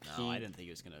 fine. But... No, I didn't think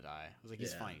he was going to die. I was like,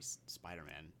 he's fine, he's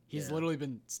Spider-Man. He's literally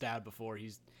been stabbed before, he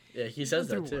says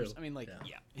that too. Worse. I mean, like,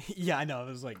 yeah, I know, it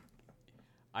was like...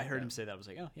 I heard him say that. I was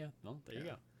like, oh, yeah, well, there you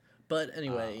go. But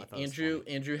anyway,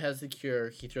 Andrew has the cure.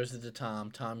 He throws it to Tom.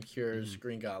 Tom cures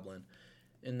Green Goblin.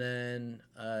 And then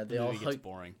they all hug... Gets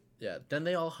boring. Yeah, then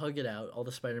they all hug it out. All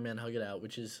the Spider-Man hug it out,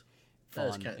 which is...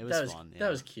 Fun. It was fun. That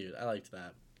was cute. I liked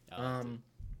that.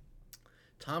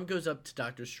 Tom goes up to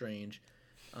Doctor Strange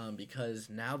because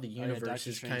now the universe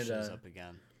is kind of... up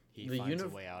again. He finds a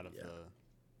way out of the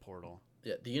portal.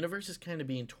 Yeah, the universe is kind of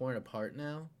being torn apart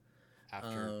now.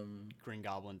 After Green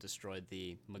Goblin destroyed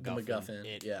the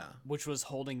MacGuffin, which was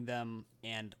holding them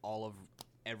and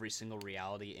every single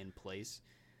reality in place.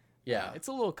 Yeah, it's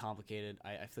a little complicated.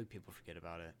 I feel like people forget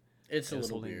about it. It's a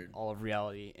little weird. All of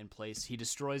reality in place. He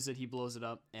destroys it. He blows it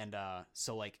up, and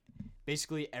so like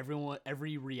basically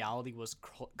every reality was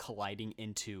colliding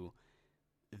into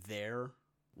their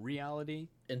reality,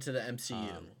 into the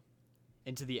MCU.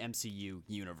 Into the MCU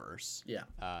universe. Yeah.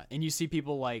 And you see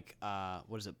people like,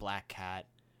 what is it, Black Cat,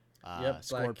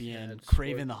 Scorpion, Black Cat,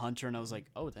 Kraven the Hunter, and I was like,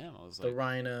 oh, damn. I was like... The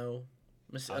Rhino,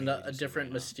 a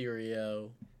different Mysterio.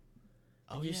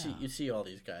 Oh, you see all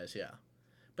these guys, yeah.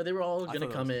 But they were all going to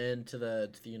come into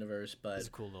the universe, but... It's a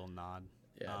cool little nod.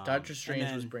 Yeah, Doctor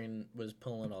Strange was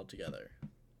pulling it all together.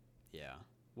 Yeah.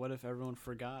 What if everyone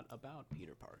forgot about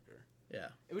Peter Parker? Yeah.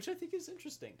 Which I think is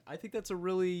interesting. I think that's a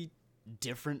really...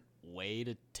 different way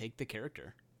to take the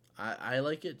character. I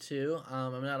like it too.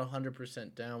 I'm not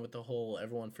 100% down with the whole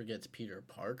everyone forgets Peter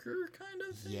Parker kind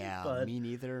of thing. Yeah, but me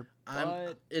neither.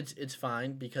 But it's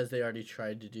fine because they already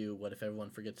tried to do what if everyone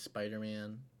forgets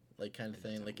Spider-Man, like kind of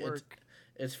thing. Like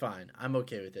it's fine. I'm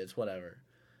okay with it. It's whatever.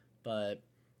 But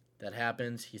that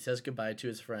happens. He says goodbye to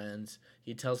his friends.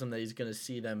 He tells them that he's gonna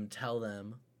see them, tell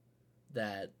them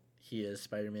that he is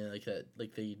Spider-Man, like that,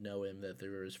 like they know him, that they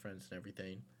were his friends and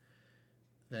everything.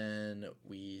 Then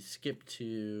we skip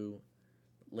to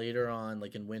later on,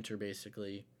 like in winter,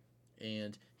 basically,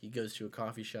 and he goes to a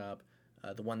coffee shop,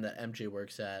 the one that MJ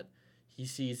works at. He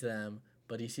sees them,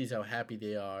 but he sees how happy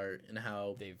they are and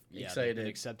how excited. They've been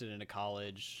accepted into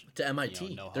college. To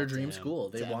MIT, their dream school.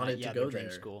 They wanted to go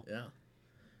there. School. Yeah.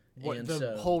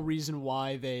 The whole reason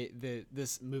why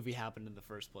this movie happened in the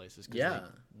first place is because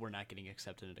we're not getting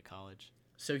accepted into college.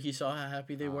 So he saw how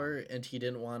happy they were, and he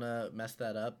didn't want to mess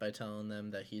that up by telling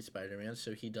them that he's Spider-Man,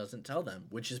 so he doesn't tell them,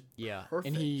 which is perfect.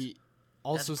 And he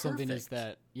also something is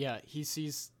that he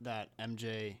sees that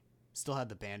MJ still had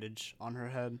the bandage on her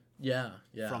head. Yeah.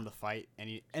 From the fight,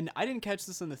 and I didn't catch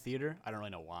this in the theater. I don't really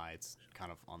know why. It's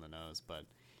kind of on the nose, but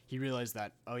he realized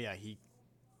that he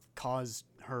caused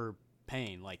her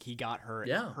pain. Like he got her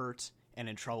hurt and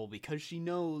in trouble because she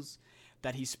knows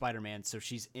that he's Spider-Man, so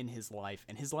she's in his life,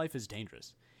 and his life is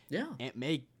dangerous. Yeah. Aunt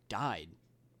May died.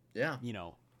 Yeah. You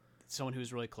know, someone who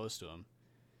was really close to him.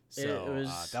 So It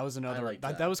was, that was another. like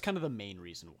That was kind of the main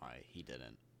reason why he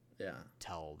didn't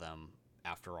tell them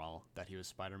after all that he was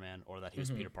Spider-Man or that he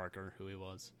was Peter Parker, who he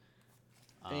was.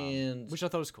 And which I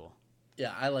thought was cool.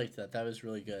 Yeah, I liked that. That was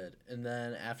really good. And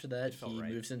then after that, he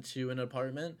moves into an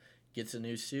apartment, gets a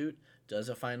new suit, does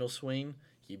a final swing.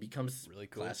 He becomes really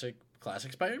cool.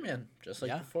 Classic Spider-Man, just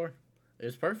like before. It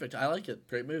was perfect. I like it.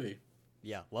 Great movie.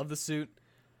 Yeah, love the suit.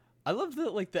 I love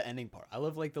the ending part. I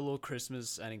love the little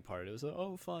Christmas ending part. It was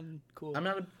fun, cool. I'm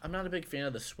not a big fan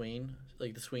of the swing,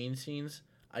 the swing scenes.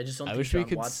 I just don't. I think wish John we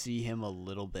could Watts... see him a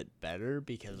little bit better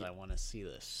because I want to see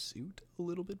the suit a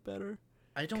little bit better.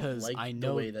 I don't like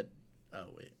the way that. Oh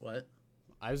wait, what?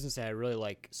 I was gonna say I really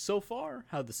like so far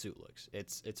how the suit looks.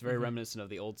 It's very reminiscent of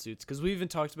the old suits because we even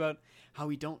talked about how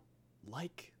we don't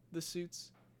like the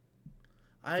suits.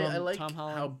 I like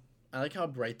how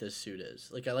bright this suit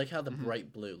is. I like how the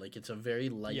bright blue. It's a very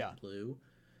light blue.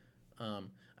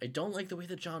 I don't like the way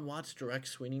that John Watts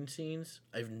directs swinging scenes.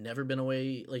 I've never been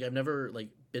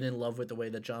been in love with the way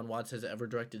that John Watts has ever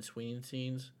directed swinging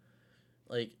scenes.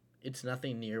 It's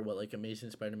nothing near what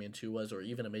Amazing Spider-Man 2 was, or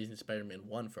even Amazing Spider-Man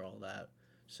 1 for all that.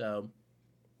 So,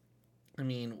 I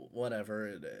mean,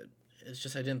 whatever. It's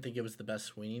just I didn't think it was the best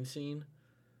swinging scene.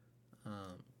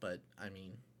 But I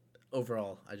mean,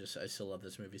 overall, I still love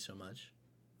this movie so much.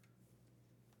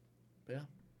 But yeah,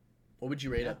 what would you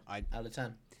rate it out of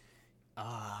 10?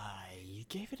 You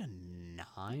gave it a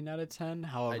 9 out of 10.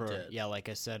 However, like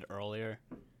I said earlier,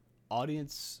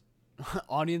 audience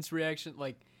reaction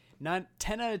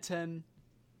 10 out of 10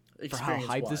 for how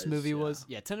hyped this movie was.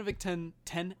 Yeah, 10 out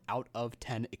of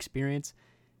 10 experience,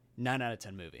 9 out of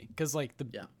 10 movie. Because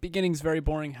the beginning's very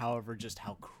boring. However, just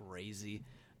how crazy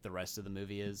the rest of the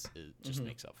movie is, it just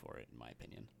makes up for it, in my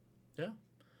opinion. Yeah.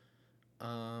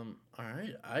 All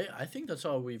right. I think that's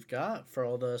all we've got for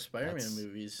all the Spider-Man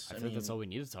movies. I think that's all we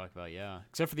need to talk about. Yeah,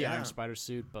 except for the Iron Spider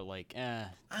suit, but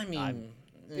I mean,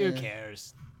 who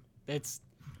cares? It's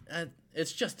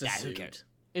just a suit. Who cares?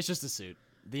 It's just a suit.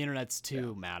 The internet's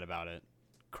too mad about it.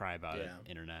 Cry about it,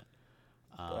 internet.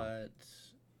 But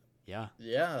yeah,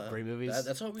 great movies.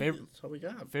 That's all we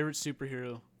got. Favorite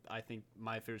superhero. I think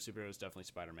my favorite superhero is definitely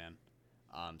Spider-Man.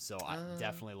 So I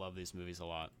definitely love these movies a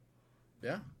lot.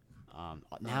 Yeah.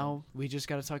 Now we just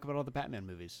got to talk about all the Batman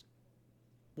movies.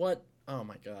 What? Oh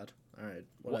my God! All right.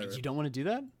 Whatever. What, you don't want to do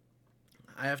that?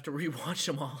 I have to rewatch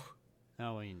them all.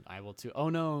 Oh, I will too. Oh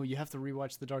no, you have to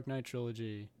rewatch the Dark Knight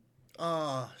trilogy.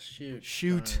 Oh shoot!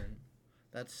 Darn.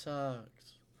 That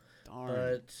sucks. Darn.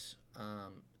 But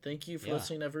thank you for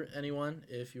listening, anyone,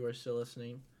 if you are still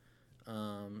listening.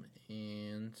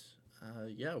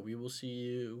 We will see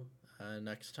you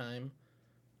next time.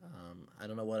 I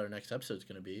don't know what our next episode is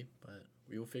going to be, but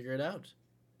we will figure it out,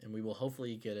 and we will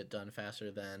hopefully get it done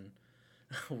faster than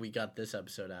we got this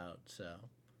episode out. So,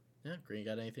 yeah, Green,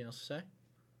 got anything else to say?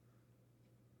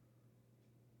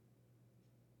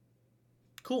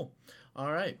 Cool.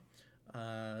 All right.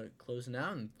 Closing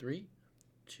out in 3,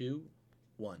 2,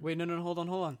 1. Wait, no, hold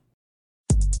on.